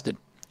 invested.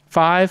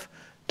 5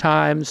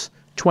 times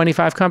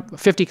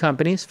 50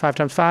 companies, 5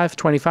 times 5,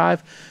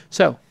 25.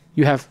 So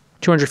you have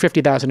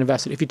 $250,000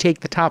 invested. If you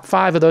take the top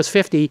 5 of those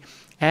 50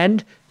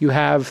 and you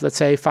have, let's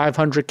say,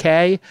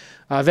 $500K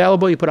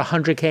available, you put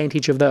 $100K into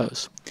each of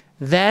those.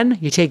 Then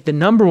you take the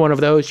number one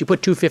of those, you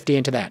put $250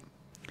 into that.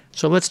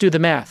 So let's do the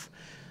math.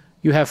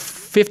 You have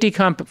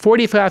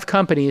 45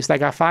 companies that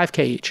got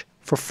 $5K each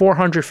for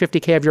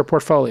 $450K of your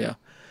portfolio.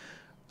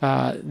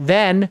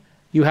 Then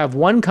you have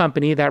one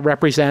company that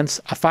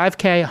represents a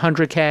 $5K,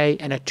 $100K,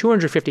 and a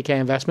 $250K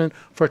investment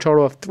for a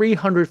total of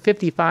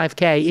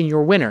 $355K in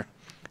your winner.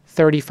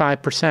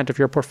 35% of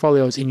your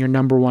portfolio is in your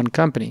number one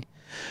company.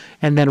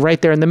 And then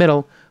right there in the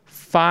middle,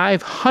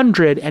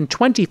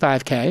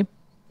 $525K,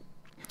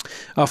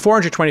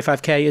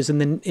 425K is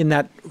in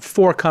that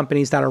 4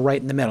 companies that are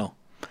right in the middle.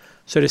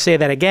 So to say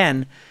that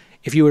again,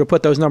 if you were to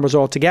put those numbers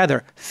all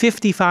together,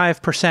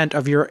 55%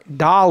 of your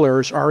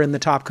dollars are in the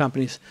top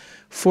companies,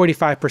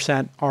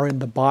 45% are in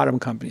the bottom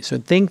companies. So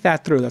think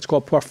that through. That's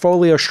called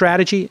portfolio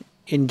strategy.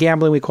 In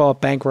gambling, we call it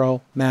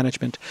bankroll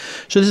management.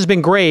 So this has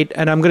been great,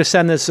 and I'm going to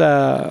send this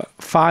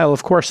file,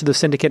 of course, to the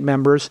syndicate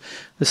members.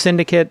 The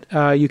syndicate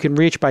you can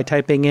reach by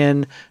typing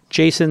in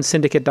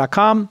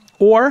jasonsyndicate.com,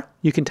 or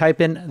you can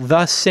type in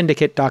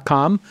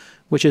thesyndicate.com,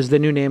 which is the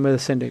new name of the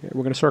syndicate.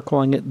 We're going to start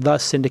calling it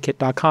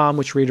thesyndicate.com,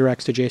 which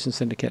redirects to Jason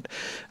Syndicate,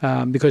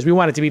 because we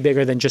want it to be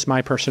bigger than just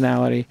my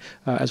personality,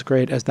 as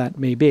great as that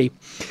may be.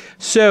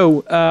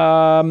 So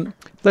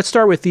let's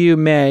start with you,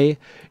 May.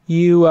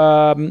 You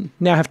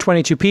now have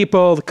 22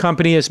 people. The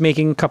company is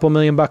making a couple $1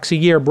 million a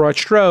year, broad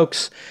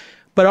strokes.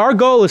 But our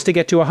goal is to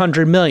get to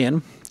 100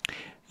 million.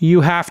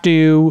 You have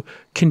to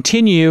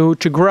continue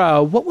to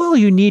grow. What will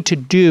you need to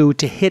do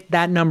to hit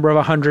that number of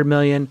 100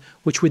 million,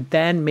 which would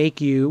then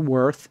make you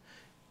worth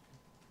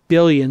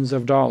billions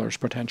of dollars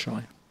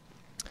potentially?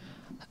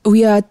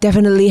 We are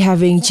definitely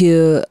having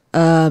to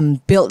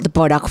build the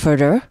product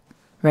further,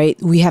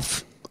 right? We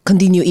have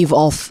continue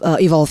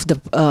evolving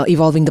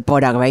the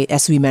product, right?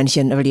 As we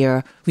mentioned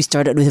earlier, we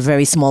started with a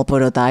very small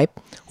prototype.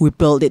 We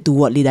built it to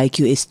what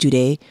LeadIQ is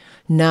today.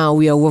 Now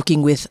we are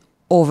working with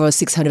over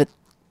 600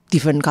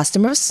 different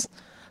customers,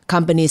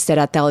 companies that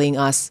are telling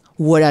us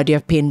what are their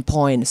pain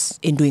points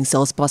in doing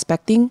sales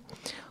prospecting.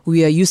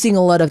 We are using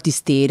a lot of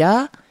this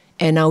data,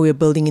 and now we're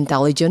building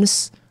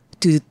intelligence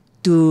to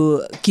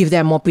give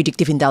them more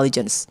predictive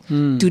intelligence.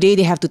 Today,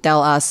 they have to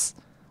tell us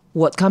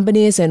what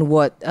companies and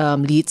what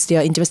leads they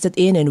are interested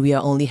in, and we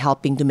are only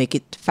helping to make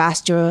it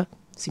faster,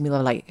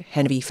 similar like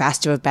Henry,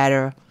 faster,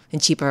 better,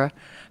 and cheaper.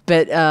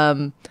 But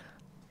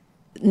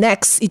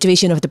next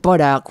iteration of the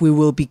product, we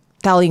will be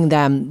telling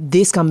them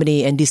this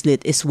company and this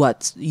lead is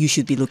what you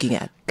should be looking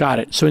at. Got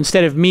it. So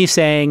instead of me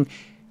saying,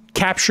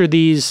 capture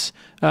these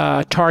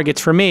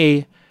targets for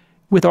me,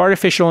 with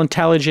artificial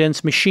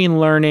intelligence, machine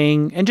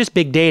learning, and just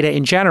big data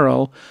in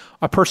general,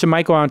 a person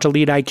might go onto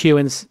LeadIQ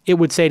and it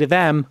would say to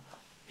them,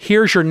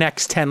 here's your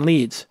next 10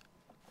 leads.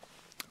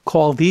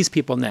 Call these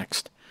people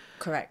next.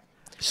 Correct.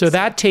 So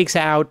that takes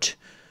out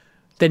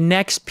the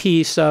next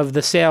piece of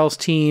the sales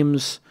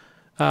team's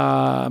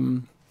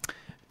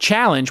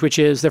challenge, which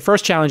is the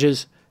first challenge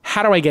is,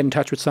 how do I get in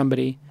touch with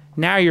somebody?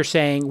 Now you're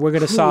saying we're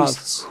going to solve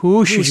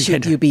who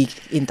should you be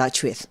in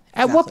touch with.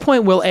 At what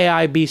point will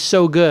AI be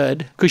so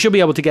good? Because you'll be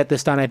able to get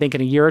this done, I think,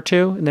 in a year or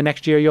two. In the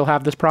next year, you'll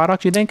have this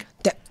product, you think?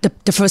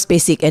 The first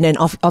basic, and then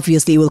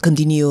obviously we'll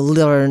continue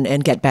learn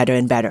and get better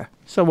and better.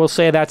 So we'll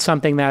say that's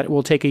something that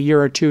will take a year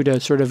or two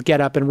to sort of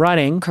get up and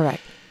running. Correct.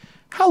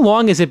 How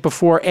long is it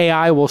before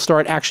AI will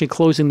start actually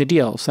closing the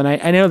deals? And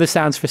I know this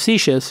sounds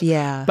facetious,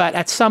 but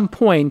at some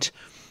point,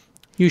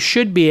 you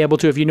should be able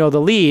to, if you know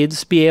the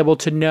leads, be able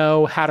to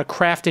know how to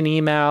craft an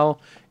email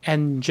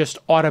and just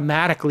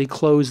automatically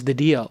close the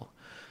deal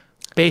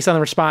based on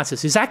the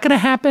responses. Is that going to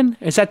happen?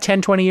 Is that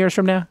 10, 20 years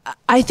from now?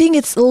 I think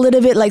it's a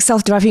little bit like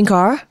self-driving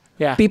car.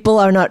 Yeah. People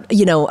are not,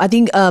 I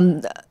think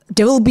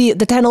there will be,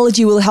 the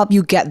technology will help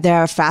you get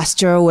there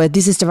faster where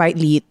this is the right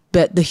lead,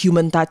 but the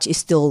human touch is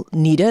still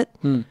needed.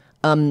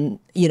 You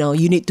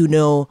need to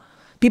know,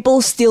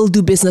 people still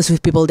do business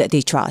with people that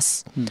they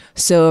trust.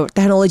 So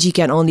technology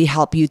can only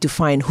help you to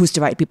find who's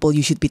the right people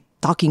you should be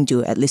talking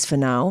to, at least for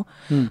now,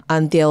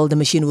 until the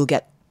machine will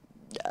get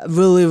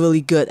really, really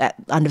good at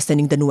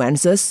understanding the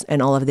nuances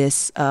and all of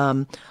this.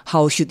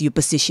 How should you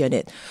position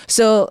it?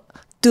 So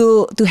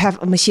to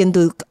have a machine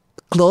to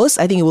close,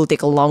 I think it will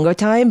take a longer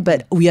time,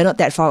 but we are not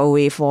that far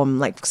away from,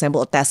 like, for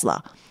example, a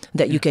Tesla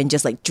that you can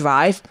just like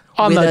drive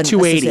on the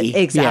 280.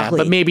 Exactly.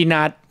 Yeah, but maybe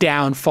not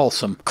down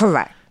Folsom.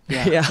 Correct.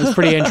 Yeah. It's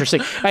pretty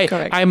interesting.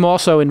 I'm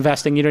also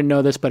investing, you didn't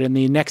know this, but in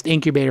the next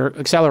incubator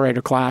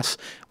accelerator class,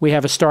 we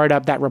have a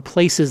startup that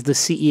replaces the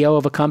CEO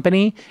of a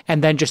company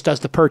and then just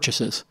does the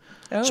purchases.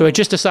 So it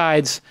just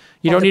decides,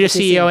 you don't need a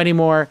CEO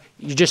anymore.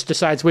 You just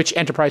decides which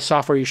enterprise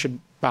software you should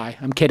buy.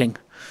 I'm kidding.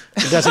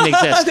 It doesn't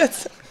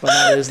exist. But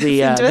that is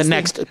the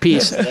next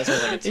piece. That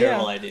sounds like a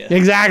terrible idea.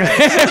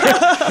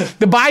 Exactly.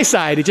 The buy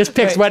side, it just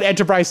picks what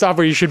enterprise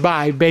software you should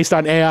buy based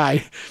on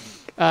AI.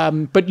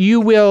 But you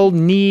will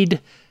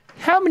need...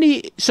 How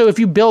many, so if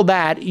you build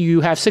that,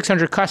 you have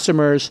 600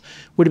 customers,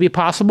 would it be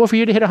possible for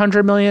you to hit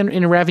 100 million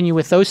in revenue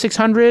with those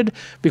 600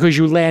 because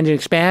you land and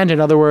expand? In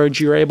other words,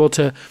 you're able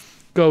to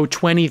go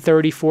 20,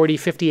 30, 40,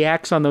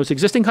 50x on those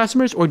existing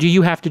customers? Or do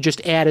you have to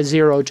just add a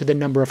zero to the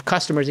number of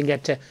customers and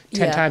get to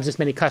 10 times as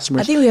many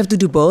customers? I think we have to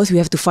do both. We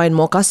have to find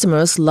more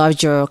customers,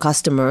 larger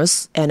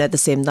customers, and at the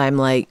same time,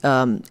 like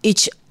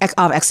each of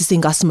our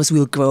existing customers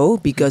will grow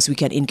because we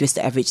can increase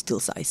the average deal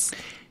size.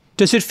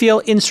 Does it feel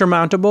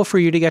insurmountable for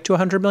you to get to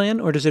 100 million,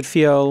 or does it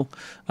feel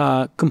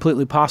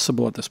completely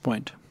possible at this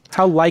point?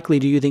 How likely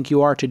do you think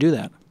you are to do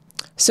that?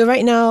 So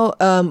right now,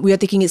 we are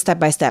taking it step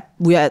by step.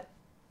 We are at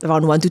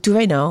around 1 to 2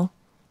 right now.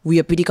 We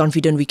are pretty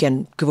confident we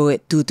can grow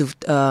it 2 to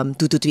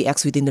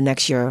 3x within the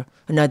next year,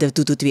 another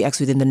 2 to 3x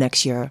within the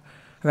next year,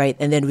 right?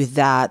 And then with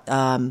that...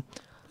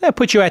 that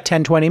puts you at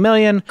 10, 20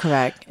 million.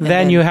 Correct.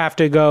 Then you have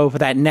to go for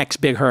that next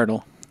big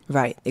hurdle.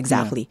 Right,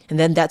 exactly. Yeah. And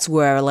then that's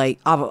where like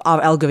our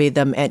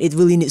algorithm, and it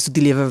really needs to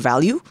deliver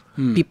value.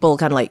 People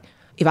kind of like,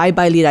 if I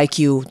buy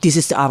LeadIQ, this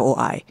is the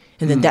ROI.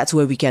 And then that's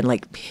where we can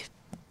like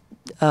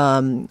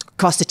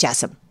cross the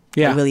chasm.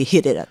 And really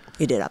hit it up.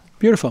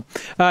 Beautiful.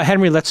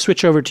 Henry, let's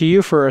switch over to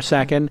you for a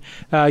second.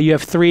 You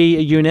have 3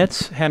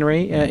 units,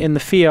 Henry, in the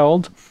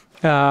field.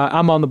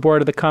 I'm on the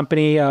board of the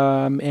company,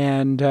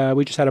 and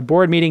we just had a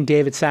board meeting.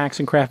 David Sachs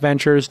and Craft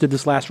Ventures did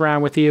this last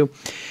round with you.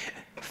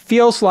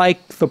 Feels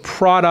like the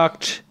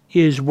product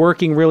is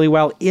working really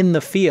well in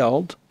the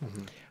field,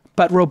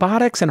 but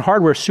robotics and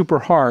hardware is super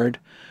hard.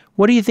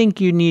 What do you think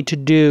you need to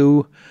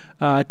do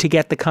to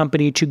get the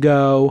company to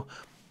go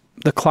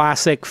the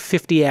classic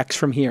 50x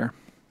from here?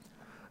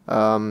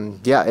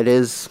 It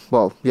is.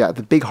 Well,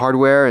 the big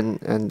hardware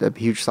and a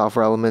huge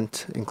software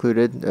element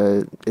included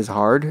is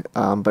hard,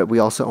 but we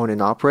also own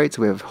and operate,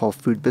 so we have a whole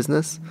food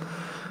business.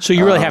 So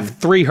you really have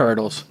 3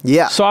 hurdles.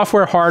 Yeah.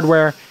 Software,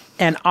 hardware,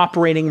 and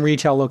operating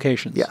retail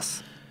locations.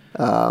 Yes.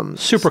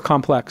 Super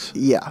complex.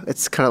 Yeah,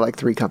 it's kind of like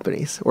 3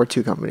 companies or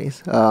 2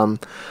 companies.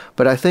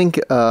 But I think,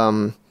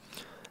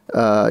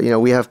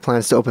 we have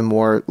plans to open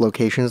more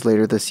locations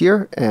later this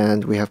year,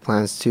 and we have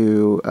plans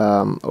to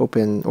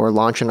open or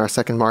launch in our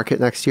second market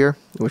next year,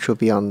 which will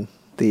be on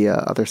the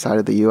other side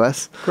of the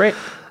U.S. Great.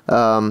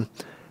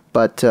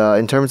 But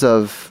in terms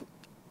of,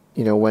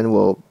 when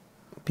we'll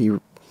be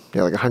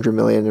like 100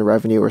 million in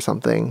revenue or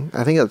something,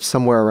 I think it's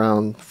somewhere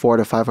around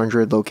 400 to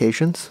 500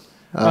 locations.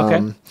 Okay.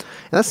 And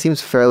that seems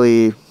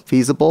fairly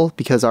feasible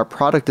because our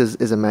product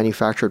is a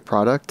manufactured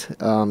product.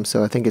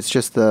 So I think it's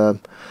just the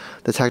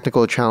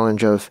technical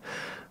challenge of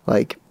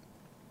like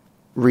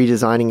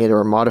redesigning it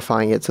or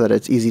modifying it so that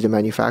it's easy to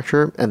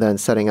manufacture and then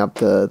setting up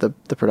the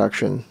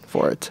production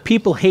for it.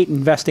 People hate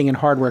investing in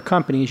hardware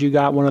companies. You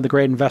got one of the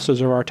great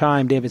investors of our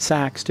time, David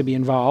Sachs, to be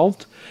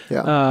involved.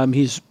 Yeah.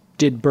 He's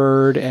did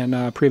Bird,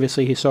 and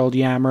previously he sold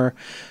Yammer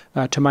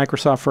to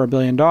Microsoft for $1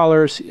 billion,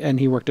 and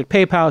he worked at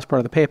PayPal as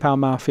part of the PayPal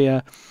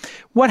mafia.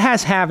 What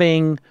has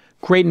having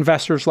great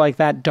investors like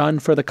that done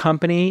for the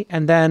company?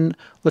 And then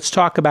let's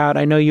talk about,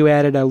 I know you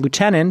added a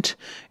lieutenant,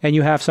 and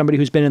you have somebody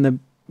who's been in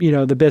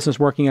the business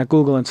working at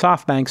Google and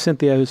SoftBank,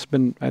 Cynthia, who's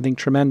been, I think,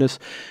 tremendous.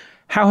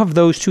 How have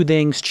those 2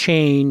 things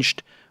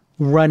changed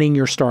running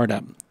your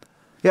startup?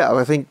 Yeah,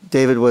 I think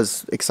David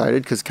was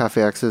excited because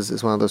CafeX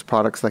is one of those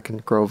products that can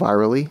grow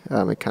virally.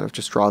 It kind of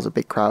just draws a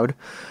big crowd.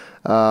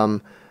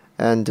 And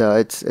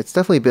it's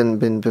definitely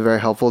been very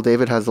helpful.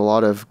 David has a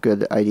lot of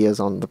good ideas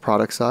on the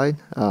product side,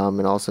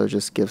 and also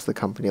just gives the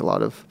company a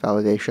lot of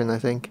validation, I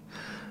think.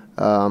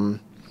 And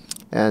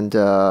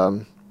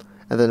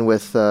then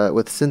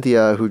with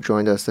Cynthia, who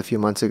joined us a few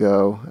months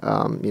ago,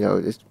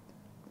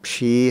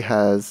 she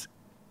has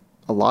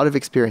a lot of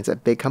experience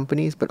at big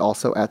companies, but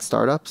also at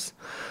startups.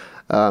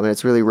 And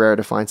it's really rare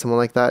to find someone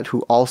like that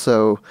who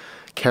also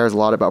cares a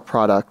lot about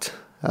product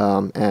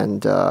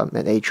and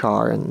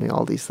HR and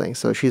all these things.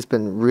 So she's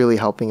been really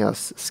helping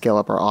us scale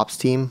up our ops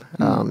team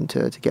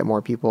to get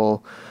more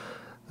people,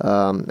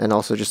 and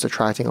also just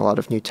attracting a lot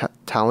of new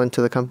talent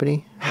to the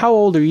company. How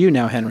old are you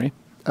now, Henry?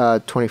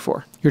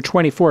 24. You're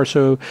 24.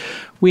 So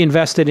we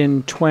invested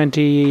in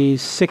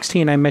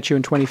 2016. I met you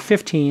in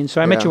 2015.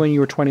 So I met you when you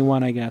were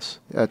 21, I guess.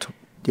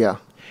 Yeah.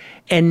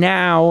 And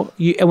now,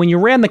 when you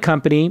ran the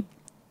company,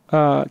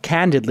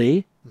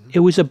 candidly, it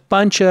was a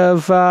bunch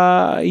of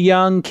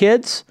young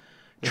kids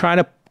trying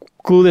to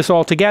glue this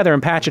all together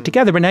and patch it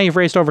together. But now you've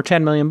raised over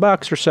 $10 million or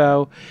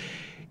so.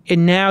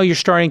 And now you're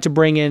starting to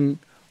bring in,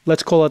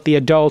 let's call it the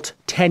adult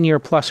 10-year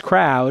plus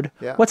crowd.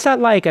 Yeah. What's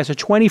that like as a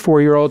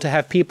 24-year-old to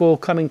have people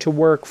coming to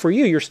work for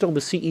you? You're still the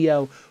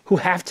CEO who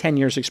have 10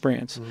 years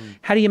experience.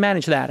 How do you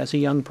manage that as a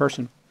young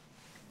person?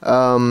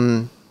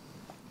 Well,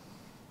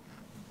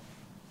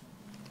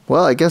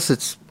 I guess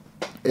it's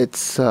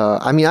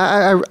I mean,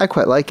 I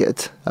quite like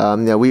it.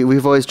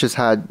 We've always just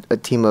had a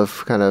team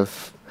of kind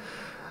of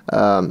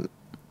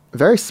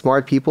very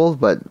smart people,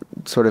 but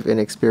sort of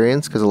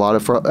inexperienced, because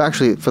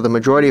for the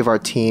majority of our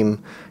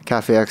team,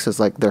 CafeX is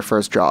like their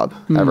first job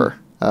ever.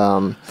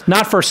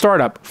 Not first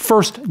startup,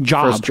 first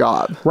job. First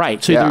job.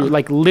 Right. So you're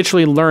like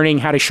literally learning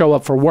how to show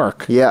up for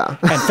work. Yeah.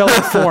 And fill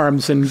out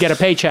forms and get a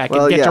paycheck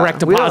and get direct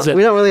deposit.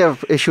 We don't really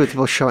have an issue with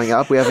people showing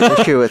up. We have an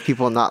issue with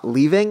people not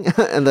leaving,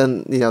 and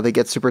then they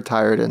get super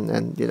tired,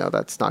 and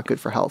that's not good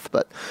for health.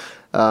 But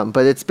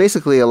it's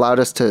basically allowed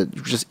us to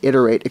just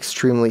iterate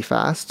extremely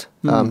fast.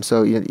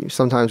 So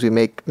sometimes we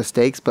make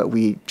mistakes, but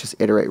we just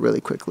iterate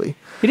really quickly.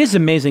 It is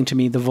amazing to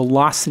me the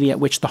velocity at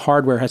which the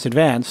hardware has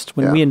advanced.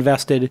 When we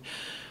invested,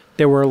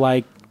 there were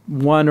like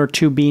 1 or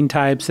 2 bean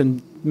types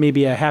and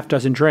maybe a half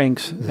dozen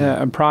drinks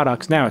and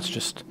products. Now it's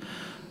just,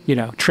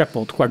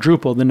 tripled,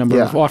 quadrupled the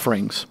number of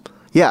offerings.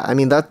 Yeah, I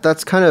mean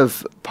that's kind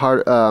of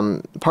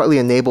partly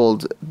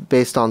enabled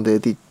based on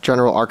the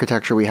general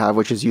architecture we have,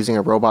 which is using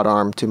a robot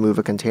arm to move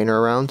a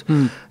container around.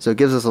 So it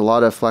gives us a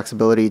lot of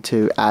flexibility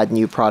to add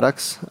new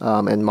products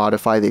and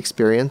modify the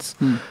experience.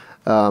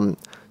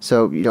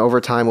 So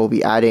over time we'll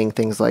be adding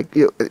things like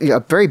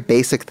a very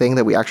basic thing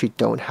that we actually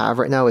don't have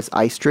right now is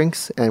ice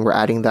drinks, and we're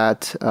adding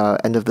that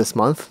end of this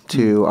month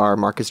to our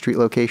Market Street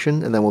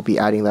location, and then we'll be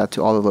adding that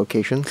to all the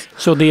locations.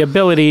 So the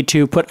ability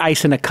to put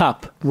ice in a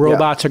cup,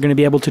 robots are going to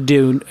be able to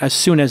do as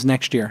soon as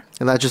next year.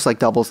 And that just like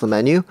doubles the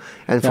menu.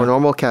 And for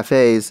normal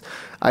cafes,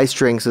 ice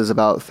drinks is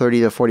about 30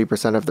 to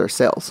 40% of their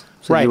sales.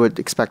 So you would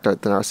expect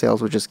that our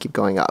sales would just keep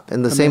going up.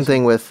 And the same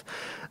thing with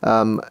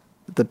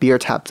the beer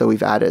taps that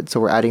we've added. So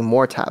we're adding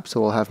more taps.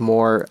 So we'll have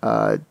more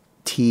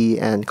tea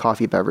and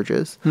coffee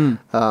beverages.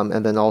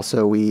 And then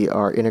also we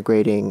are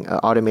integrating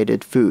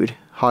automated food,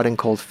 hot and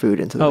cold food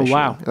into the machine.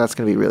 Wow. And that's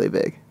going to be really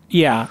big.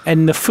 Yeah,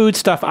 and the food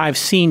stuff I've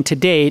seen to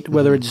date,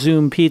 whether it's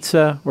Zoom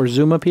Pizza or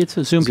Zuma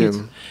Pizza, Zoom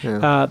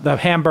Pizza, the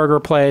hamburger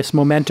place,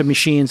 Momentum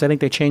Machines, I think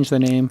they changed the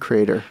name.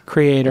 Creator.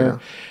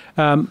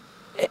 Yeah.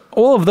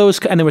 All of those,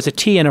 and there was a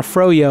tea and a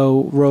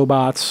froyo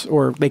robots,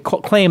 or they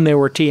claim they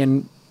were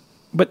tea,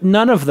 but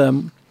none of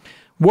them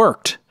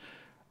worked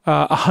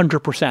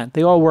 100%.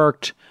 They all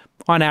worked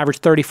on average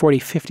 30, 40,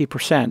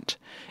 50%.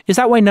 Is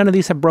that why none of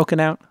these have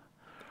broken out?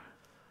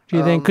 Do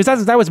you think?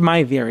 Because that was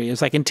my theory.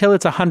 Is like until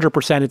it's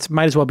 100%, it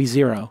might as well be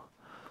zero.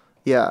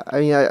 Yeah, I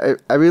mean,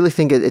 I really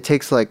think it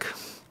takes like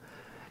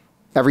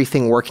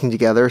everything working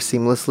together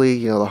seamlessly.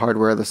 You know, the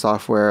hardware, the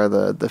software,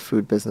 the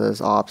food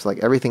business ops, like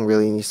everything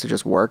really needs to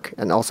just work.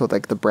 And also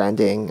like the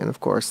branding and of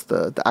course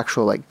the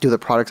actual like, do the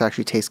products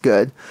actually taste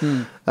good?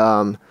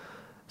 Yeah,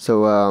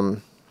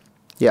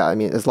 I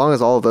mean, as long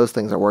as all of those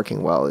things are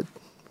working well, it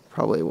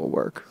probably will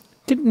work.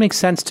 Didn't make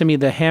sense to me,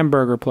 the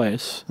hamburger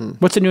place.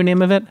 What's the new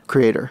name of it?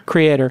 Creator.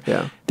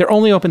 Yeah. They're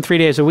only open 3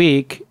 days a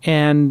week,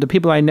 and the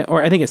people I know,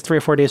 or I think it's 3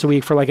 or 4 days a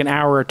week for like an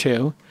hour or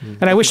two.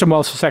 And I wish them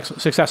all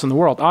success in the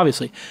world,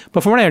 obviously.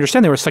 But from what I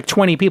understand, there was like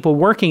 20 people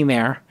working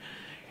there,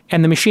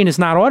 and the machine is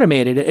not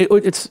automated.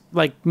 It's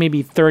like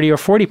maybe 30 or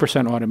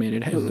 40%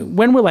 automated.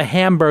 When will a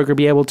hamburger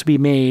be able to be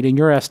made, in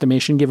your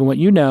estimation, given what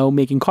you know,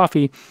 making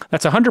coffee,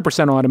 that's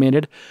 100%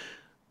 automated?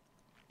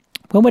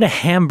 When would a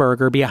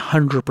hamburger be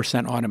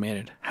 100%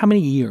 automated? How many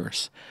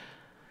years?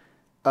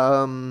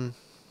 That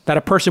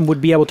a person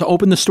would be able to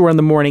open the store in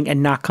the morning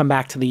and not come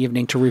back to the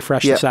evening to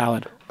refresh the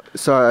salad.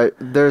 So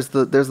there's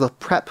the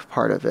prep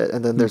part of it,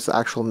 and then there's the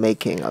actual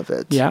making of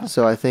it. Yeah.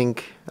 So I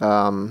think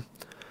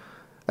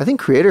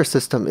Creator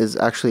System is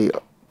actually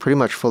pretty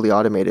much fully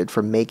automated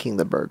for making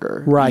the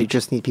burger. Right. You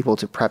just need people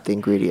to prep the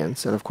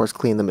ingredients and of course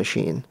clean the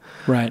machine.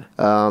 Right.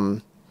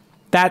 But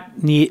that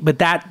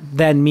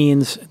then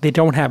means they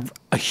don't have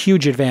a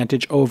huge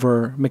advantage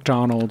over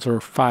McDonald's or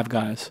Five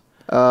Guys.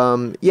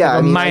 Yeah,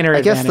 I mean, minor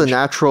I guess the advantage.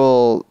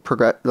 natural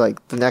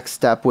the next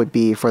step would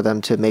be for them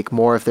to make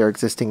more of their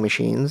existing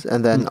machines,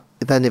 and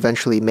then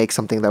eventually make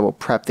something that will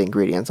prep the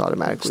ingredients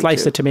automatically. Slice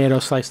too. the tomato,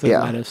 slice the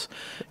lettuce.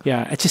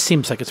 Yeah, it just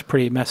seems like it's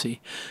pretty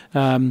messy.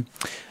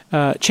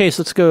 Chase,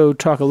 let's go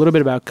talk a little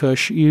bit about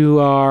Kush. You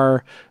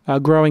are a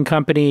growing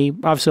company,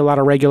 obviously a lot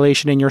of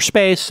regulation in your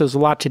space. So there's a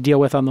lot to deal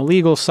with on the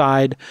legal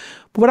side.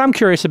 But what I'm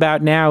curious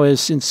about now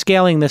is in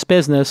scaling this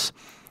business,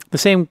 the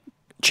same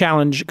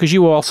challenge, because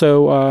you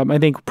also, I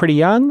think, pretty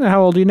young.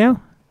 How old are you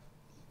now?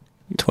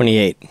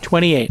 28.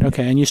 28,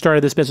 okay. And you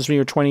started this business when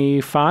you were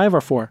 25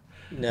 or 4?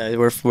 No,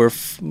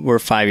 we're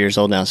 5 years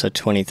old now, so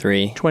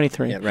 23.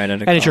 23. Yeah, right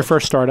out of And it's your college.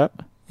 first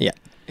startup? Yeah.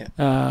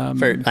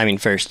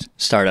 First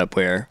startup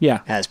where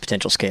has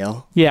potential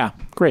scale. Yeah,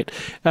 great.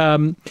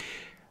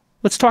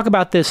 Let's talk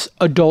about this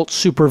adult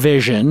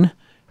supervision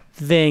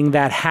thing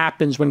that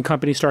happens when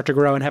companies start to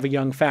grow and have a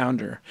young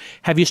founder.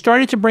 Have you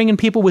started to bring in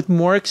people with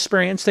more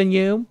experience than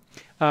you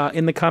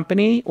in the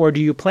company, or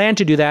do you plan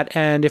to do that?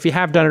 And if you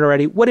have done it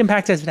already, what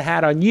impact has it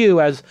had on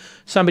you as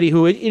somebody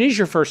who it is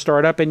your first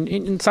startup?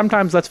 And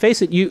sometimes, let's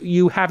face it,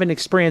 you haven't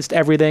experienced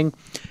everything.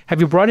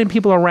 Have you brought in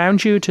people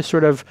around you to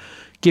sort of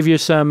give you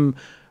some,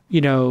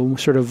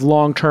 sort of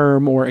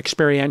long-term or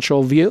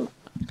experiential view?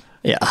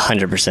 Yeah,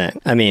 100%.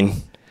 I mean,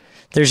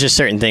 there's just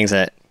certain things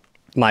that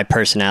my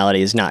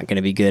personality is not going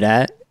to be good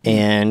at.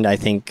 And I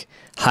think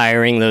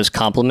hiring those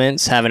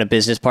complements, having a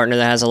business partner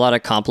that has a lot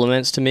of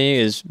complements to me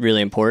is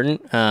really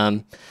important.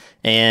 And,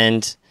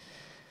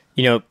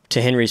 to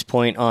Henry's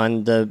point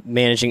on the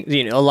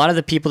managing, a lot of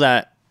the people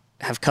that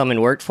have come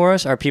and worked for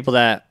us are people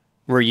that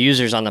were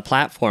users on the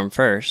platform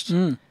first.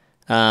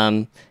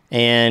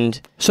 And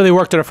so they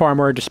worked at a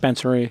farm or a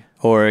dispensary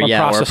or a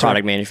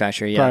product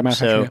manufacturer. Yeah.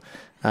 Product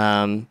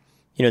manufacturer,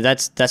 So,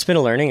 that's been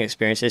a learning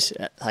experience. It's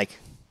like,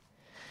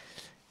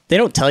 they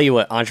don't tell you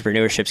what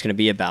entrepreneurship is going to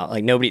be about.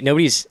 Like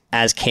nobody's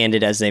as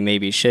candid as they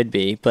maybe should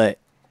be. But,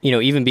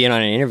 even being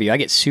on an interview, I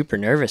get super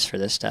nervous for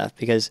this stuff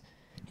because,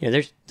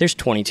 there's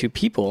 22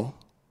 people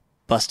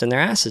busting their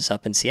asses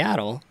up in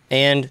Seattle,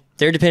 and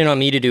they're depending on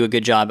me to do a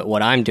good job at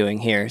what I'm doing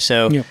here.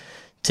 So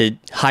to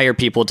hire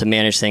people to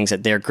manage things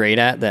that they're great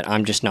at that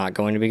I'm just not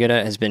going to be good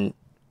at has been,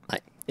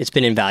 it's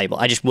been invaluable.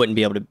 I just wouldn't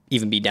be able to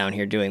even be down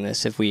here doing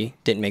this if we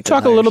didn't make those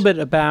Talk hires. a little bit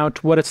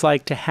about what it's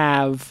like to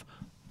have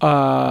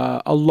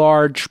a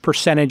large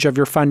percentage of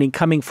your funding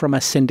coming from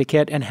a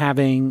syndicate and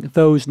having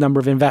those number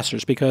of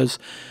investors, because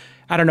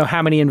I don't know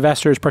how many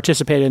investors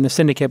participated in the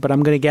syndicate, but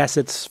I'm going to guess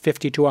it's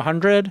 50 to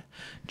 100.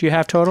 Do you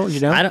have total?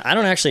 You know? I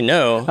don't actually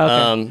know,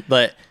 Okay.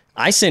 But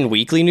I send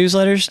weekly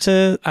newsletters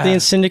to the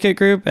syndicate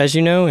group, as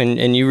you know,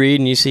 and you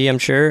read and you see, I'm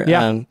sure.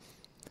 Yeah.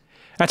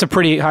 That's a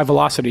pretty high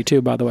velocity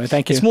too, by the way.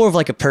 Thank you. It's more of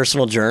like a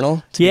personal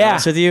journal, to be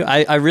honest with you.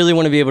 I really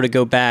want to be able to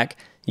go back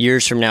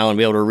years from now and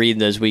be able to read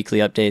those weekly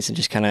updates and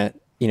just kind of,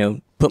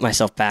 put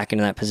myself back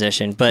into that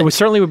position. But it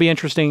certainly would be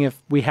interesting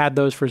if we had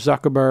those for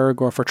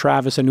Zuckerberg or for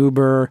Travis and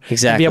Uber.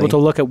 Exactly. To be able to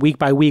look at week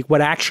by week what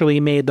actually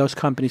made those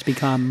companies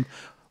become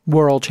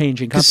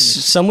world-changing companies.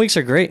 Some weeks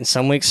are great and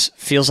some weeks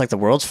feels like the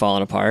world's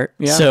falling apart.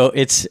 Yeah. So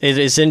it's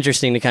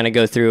interesting to kind of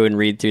go through and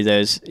read through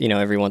those,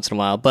 every once in a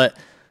while. But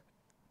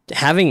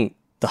having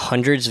the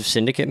hundreds of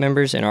syndicate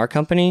members in our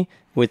company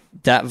with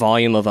that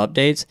volume of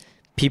updates,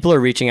 people are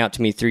reaching out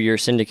to me through your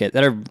syndicate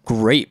that are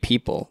great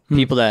people,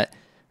 people that,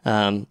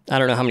 I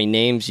don't know how many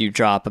names you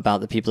drop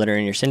about the people that are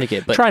in your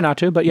syndicate, but try not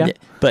to, but yeah.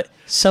 But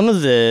some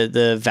of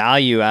the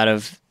value out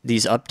of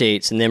these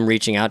updates and them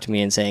reaching out to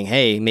me and saying,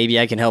 hey, maybe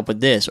I can help with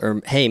this,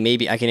 or hey,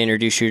 maybe I can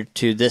introduce you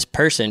to this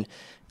person.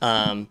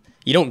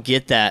 You don't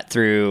get that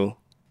through,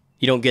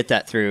 you don't get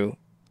that through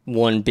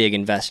one big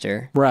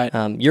investor. Right.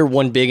 You're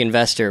one big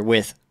investor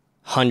with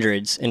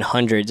hundreds and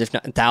hundreds, if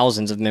not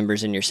thousands of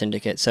members in your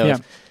syndicate. So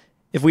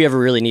if we ever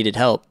really needed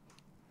help,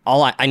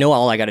 all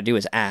I got to do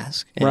is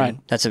ask. And right.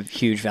 That's a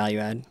huge value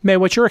add. May,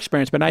 what's your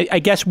experience been? I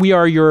guess we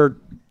are your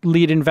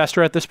lead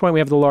investor at this point. We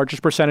have the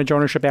largest percentage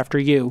ownership after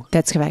you.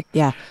 That's correct.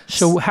 Yeah.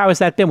 So how has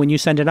that been? When you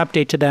send an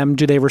update to them,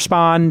 do they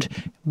respond?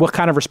 What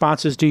kind of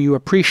responses do you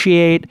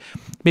appreciate?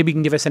 Maybe you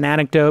can give us an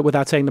anecdote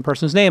without saying the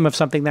person's name of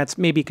something that's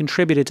maybe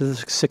contributed to the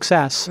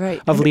success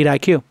of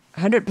LeadIQ.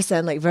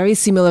 100%, like very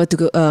similar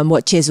to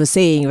what Chase was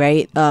saying,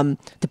 right?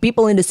 The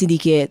people in the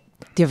syndicate,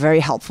 they're very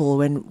helpful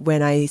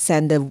when I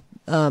send the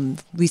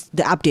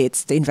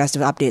updates, the investor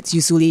updates.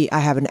 Usually I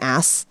have an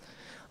ask.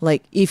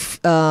 Like,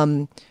 if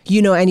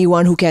you know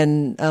anyone who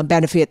can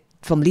benefit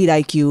from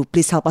LeadIQ,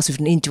 please help us with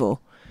an intro.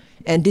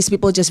 And these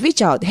people just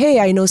reach out. Hey,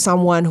 I know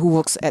someone who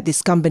works at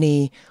this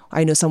company.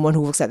 I know someone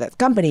who works at that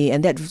company.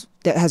 And that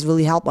has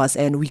really helped us.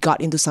 And we got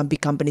into some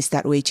big companies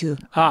that way too.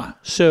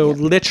 So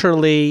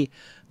literally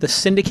the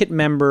syndicate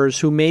members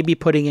who may be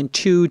putting in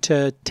 $2,000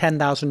 to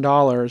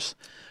 $10,000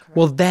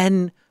 will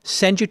then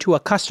send you to a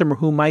customer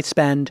who might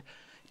spend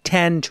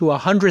 $10,000 to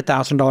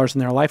 $100,000 in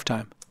their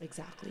lifetime.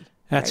 Exactly.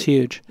 That's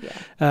huge.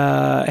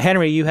 Yeah.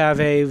 Henry, you have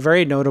a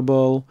very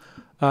notable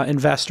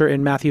investor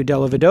in Matthew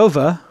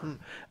Dellavedova,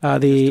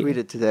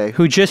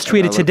 who just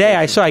tweeted today.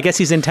 I saw. I guess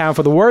he's in town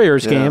for the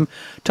Warriors game.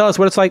 Tell us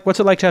what it's like.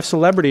 What's it like to have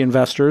celebrity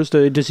investors?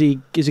 Is he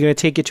going to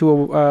take you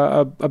to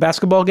a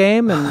basketball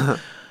game, and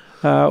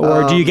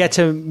or do you get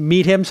to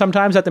meet him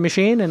sometimes at the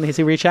machine? And does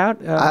he reach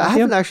out? I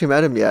haven't actually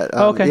met him yet.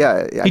 Okay.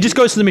 Yeah. He just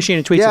goes to the machine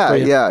and tweets it for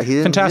you. Yeah. He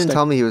didn't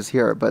tell me he was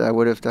here, but I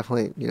would have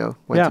definitely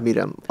went to meet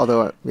him.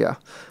 Although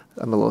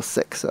I'm a little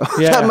sick, so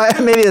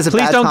maybe it's a Please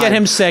bad don't time. get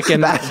him sick,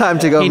 and bad time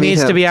to go. He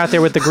needs to be out there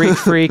with the Greek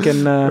Freak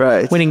and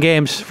winning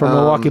games for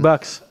Milwaukee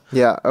Bucks.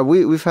 Yeah,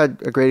 we've had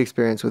a great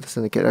experience with the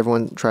syndicate.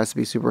 Everyone tries to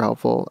be super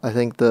helpful. I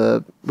think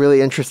the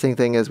really interesting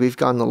thing is we've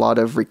gotten a lot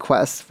of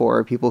requests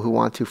for people who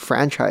want to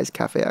franchise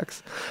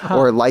CafeX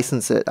or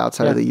license it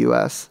outside of the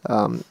U.S.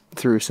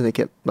 Through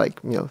syndicate,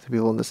 through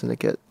people in the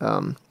syndicate.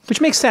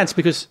 Which makes sense,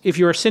 because if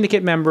you're a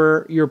syndicate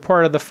member, you're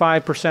part of the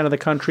 5% of the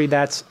country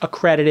that's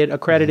accredited.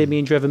 Accredited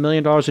means you have $1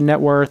 million in net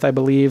worth, I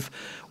believe,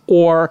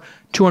 or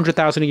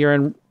 $200,000 a year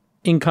in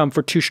income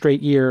for 2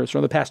 straight years,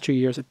 or the past 2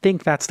 years. I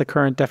think that's the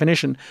current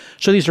definition.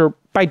 So these are,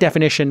 by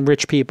definition,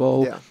 rich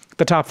people,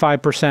 the top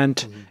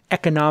 5%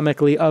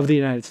 economically of the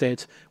United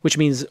States, which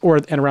means,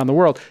 and around the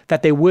world,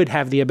 that they would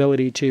have the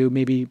ability to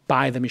maybe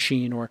buy the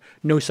machine or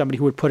know somebody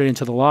who would put it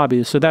into the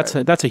lobbies. So that's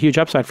a huge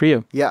upside for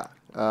you. Yeah.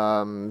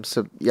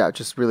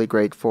 Just really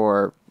great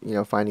for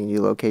finding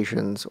new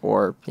locations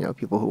or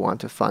people who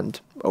want to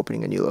fund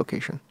opening a new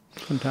location.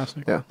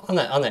 Fantastic. Yeah. On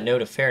that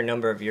note, a fair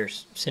number of your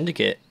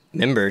syndicate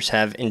members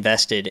have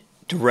invested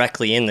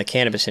directly in the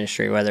cannabis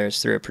industry, whether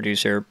it's through a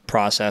producer,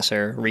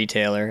 processor,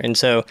 retailer, and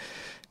so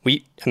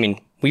we've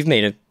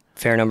made a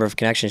fair number of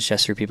connections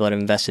just through people that have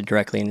invested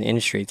directly in the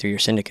industry through your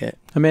syndicate.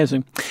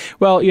 Amazing.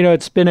 Well,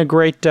 it's been a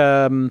great.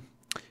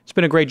 It's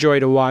been a great joy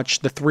to watch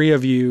the three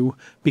of you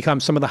become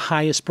some of the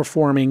highest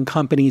performing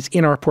companies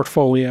in our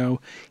portfolio.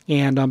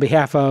 And on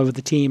behalf of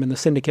the team and the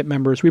syndicate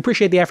members, we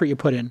appreciate the effort you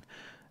put in.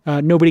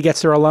 Nobody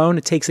gets there alone.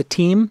 It takes a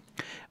team.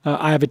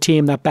 I have a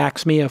team that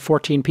backs me of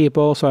 14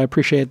 people, so I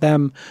appreciate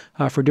them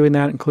for doing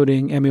that,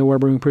 including Emmy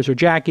Award-winning producer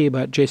Jackie,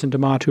 but Jason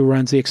DeMott, who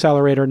runs the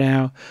Accelerator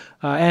now,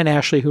 and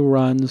Ashley, who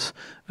runs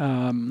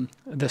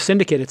the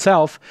syndicate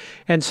itself.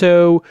 And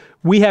so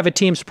we have a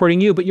team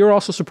supporting you, but you're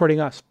also supporting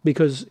us,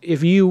 because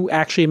if you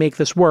actually make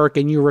this work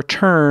and you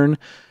return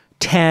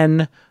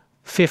 10,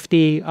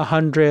 50,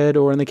 100,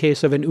 or in the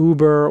case of an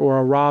Uber or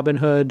a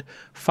Robinhood,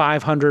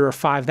 500 or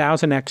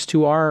 5,000x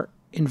to our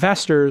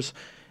investors,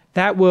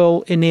 that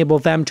will enable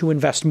them to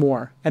invest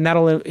more. And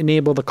that'll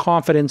enable the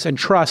confidence and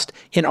trust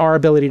in our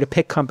ability to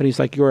pick companies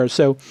like yours.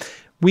 So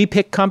we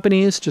pick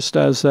companies, just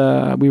as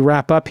we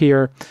wrap up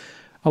here.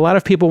 A lot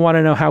of people want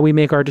to know how we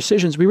make our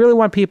decisions. We really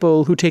want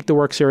people who take the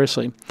work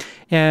seriously.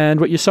 And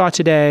what you saw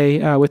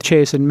today with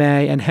Chase and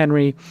May and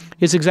Henry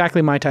is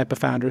exactly my type of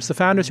founders. The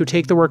founders who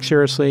take the work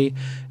seriously,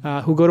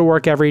 who go to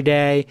work every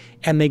day,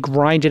 and they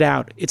grind it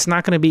out. It's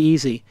not going to be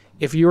easy.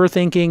 If you're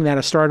thinking that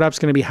a startup's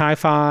going to be high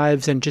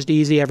fives and just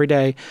easy every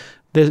day,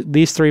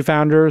 these three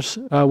founders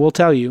will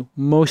tell you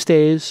most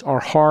days are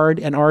hard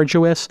and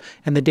arduous,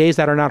 and the days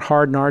that are not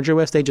hard and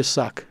arduous, they just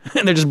suck.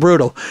 They're just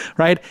brutal,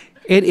 right?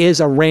 It is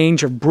a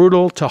range of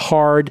brutal to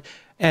hard,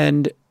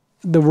 and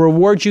the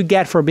reward you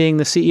get for being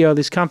the CEO of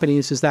these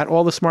companies is that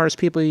all the smartest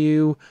people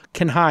you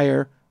can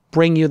hire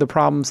bring you the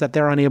problems that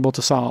they're unable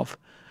to solve.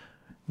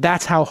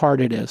 That's how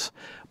hard it is.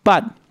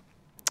 But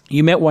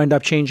you might wind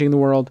up changing the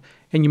world,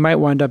 and you might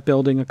wind up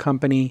building a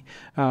company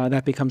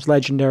that becomes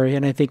legendary.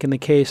 And I think in the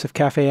case of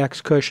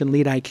CafeX, Kush, and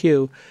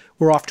LeadIQ,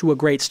 we're off to a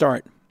great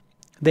start.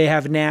 They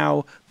have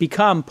now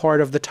become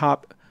part of the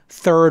top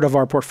third of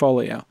our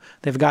portfolio.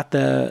 They've got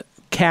the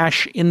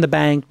cash in the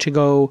bank to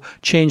go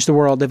change the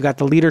world. They've got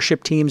the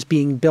leadership teams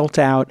being built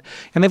out,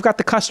 and they've got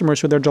the customers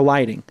who they're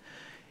delighting.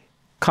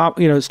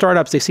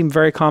 startups, they seem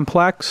very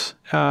complex,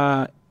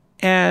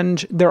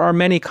 and there are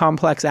many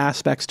complex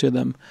aspects to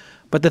them.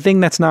 But the thing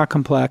that's not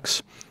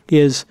complex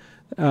is,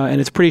 and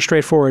it's pretty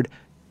straightforward,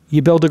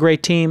 you build a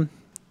great team,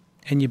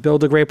 and you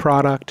build a great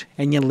product,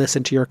 and you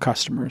listen to your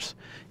customers.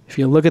 If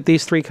you look at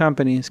these three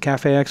companies,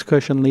 CafeX,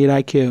 Kush, and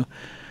LeadIQ,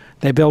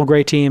 they build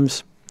great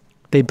teams,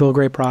 they build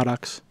great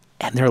products,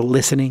 and they're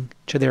listening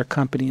to their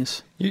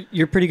companies.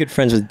 You're pretty good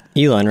friends with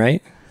Elon,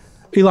 right?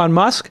 Elon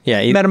Musk?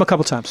 Yeah. Met him a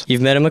couple times.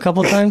 You've met him a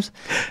couple times?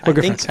 We're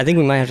good friends. I think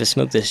we might have to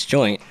smoke this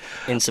joint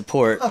in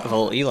support of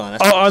old Elon.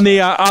 On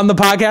the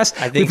podcast?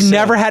 I think We've so.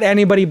 never had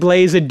anybody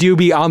blaze a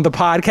doobie on the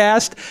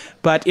podcast,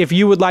 but if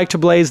you would like to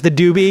blaze the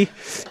doobie,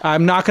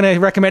 I'm not going to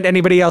recommend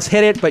anybody else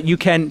hit it, but you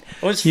can.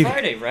 Well, it's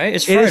Friday, right?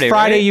 It's It Friday, is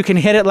Friday. right? You can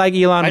hit it like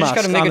Elon I Musk.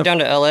 just got to make it down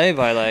to LA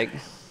by like...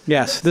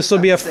 Yes, this will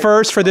be a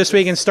first for This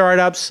Week in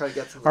Startups.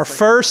 Our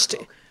first,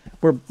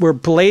 we're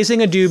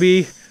blazing a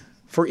doobie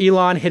for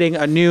Elon hitting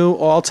a new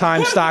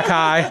all-time stock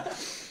high.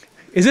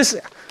 Is this?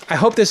 I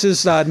hope this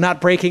is not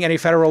breaking any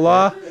federal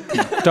law.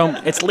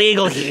 Don't. It's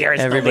legal here.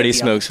 It's Everybody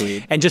smokes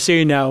weed. And just so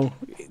you know,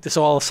 this is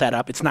all set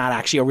up. It's not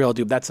actually a real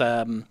doob. That's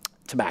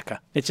tobacco.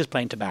 It's just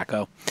plain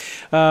tobacco.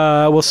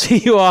 We'll see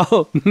you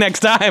all next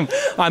time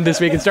on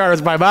This Week in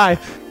Startups. Bye bye.